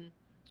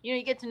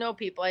you get to know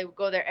people. I would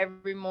go there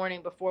every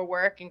morning before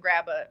work and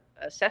grab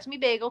a sesame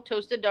bagel,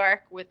 toasted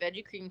dark with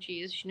veggie cream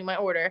cheese. She knew my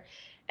order,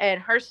 and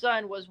her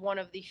son was one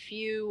of the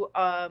few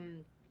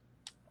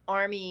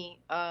army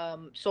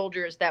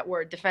soldiers that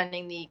were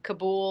defending the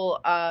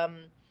Kabul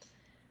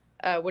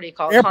what do you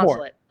call it? Airport.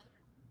 Consulate.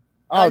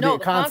 Oh, No, the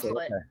the consulate.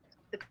 consulate. Okay.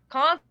 The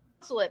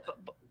consulate,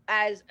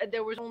 as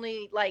there was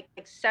only like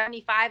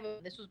 75 of them.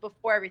 This was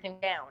before everything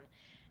went down.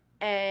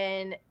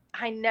 And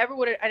I never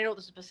would have, I know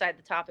this is beside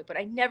the topic, but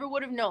I never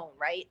would have known,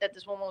 right, that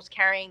this woman was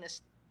carrying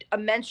this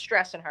immense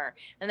stress in her.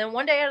 And then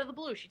one day out of the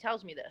blue, she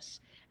tells me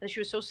this. And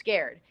she was so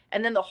scared.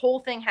 And then the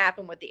whole thing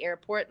happened with the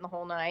airport and the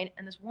whole nine.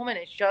 And this woman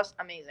is just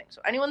amazing. So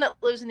anyone that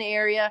lives in the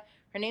area,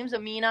 her name's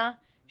Amina.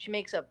 She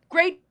makes a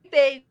great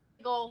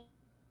bagel.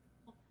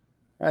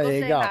 There Go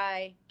you say go.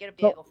 hi. Get a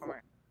bagel from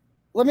her.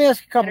 Let me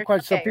ask you a couple And her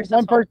questions.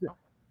 son-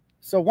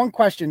 So one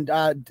question.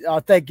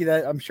 Thank you.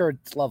 I'm sure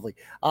it's lovely.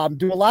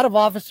 Do a lot of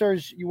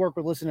officers you work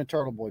with listen to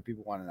Turtle Boy?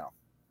 People want to know.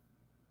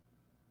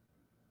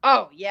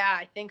 Oh yeah,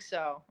 I think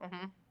so.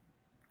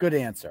 Good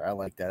answer. I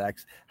like that.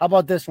 How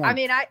about this one? I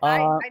mean, I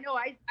know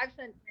I've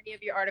sent many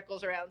of your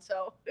articles around.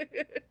 So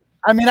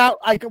I mean, I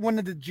when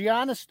the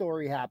Gianna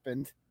story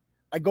happened,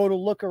 I go to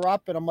look her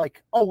up and I'm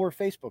like, oh, we're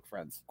Facebook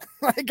friends.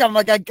 I'm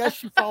like, I guess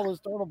she follows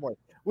Turtle Boy,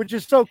 which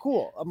is so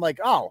cool. I'm like,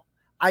 oh,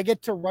 I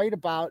get to write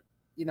about,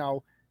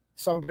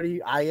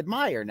 somebody I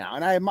admire now.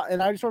 And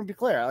I just want to be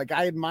clear. Like,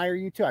 I admire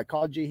you too. I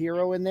called you a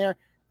hero in there.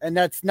 And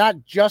that's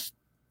not just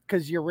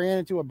because you ran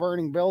into a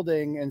burning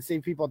building and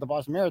saved people at the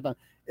Boston Marathon.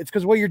 It's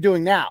because what you're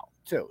doing now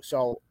too.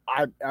 So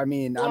I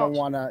mean, I don't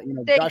want to,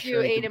 thank you,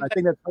 Aiden. I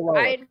think that's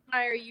I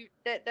admire you.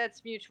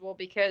 That's mutual,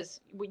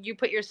 because you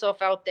put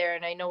yourself out there,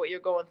 and I know what you're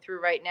going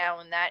through right now,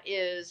 and that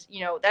is,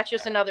 that's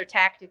just another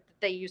tactic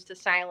that they use to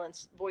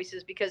silence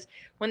voices, because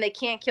when they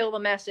can't kill the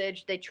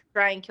message, they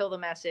try and kill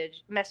the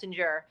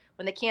messenger.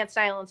 When they can't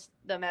silence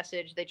the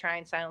message, they try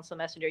and silence the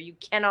messenger. You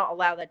cannot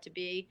allow that to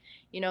be.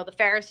 The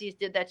Pharisees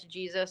did that to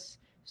Jesus,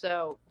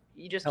 so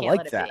you just can't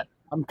let it be.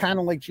 I'm kind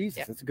of like Jesus.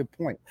 Yeah. That's a good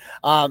point.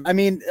 I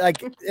mean,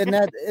 like,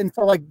 and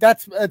so like,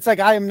 it's like,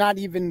 I am not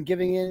even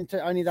giving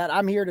into any of that.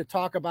 I'm here to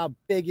talk about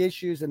big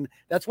issues. And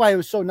that's why it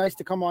was so nice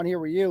to come on here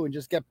with you and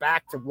just get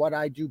back to what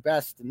I do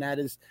best. And that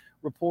is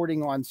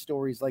reporting on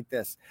stories like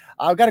this.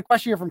 I've got a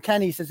question here from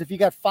Kenny. He says, if you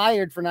got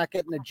fired for not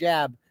getting a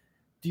jab,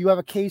 do you have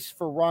a case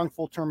for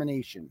wrongful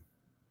termination?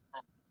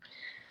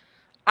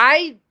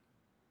 I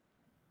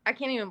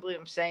can't even believe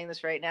I'm saying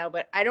this right now,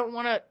 but I don't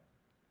want to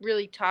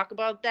really talk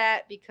about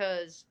that,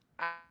 because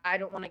I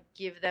don't want to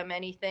give them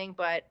anything,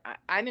 but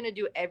I'm going to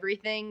do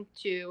everything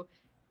to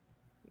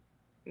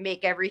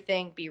make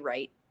everything be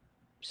right.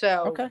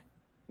 So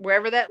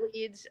wherever that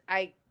leads,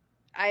 I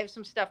have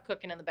some stuff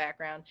cooking in the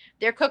background.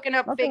 They're cooking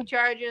up fake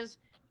charges.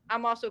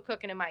 I'm also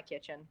cooking in my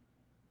kitchen.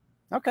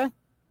 Okay.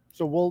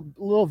 So a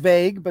little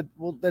vague, but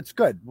that's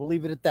good. We'll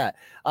leave it at that.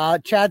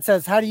 Chad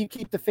says, how do you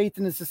keep the faith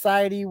in the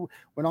society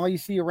when all you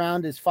see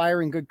around is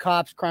firing good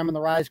cops, crime on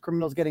the rise,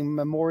 criminals getting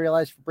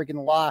memorialized for breaking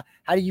the law?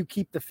 How do you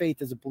keep the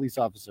faith as a police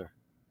officer?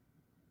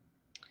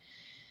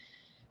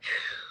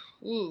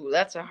 Ooh,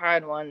 that's a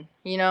hard one.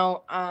 There's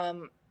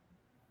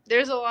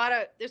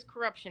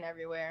corruption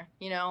everywhere,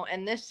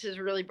 and this has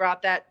really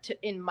brought that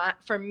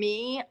for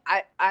me.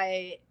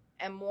 I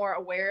am more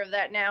aware of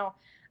that now.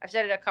 I've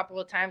said it a couple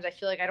of times. I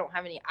feel like I don't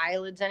have any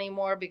eyelids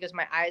anymore, because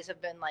my eyes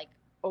have been like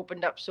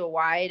opened up so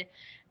wide.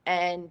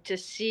 And to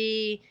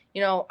see,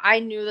 I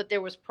knew that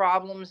there was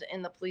problems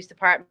in the police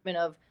department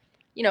of,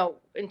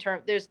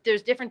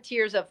 there's different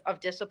tiers of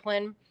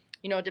discipline,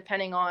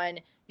 depending on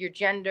your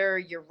gender,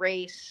 your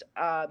race,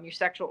 your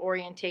sexual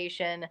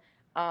orientation.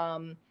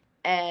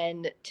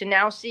 And to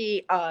now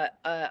see a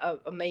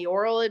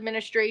mayoral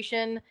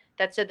administration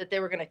that said that they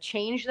were going to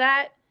change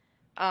that,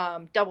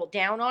 double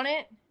down on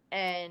it,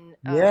 and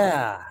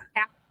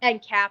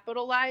and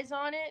capitalize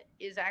on it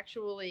is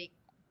actually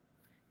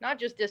not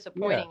just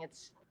disappointing. Yeah.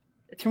 It's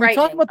Can we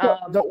talk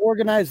about the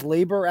organized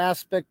labor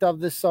aspect of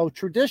this? So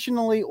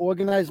traditionally,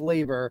 organized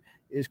labor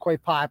is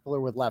quite popular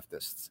with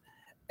leftists,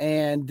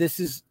 and this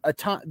is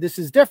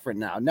different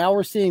now. Now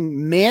we're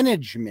seeing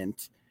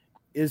management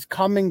is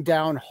coming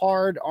down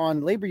hard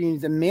on labor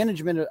unions, and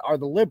management are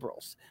the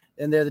liberals,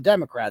 and they're the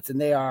Democrats, and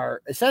they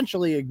are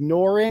essentially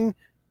ignoring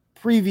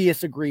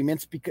previous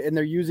agreements, and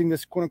they're using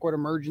this quote unquote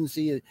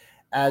emergency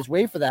as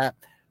way for that.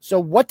 So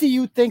what do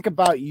you think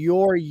about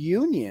your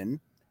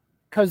union?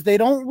 Because they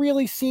don't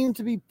really seem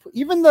to be,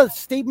 even the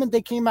statement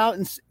they came out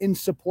in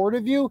support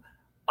of you,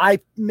 I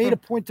made a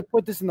point to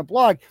put this in the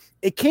blog.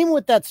 It came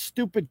with that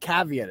stupid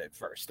caveat at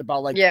first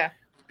about like,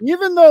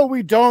 even though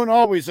we don't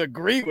always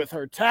agree with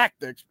her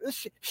tactics,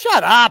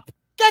 shut up,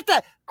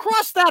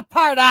 cross that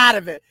part out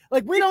of it.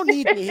 Like, we don't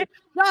need to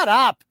shut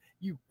up,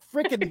 you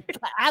freaking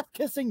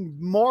ass-kissing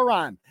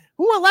moron.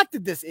 Who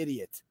elected this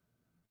idiot?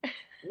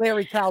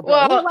 Larry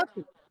Caldwell. Well,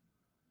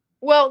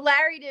 Well,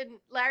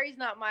 Larry's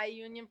not my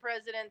union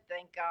president,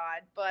 thank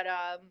God. But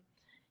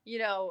you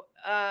know,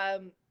 I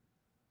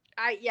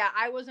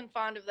wasn't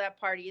fond of that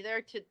part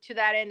either. To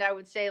that end, I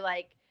would say,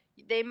 like,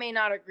 they may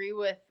not agree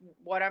with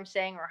what I'm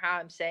saying or how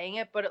I'm saying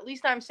it, but at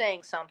least I'm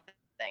saying something.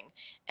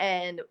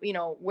 And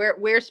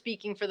we're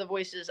speaking for the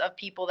voices of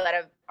people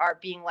that are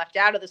being left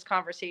out of this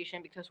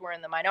conversation because we're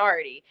in the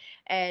minority.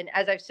 And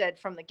as I've said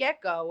from the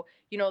get-go,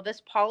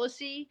 this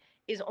policy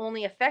is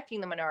only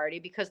affecting the minority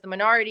because the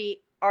minority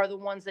are the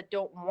ones that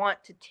don't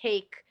want to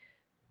take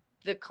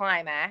the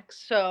climax.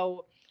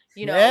 So,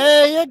 you know,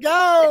 There you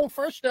go.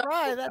 First so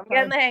try that I'm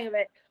getting time. the hang of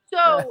it.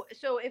 Yeah.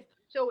 So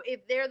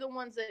if they're the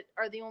ones that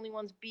are the only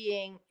ones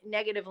being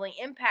negatively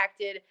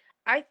impacted,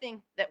 I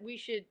think that we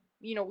should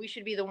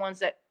be the ones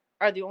that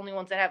are the only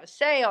ones that have a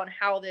say on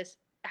how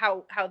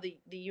the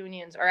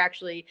unions are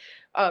actually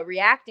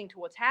reacting to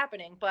what's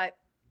happening. But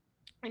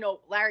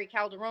Larry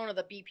Calderon of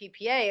the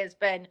BPPA has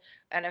been,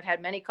 and I've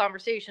had many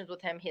conversations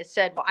with him. He has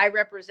said, "Well, I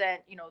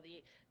represent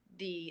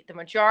the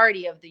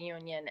majority of the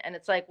union," and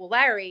it's like, well,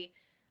 Larry,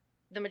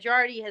 the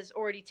majority has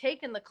already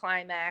taken the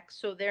climax,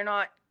 so they're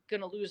not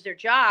going to lose their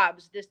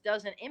jobs. This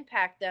doesn't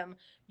impact them.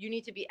 You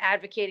need to be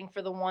advocating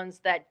for the ones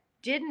that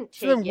didn't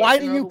So then take it why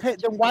and do are you the pay?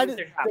 ones who Then why lose do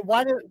their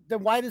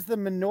jobs. does the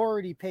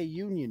minority pay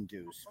union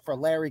dues for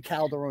Larry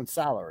Calderon's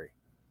salary?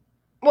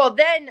 Well,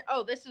 then,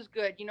 this is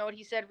good. You know what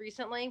he said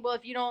recently? Well,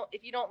 if you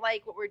don't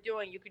like what we're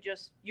doing, you could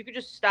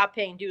just stop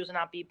paying dues and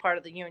not be part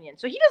of the union.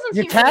 So he doesn't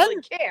You seem to can,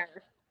 really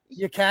care.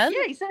 you can.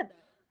 Yeah, he said that.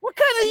 What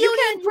kind of You union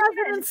can, you can.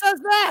 president says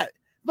that?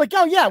 Like,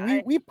 oh yeah, we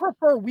I we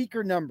prefer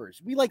weaker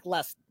numbers. We like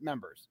less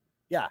members.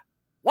 Yeah.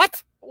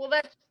 What? Well,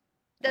 that's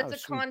Oh, a sweet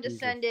Jesus.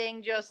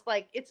 condescending, just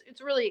like it's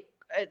really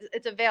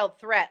it's a veiled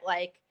threat.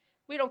 Like,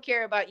 we don't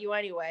care about you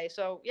anyway,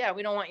 so yeah,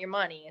 we don't want your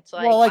money. It's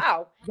Well, like, like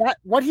wow, that,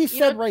 what he you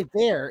know. said right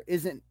there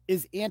is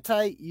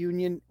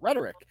anti-union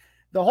rhetoric.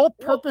 The whole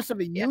Well, purpose of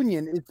a yeah,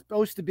 union is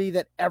supposed to be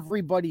that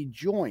everybody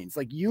joins.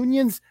 Like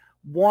unions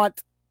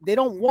want, they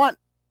don't want,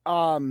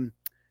 um,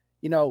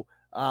 you know,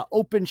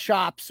 open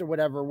shops or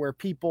whatever where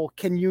people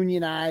can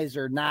unionize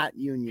or not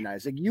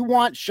unionize. Like you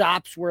want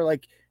shops where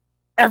like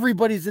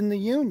everybody's in the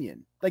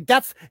union. Like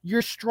that's,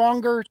 you're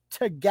stronger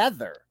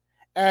together.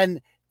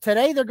 And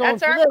today they're going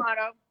that's for our this.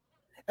 motto.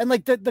 And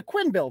like the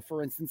Quinn bill,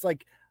 for instance,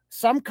 like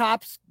some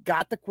cops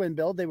got the Quinn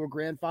bill, they were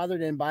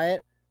grandfathered in by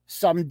it.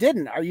 Some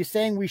didn't. Are you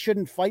saying we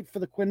shouldn't fight for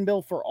the Quinn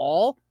bill for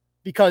all?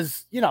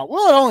 Because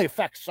well, it only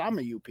affects some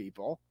of you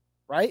people,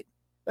 right?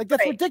 Like that's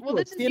Right. Well,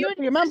 ridiculous. this is Stand up union.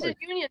 for your This is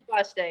members. union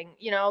busting.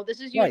 This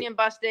is Right. union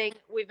busting.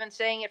 We've been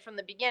saying it from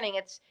the beginning.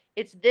 It's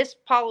this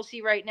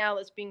policy right now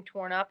that's being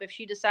torn up. If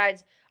she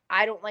decides,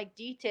 I don't like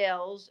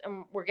details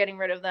and we're getting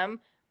rid of them,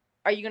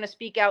 are you going to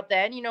speak out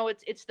then?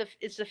 It's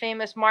the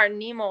famous Martin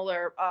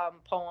Niemöller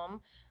poem.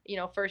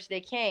 First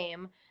they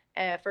came.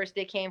 First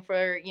they came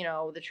for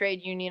the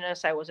trade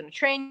unionists. I wasn't a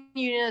trade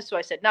unionist, so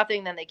I said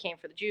nothing. Then they came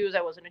for the Jews.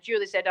 I wasn't a Jew.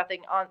 They said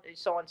nothing. On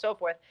so on and so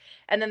forth.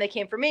 And then they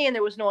came for me, and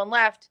there was no one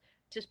left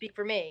to speak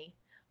for me,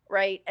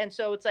 right? And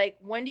so it's like,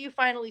 when do you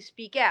finally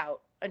speak out?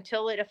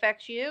 Until it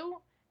affects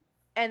you,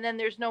 and then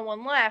there's no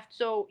one left.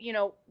 So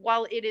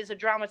while it is a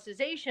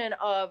dramatization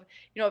of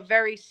a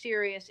very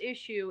serious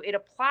issue, it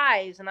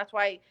applies. And that's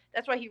why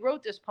he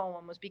wrote this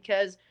poem, was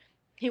because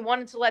he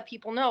wanted to let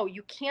people know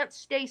you can't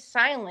stay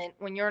silent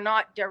when you're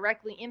not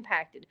directly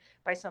impacted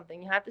by something.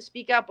 You have to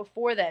speak out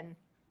before then,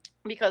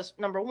 because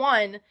number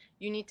one,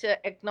 you need to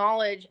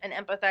acknowledge and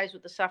empathize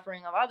with the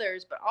suffering of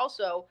others, but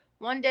also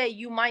one day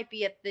you might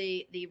be at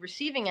the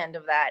receiving end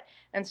of that.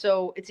 And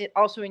so it's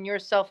also in your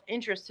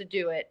self-interest to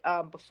do it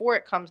before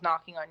it comes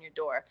knocking on your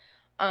door.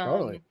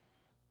 Totally.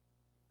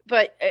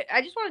 But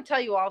I just want to tell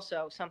you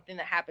also something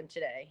that happened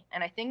today,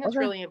 and I think that's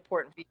Okay. really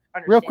important for you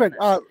to Real understand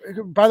quick.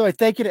 this. By the way,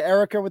 thank you to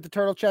Erica with the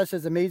Turtle Chest.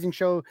 Says amazing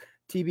show,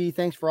 TB.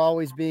 Thanks for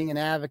always being an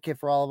advocate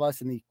for all of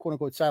us in the quote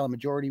unquote silent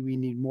majority. We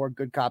need more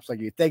good cops like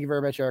you. Thank you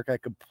very much, Erica. I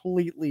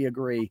completely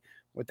agree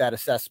with that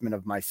assessment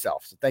of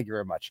myself. So thank you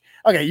very much.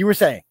 Okay, you were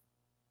saying.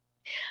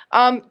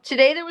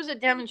 Today there was a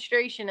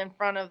demonstration in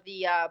front of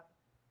the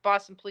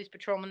Boston Police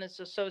Patrolmen's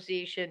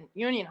Association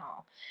Union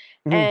Hall,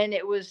 and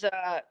it was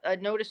a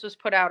notice was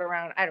put out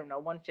around, I don't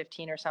know,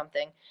 1:15 or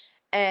something,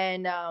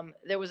 and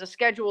there was a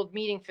scheduled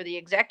meeting for the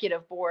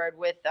executive board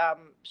with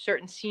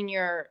certain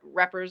senior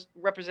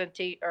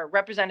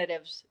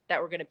representatives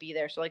that were going to be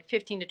there, so like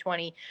 15 to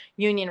 20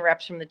 union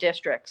reps from the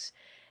districts.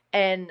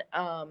 And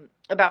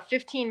about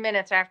 15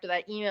 minutes after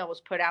that email was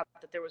put out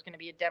that there was going to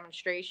be a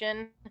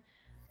demonstration,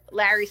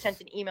 Larry sent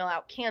an email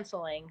out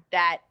canceling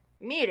that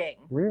meeting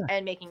Yeah.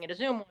 and making it a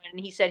Zoom one, and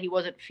he said he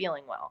wasn't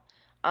feeling well.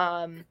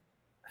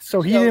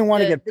 So he didn't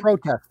want to get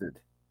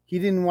protested. He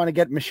didn't want to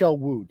get Michelle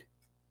wooed.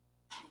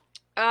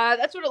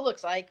 That's what it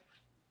looks like.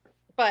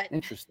 But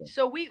interesting.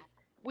 So we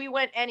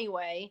went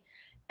anyway,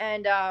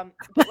 and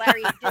but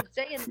Larry did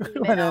say in the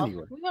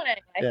email. We went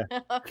anyway.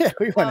 Yeah,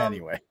 we went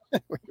anyway.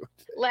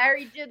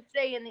 Larry did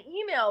say in the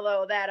email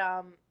though that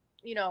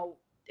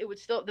it would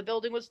still, the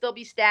building would still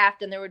be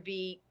staffed, and there would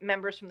be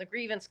members from the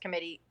grievance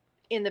committee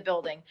in the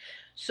building.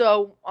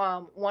 So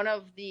one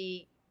of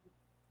the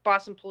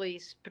Boston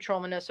Police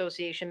Patrolman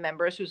Association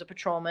members, who's a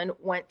patrolman,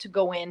 went to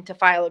go in to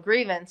file a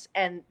grievance,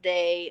 and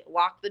they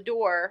locked the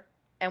door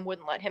and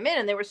wouldn't let him in.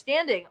 And they were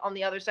standing on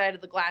the other side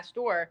of the glass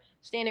door,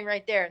 standing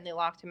right there, and they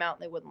locked him out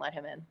and they wouldn't let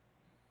him in.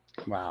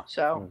 Wow.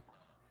 So,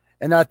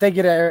 and thank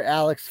you to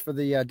Alex for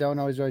the Don't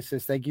Always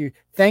Racist.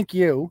 Thank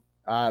you.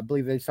 I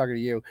believe they're talking to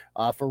you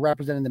for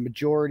representing the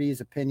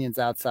majority's opinions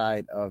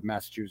outside of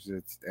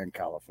Massachusetts and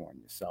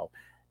California. So,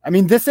 I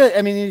mean,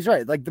 he's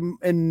right. Like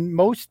in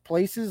most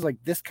places, like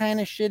this kind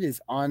of shit is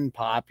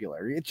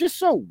unpopular. It's just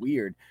so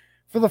weird.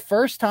 For the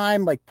first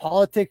time, like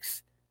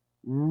politics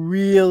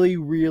really,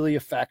 really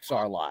affects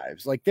our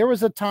lives. Like there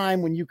was a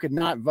time when you could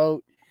not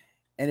vote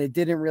and it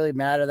didn't really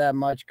matter that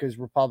much because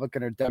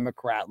Republican or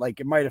Democrat, like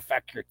it might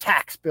affect your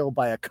tax bill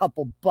by a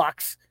couple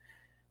bucks.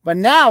 But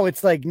now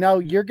it's like, no,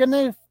 you're going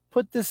to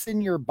put this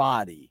in your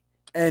body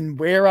and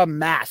wear a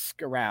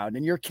mask around,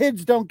 and your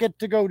kids don't get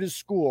to go to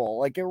school.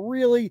 Like it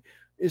really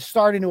is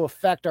starting to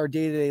affect our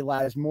day-to-day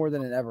lives more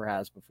than it ever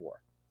has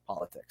before.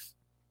 Politics.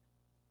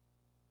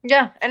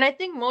 Yeah. And I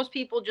think most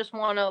people just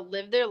want to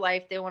live their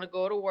life. They want to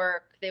go to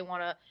work. They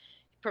want to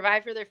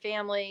provide for their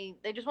family.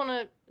 They just want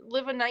to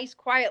live a nice,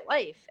 quiet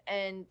life.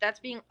 And that's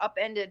being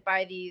upended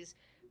by these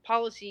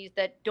policies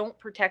that don't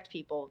protect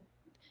people.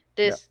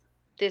 This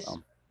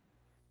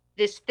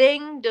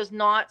thing does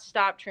not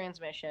stop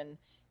transmission.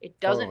 It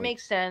doesn't make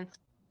sense.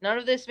 None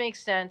of this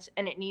makes sense,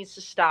 and it needs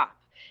to stop.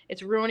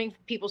 It's ruining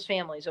people's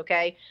families,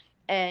 okay?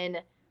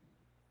 And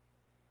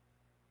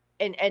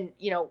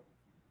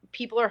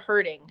people are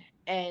hurting,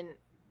 and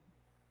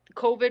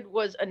COVID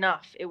was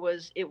enough.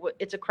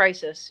 It's a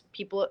crisis.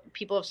 People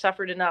have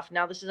suffered enough.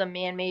 Now this is a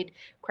man-made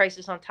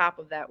crisis on top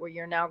of that, where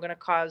you're now going to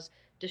cause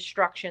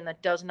destruction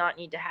that does not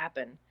need to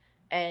happen.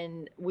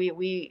 And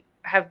we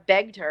have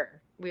begged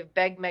her. We've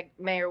begged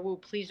Mayor Wu,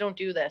 please don't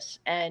do this.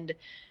 And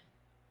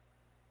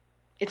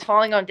it's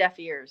falling on deaf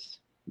ears.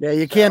 Yeah,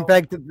 you can't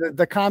beg.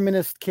 The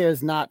communist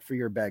cares not for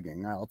your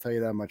begging. I'll tell you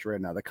that much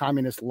right now. The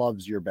communist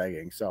loves your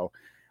begging. So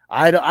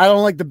I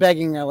don't like the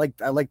begging. I like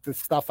the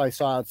stuff I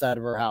saw outside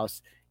of her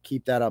house.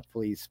 Keep that up,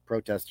 please,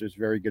 protesters.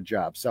 Very good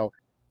job. So,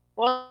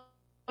 well,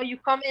 you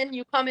come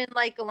in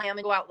like a lamb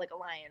and go out like a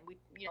lion.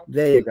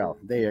 There you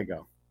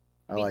go.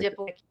 I like it.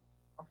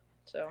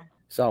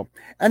 So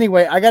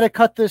anyway, I got to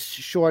cut this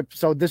short.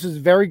 So this is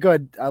very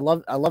good. I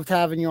loved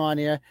having you on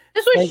here.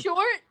 This was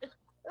short.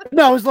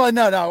 No, it's like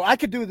no. I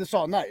could do this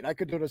all night.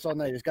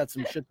 It's got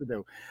some shit to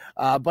do.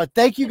 But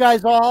thank you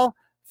guys all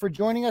for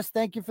joining us.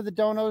 Thank you for the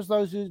donos,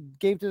 those who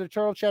gave to the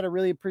Turtle Chat. I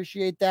really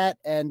appreciate that.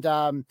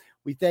 And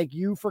we thank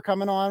you for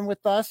coming on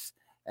with us.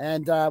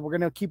 And we're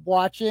going to keep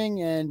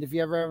watching. And if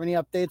you ever have any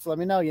updates, let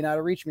me know. You know how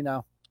to reach me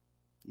now.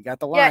 You got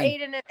the line.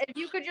 Yeah, Aiden, if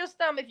you could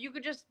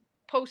just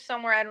post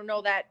somewhere, I don't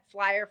know, that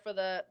flyer for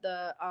the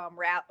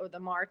route or the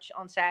march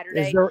on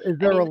Saturday. Is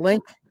there a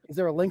link? Is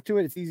there a link to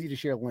it? It's easy to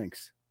share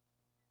links.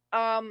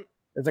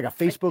 There's like a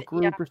Facebook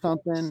group or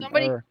something.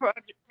 Somebody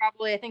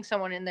probably, I think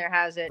someone in there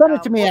has it. Send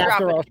it to me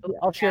after.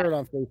 I'll share it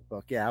on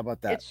Facebook. Yeah, how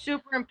about that? It's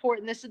super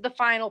important. This is the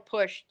final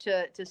push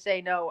to say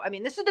no. I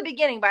mean, this is the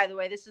beginning, by the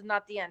way. This is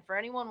not the end. For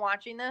anyone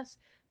watching this,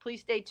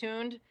 please stay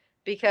tuned,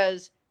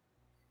 because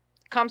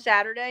come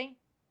Saturday,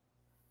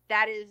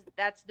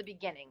 that's the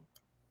beginning.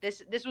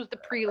 This was the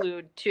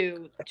prelude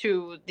to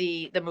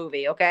the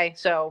movie. Okay,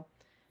 so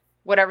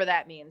whatever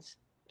that means.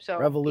 So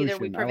Revolution.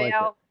 Either we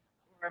prevail.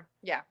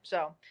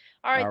 So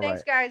all right,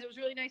 thanks guys, it was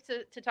really nice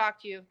to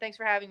talk to you. Thanks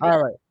for having me.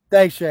 All right,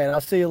 thanks, Shane. I'll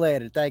see you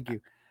later. Thank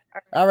you.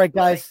 All right,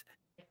 guys,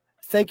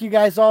 thank you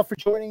guys all for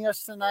joining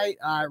us tonight.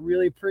 I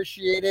really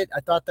appreciate it.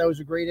 I thought that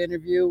was a great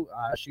interview.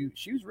 She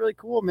was really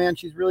cool, man.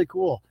 She's really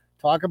cool.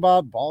 Talk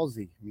about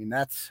ballsy. I mean,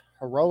 that's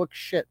heroic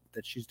shit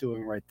that she's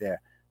doing right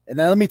there. And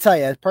then let me tell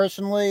you,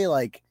 personally,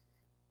 like,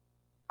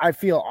 I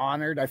feel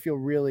honored. I feel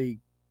really,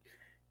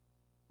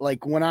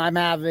 like, when I'm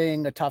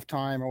having a tough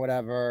time or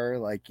whatever,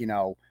 like,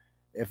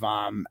 if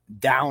I'm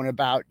down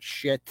about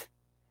shit,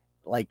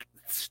 like,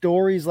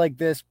 stories like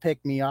this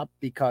pick me up,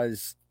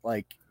 because,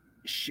 like,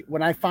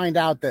 when I find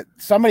out that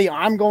somebody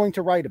I'm going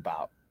to write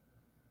about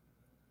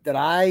that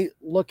I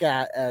look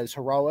at as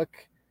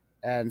heroic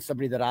and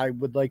somebody that I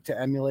would like to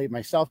emulate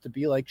myself to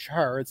be like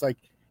her, it's like,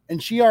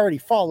 and she already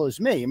follows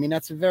me. I mean,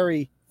 that's a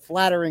very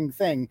flattering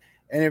thing.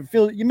 And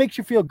it makes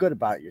you feel good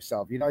about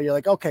yourself. You're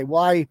like, okay,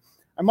 well, I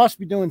must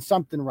be doing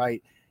something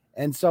right.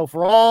 And so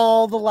for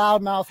all the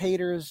loudmouth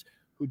haters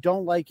who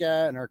don't like it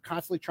and are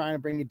constantly trying to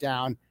bring it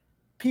down,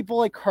 people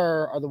like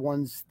her are the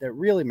ones that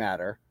really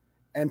matter.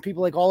 And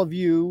people like all of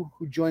you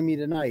who join me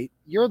tonight,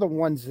 you're the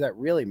ones that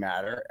really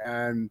matter.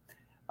 And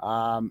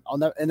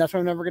and that's why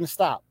I'm never going to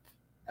stop,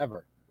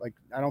 ever. Like,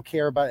 I don't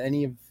care about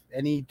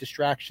any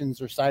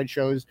distractions or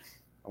sideshows.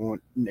 I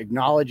won't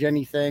acknowledge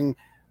anything.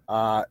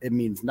 It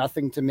means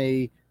nothing to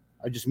me.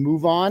 I just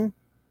move on,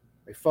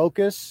 I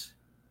focus,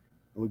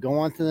 and we go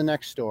on to the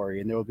next story.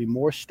 And there will be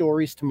more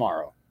stories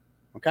tomorrow.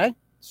 Okay?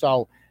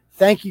 So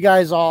thank you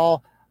guys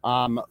all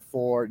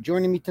for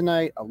joining me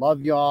tonight. I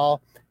love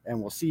y'all. And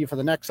we'll see you for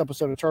the next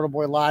episode of Turtle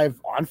Boy Live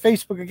on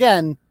Facebook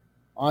again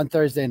on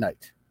Thursday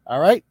night. All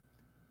right?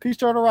 Peace,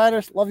 Turtle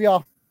Riders. Love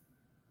y'all.